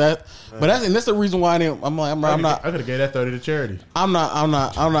 that's that. But that's the reason why I'm not. I could have gave that 30 to charity. I'm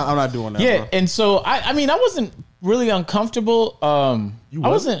not doing that. Yeah, bro. and so I mean I wasn't really uncomfortable. I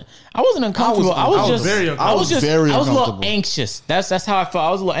wasn't uncomfortable. I was very uncomfortable. I was a little anxious. That's how I felt. I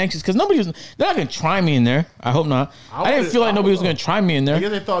was a little anxious because they're not gonna try me in there. I hope not. I didn't feel like nobody was gonna try me in there. I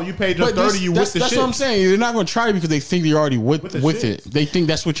guess they thought you paid your 30, you with the shit. That's what I'm saying. They're not gonna try you because they think you're already with it. They think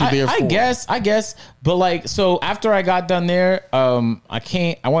that's what you're there for. I guess. But like, so after I got done there, I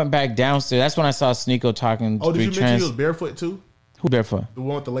went back downstairs. That's when I saw Sneeko talking. Oh, did you mention he was barefoot too? Who barefoot? The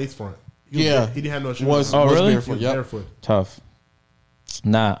one with the lace front. He didn't have no shoes. Really? Barefoot. Yep. Barefoot. Tough.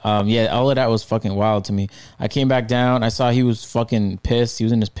 Nah, yeah, all of that was fucking wild to me. I came back down. I saw he was fucking pissed. He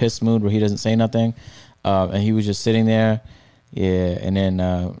was in this piss mood where he doesn't say nothing, and he was just sitting there. Yeah, and then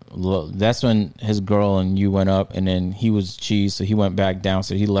that's when his girl and you went up, and then he was cheese, so he went back down.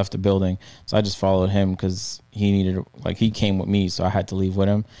 So he left the building. So I just followed him because he came with me, so I had to leave with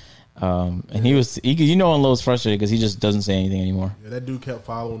him. And he was, when Lowe's frustrated because he just doesn't say anything anymore. Yeah, that dude kept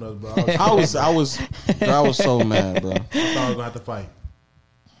following us, bro. I was so mad, bro. I thought I was gonna have to fight.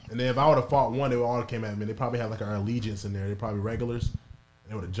 And then if I would have fought one, they would all came at me. They probably had like our allegiance in there. They're probably regulars. And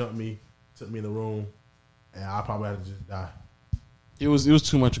they would have jumped me, took me in the room, and I probably had to just die. It was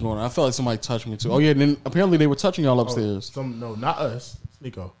too much going on. I felt like somebody touched me too. Oh yeah, and then apparently they were touching y'all upstairs. No, not us.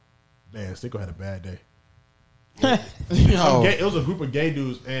 Sneeko. Man, Sneeko had a bad day. It was a group of gay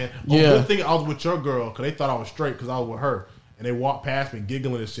dudes, and good thing I was with your girl because they thought I was straight because I was with her, and they walked past me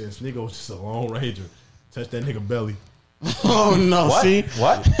giggling and shit. And Sneeko was just a Lone Ranger, touched that nigga belly. Oh no! What? See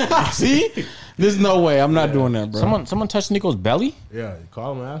what? See, there's no way I'm not doing that, bro. Someone touched Nico's belly. Yeah, you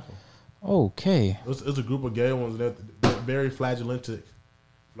call him an asshole. Okay. It was a group of gay ones that very flagellistic,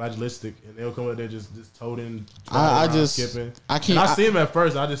 and they'll come up there just toting. I skipping. I can't. I see him at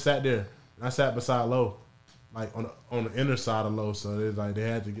first. I just sat there. And I sat beside Low, like on the inner side of Low. So it's like they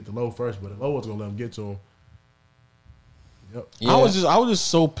had to get to Low first, but Low wasn't gonna let them get to him. Yep. Yeah. I was just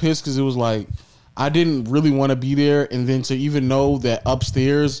so pissed because it was like I didn't really want to be there, and then to even know that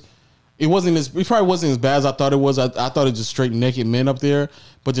upstairs it probably wasn't as bad as I thought it was. I thought it was just straight naked men up there,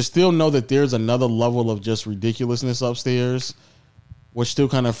 but to still know that there's another level of just ridiculousness upstairs, which still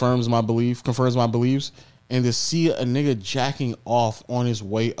kind of confirms my beliefs, and to see a nigga jacking off on his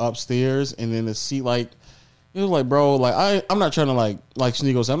way upstairs, and then to see like it was like, bro, like I'm not trying to like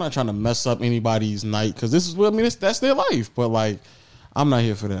Sneeko said, I'm not trying to mess up anybody's night because this is that's their life, but like I'm not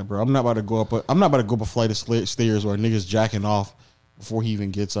here for that, bro. I'm not about to go up a flight of stairs where a nigga's jacking off before he even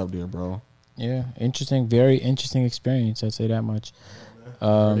gets up there, bro. Yeah, very interesting experience. I'd say that much.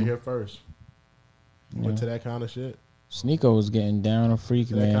 Here first. Went to that kind of shit. Sneeko was getting down a freak,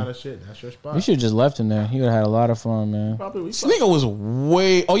 that man. That kind of shit. That's your spot. We should have just left him there. He would have had a lot of fun, man. Sneeko was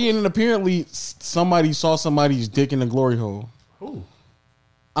way. Oh yeah, and then apparently somebody saw somebody's dick in the glory hole. Who?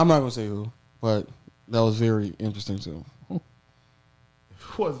 I'm not gonna say who, but that was very interesting too.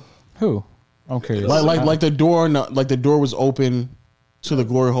 Who? I'm curious. Like the door was open to the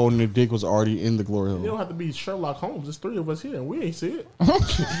glory hole, and the dick was already in the glory hole. You don't have to be Sherlock Holmes. There's 3 of us here, and we ain't see it. But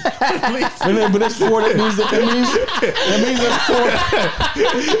that's 4. That means that's 4.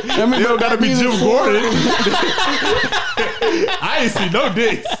 That means you don't gotta be Jim Gordon. I ain't see no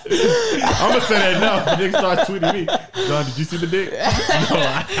dicks. I'm gonna say that now. The dick start tweeting me. John, did you see the dick? No,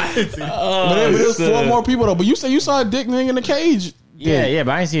 I didn't see it. But there's 4 more people though. But you say you saw a dick hang in the cage. Yeah,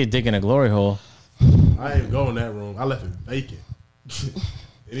 but I didn't see a dick in a glory hole. I ain't going in that room. I left it vacant.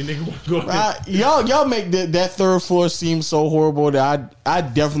 Any nigga want to go ahead? Y'all make that third floor seem so horrible that I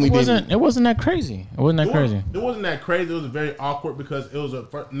definitely didn't. It wasn't that crazy. It wasn't that crazy. It wasn't that crazy. It was very awkward because it was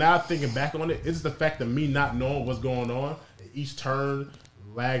now thinking back on it, it's the fact of me not knowing what's going on. Each turn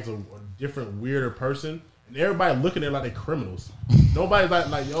lags a different weirder person, and everybody looking at it like they criminals. Nobody's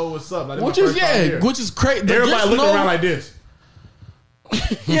like, yo, what's up? Like, which is crazy. Everybody looking around like this.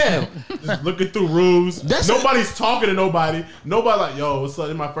 Yeah, just looking through rooms. Nobody's talking to nobody. Nobody like, yo, what's up?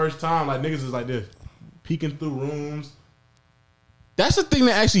 It's my first time. Like niggas is like this, peeking through rooms. That's the thing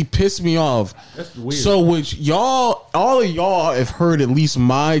that actually pissed me off. That's weird. So, which all of y'all have heard at least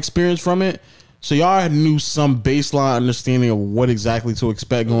my experience from it. So y'all knew some baseline understanding of what exactly to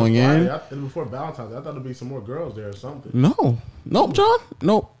expect going in. Before Valentine's, I thought there'd be some more girls there or something. Nope, John.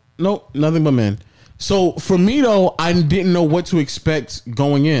 Nope, nothing but men. So for me though, I didn't know what to expect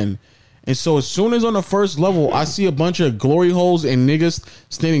going in. And so as soon as on the first level, I see a bunch of glory holes and niggas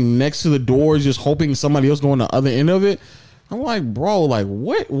standing next to the doors just hoping somebody else go on the other end of it. I'm like, bro, like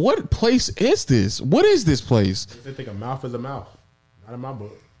what place is this? What is this place? They think a mouth is a mouth. Not in my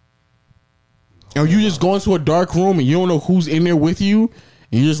book. Or you just go into a dark room and you don't know who's in there with you.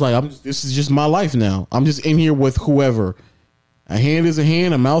 And you're just like, this is just my life now. I'm just in here with whoever. A hand is a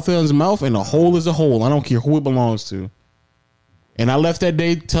hand, a mouth is a mouth, and a hole is a hole. I don't care who it belongs to. And I left that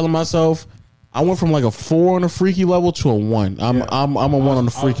day telling myself, I went from like a 4 on the freaky level to a 1. I'm a 1 on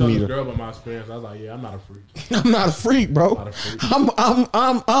the freaky meter. I was telling this girl about my experience. I was like, yeah, I'm not a freak. I'm not a freak, bro. I'm not a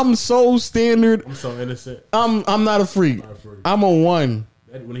freak. I'm so standard. I'm so innocent. I'm not a freak. I'm a 1.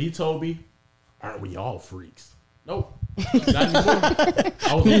 When he told me, aren't we all freaks? Nope. Not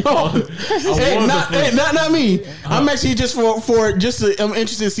anymore. Not me. I'm actually just I'm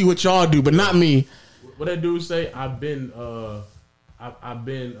interested to see what y'all do, but not me. What that dude say? I've been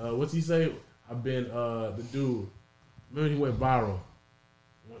what's he say? I've been the dude. Remember he went viral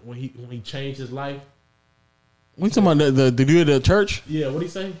when he changed his life. We talking about the dude at the church? Yeah. What he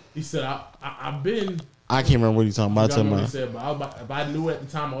say? He said I've been. I can't remember what he's talking about. What he said, but if I knew at the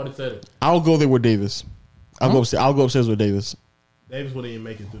time, I would have said it. I'll go there with Davis. I'll go upstairs with Davis. Davis wouldn't even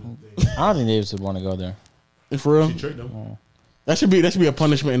make it through the thing. I don't think Davis would want to go there. For real? She tricked him. Oh. That should be a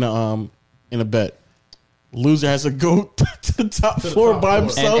punishment in a bet. Loser has to go to the top floor by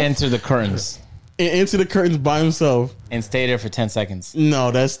himself and enter the curtains. And enter the curtains by himself and stay there for 10 seconds.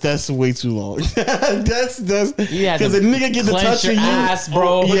 No, that's way too long. that's because a nigga get to touch your ass,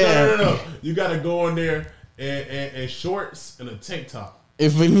 bro. No. You gotta go in there and shorts and a tank top.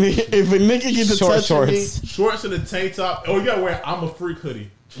 If a nigga get to touch shorts and a tank top, you gotta wear I'm a freak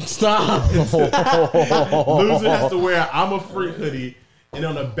hoodie. Stop. Loser has to wear I'm a freak hoodie, and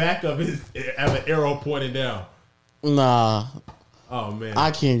on the back of his have an arrow pointing down. Nah. Oh man,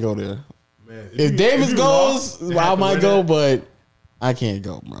 I can't go there. Man, if Davis goes, I might go, but I can't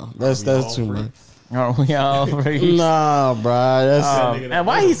go, bro. That's too much. Are we all freaks? Nah, bro. And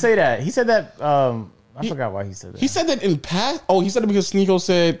why he say that? He said that. I forgot why he said that. He said that in past. Oh, he said it because Sneeko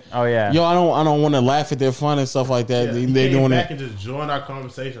said, "Oh yeah, yo, I don't want to laugh at their fun and stuff like that." Yeah, they doing back and just joined our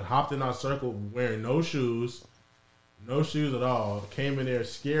conversation. Hopped in our circle wearing no shoes at all. Came in there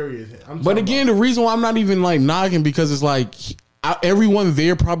scary as hell. But again, the reason why I'm not even like knocking because it's like everyone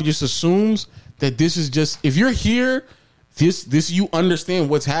there probably just assumes that this is just if you're here, this you understand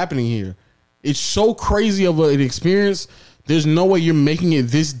what's happening here. It's so crazy of an experience. There's no way you're making it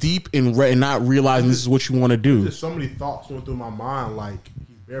this deep and not realizing this is what you want to do. There's so many thoughts going through my mind. Like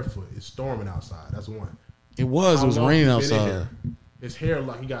he's barefoot. It's storming outside. That's one. It was raining outside. His hair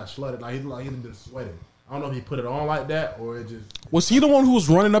like he got flooded. Like he'd been sweating. I don't know if he put it on like that or it just. Was he the one who was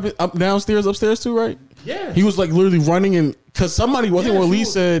running up upstairs too? Right? Yeah. He was like literally running and because somebody I think what Lee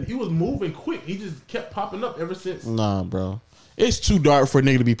said he was moving quick. He just kept popping up ever since. Nah, bro. It's too dark for a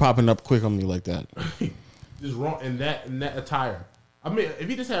nigga to be popping up quick on me like that. Just wrong in that attire. I mean, if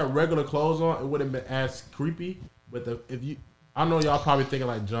he just had regular clothes on, it wouldn't have been as creepy. But I know y'all probably thinking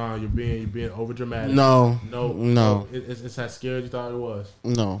like John, you're being over dramatic. No. It's as scary as you thought it was.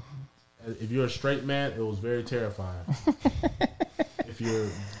 No. If you're a straight man, it was very terrifying.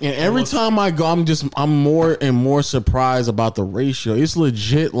 And every time I go, I'm more and more surprised about the ratio. It's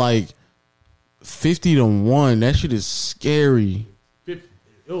legit like 50-1. That shit is scary. It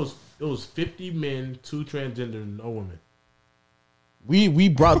was 50 men, 2 transgender, no women. We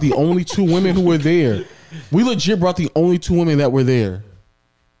brought the only 2 women who were there. We legit brought the only 2 women that were there.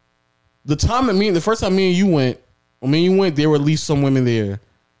 The first time me and you went, there were at least some women there.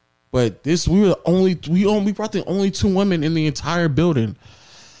 But we brought the only 2 women in the entire building.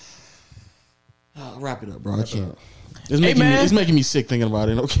 Wrap it up, bro. I can't. It's making me sick thinking about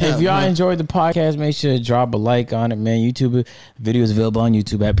it. Okay, If y'all enjoyed the podcast, make sure to drop a like on it, man. YouTube video is available on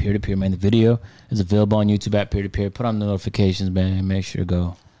YouTube at Peer to Peer, man. The video is available on YouTube at Peer to Peer. Put on the notifications, man. Make sure to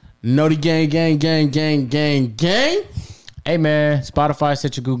go. Noti gang. Hey, man. Spotify,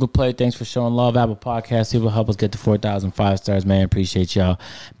 Stitcher, Google Play. Thanks for showing love. Apple Podcasts. People help us get to 4,000 5 stars, man. Appreciate y'all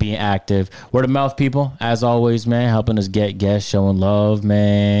being active. Word of mouth, people. As always, man. Helping us get guests, showing love,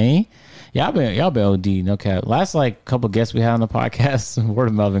 man. Y'all been OD, no cap. Last couple guests we had on the podcast, word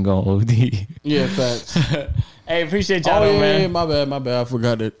of mouth been going OD. Yeah, facts. Hey, appreciate y'all, man. Yeah, my bad. I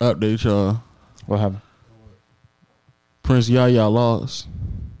forgot to update y'all. What happened? Prince Yaya lost.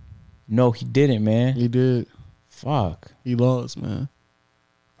 No, he didn't, man. He did. Fuck. He lost, man.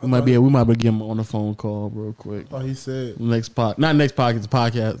 We might be able to get him on the phone call real quick. Oh, he said not next podcast, the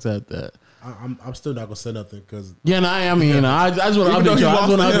podcast at that. I'm still not gonna say nothing because I just want to update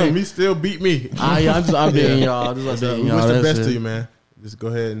y'all. He still beat me. I just updating y'all. We wish the best to you, man. Just go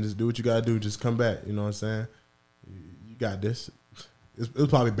ahead and just do what you gotta do. Just come back. You know what I'm saying? You got this. It was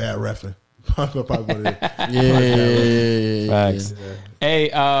probably bad reffing. Probably what it is. Yeah. Facts. Hey,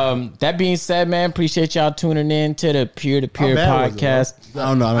 that being said, man, appreciate y'all tuning in to the Peer to Peer podcast. I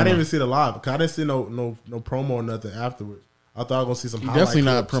don't know. I didn't even see the live because I didn't see no promo or nothing afterwards. I thought I was gonna see some. Definitely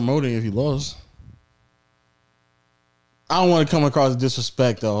not promoting if he lost. I don't want to come across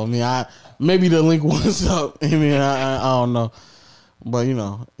disrespect though. I mean, maybe the link was up. I mean, I don't know, but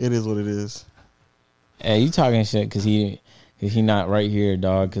it is what it is. Hey, you talking shit because he not right here,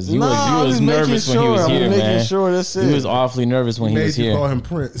 dog. Because he was nervous when he was here, man. Making sure that's it. He was awfully nervous when he was here. Call him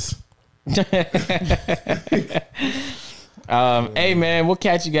Prince. Hey, man, we'll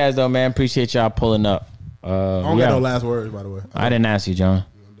catch you guys though, man. Appreciate y'all pulling up. I don't got no last words, by the way. I didn't ask you, John.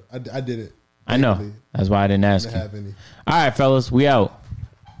 I did it. I know. That's why I didn't ask you. Have any. All right, fellas, we out.